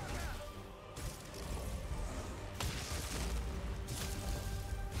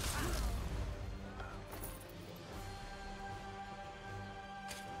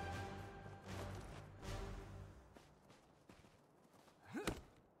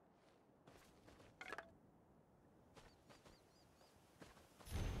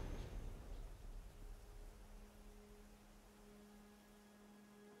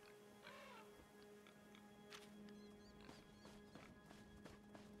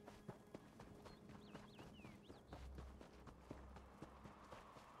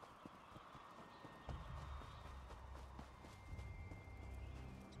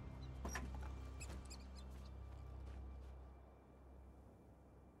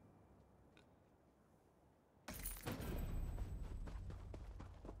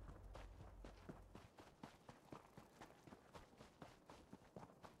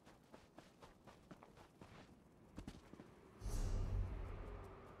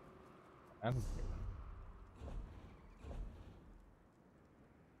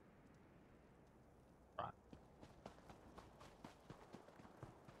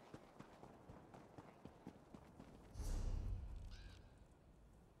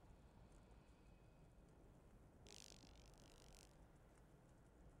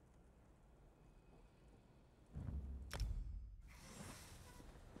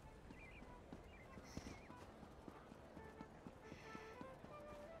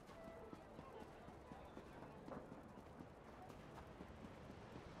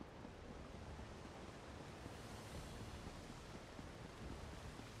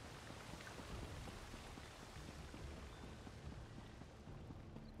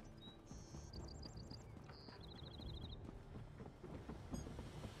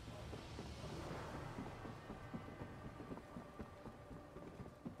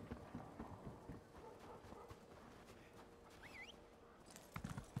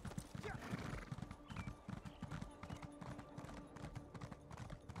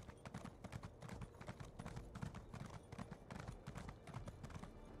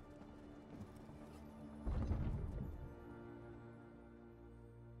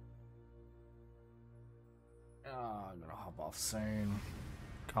 And I'm gonna hop off soon.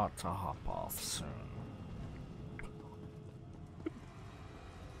 Got to hop off soon.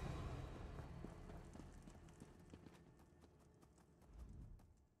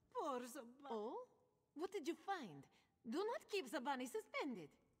 Oh? What did you find? Do not keep the bunny suspended.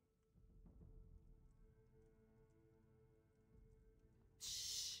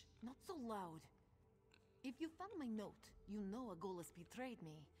 Shh! Not so loud. If you found my note, you know Agolus betrayed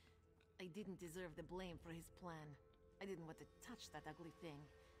me. I didn't deserve the blame for his plan. I didn't want to touch that ugly thing.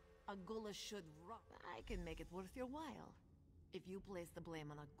 Agolus should rot. I can make it worth your while. If you place the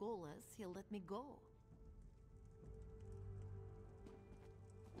blame on Agolus, he'll let me go.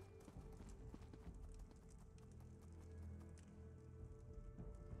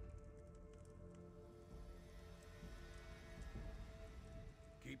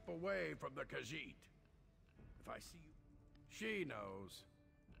 Keep away from the Khajiit. If I see you... She knows.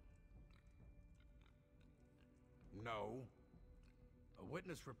 No. A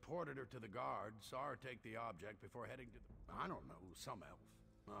witness reported her to the guard, saw her take the object before heading to the... I don't know, some elf.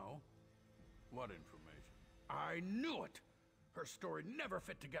 No? What information? I knew it! Her story never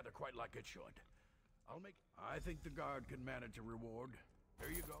fit together quite like it should. I think the guard can manage a reward.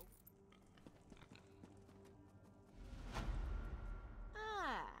 There you go.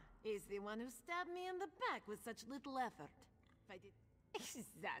 Ah, is the one who stabbed me in the back with such little effort. If I did...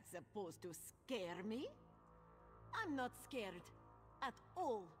 Is that supposed to scare me? I'm not scared. At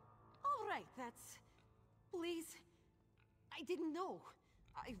all. All right, that's... Please. I didn't know.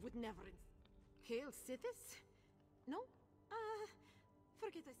 I would never... Hail Sithis? No?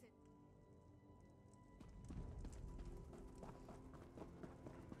 Forget I said...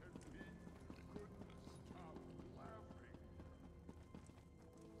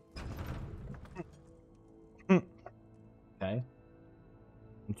 Okay.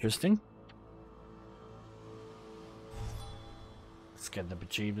 Interesting. Let's get the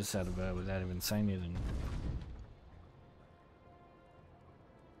bejeebus out of her without even saying anything.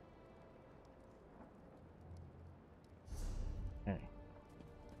 Okay.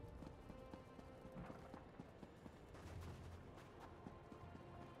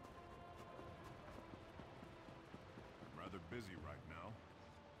 I'm rather busy right now.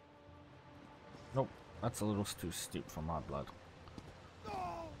 Nope, that's a little too steep for my blood.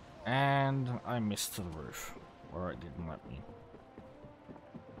 And I missed to the roof, where it didn't let me.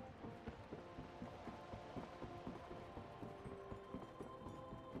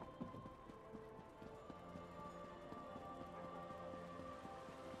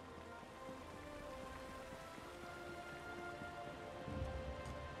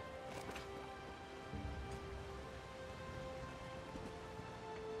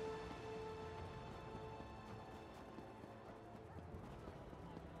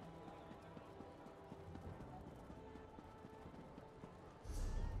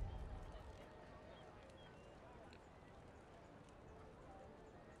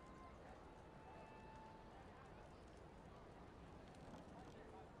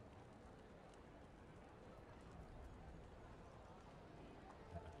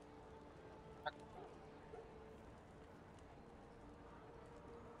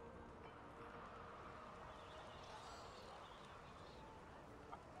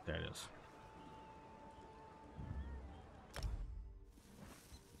 There it is.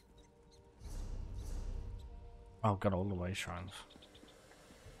 Oh, got all the way shrines.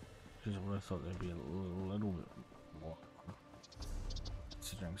 Because I would have thought there'd be a little bit more,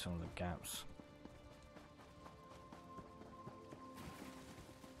 considering some of the gaps.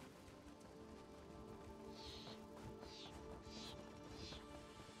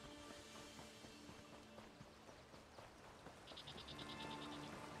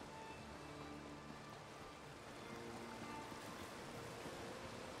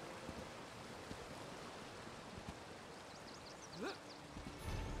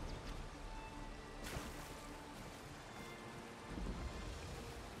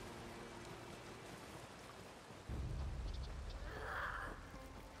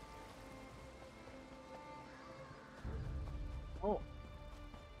 Oh.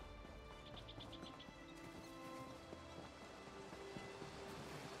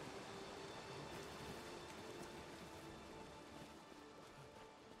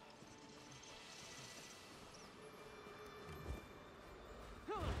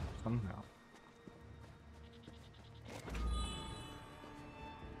 Somehow.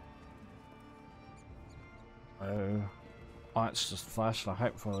 Oh. Lights just flashed,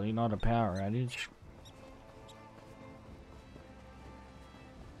 hopefully not a power outage.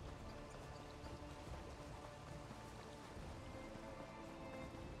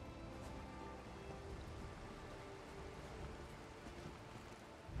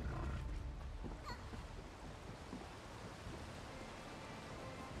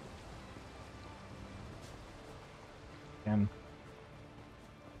 And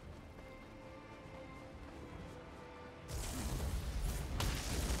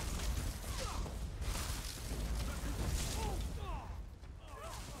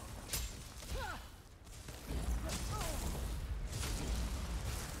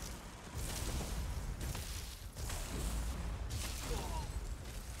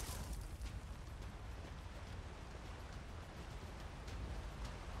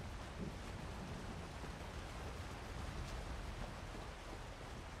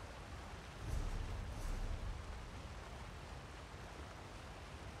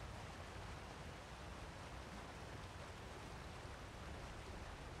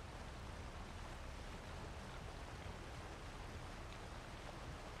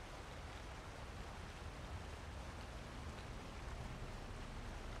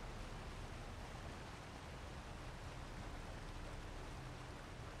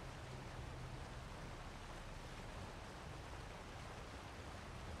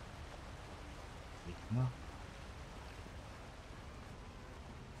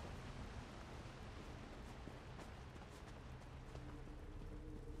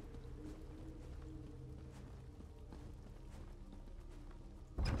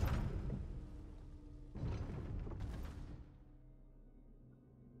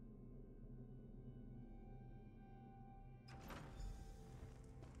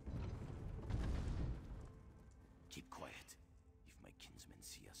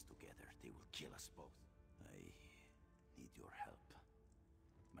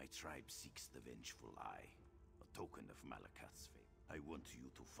tribe seeks the Vengeful Eye, a token of Malakath's fate. I want you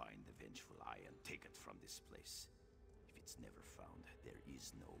to find the Vengeful Eye and take it from this place. If it's never found, there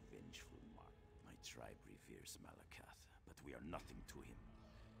is no Vengeful Mark. My tribe reveres Malakath, but we are nothing to him.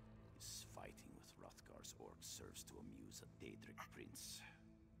 His fighting with Hrothgar's orcs serves to amuse a Daedric prince.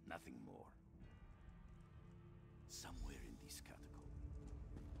 Nothing more. Somewhere in these catacombs.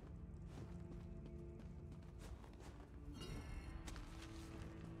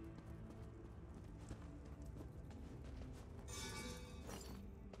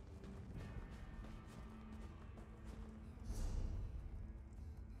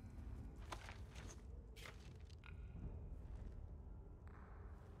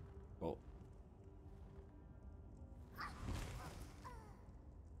 Oh.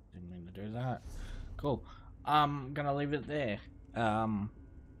 Didn't mean to do that. Cool. I'm gonna leave it there.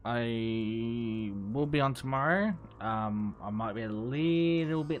 I will be on tomorrow. I might be a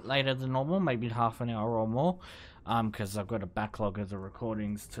little bit later than normal, maybe half an hour or more. Because I've got a backlog of the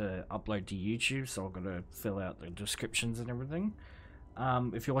recordings to upload to YouTube, so I've got to fill out the descriptions and everything.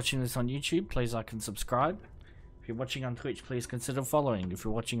 If you're watching this on YouTube, please like and subscribe. If you're watching on Twitch, please consider following. If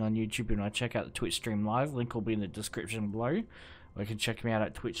you're watching on YouTube and I check out the Twitch stream live, link will be in the description below. Or you can check me out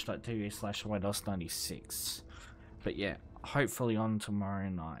at twitch.tv/WhiteOS96. But yeah, hopefully on tomorrow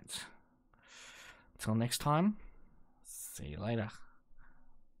night. Until next time, see you later.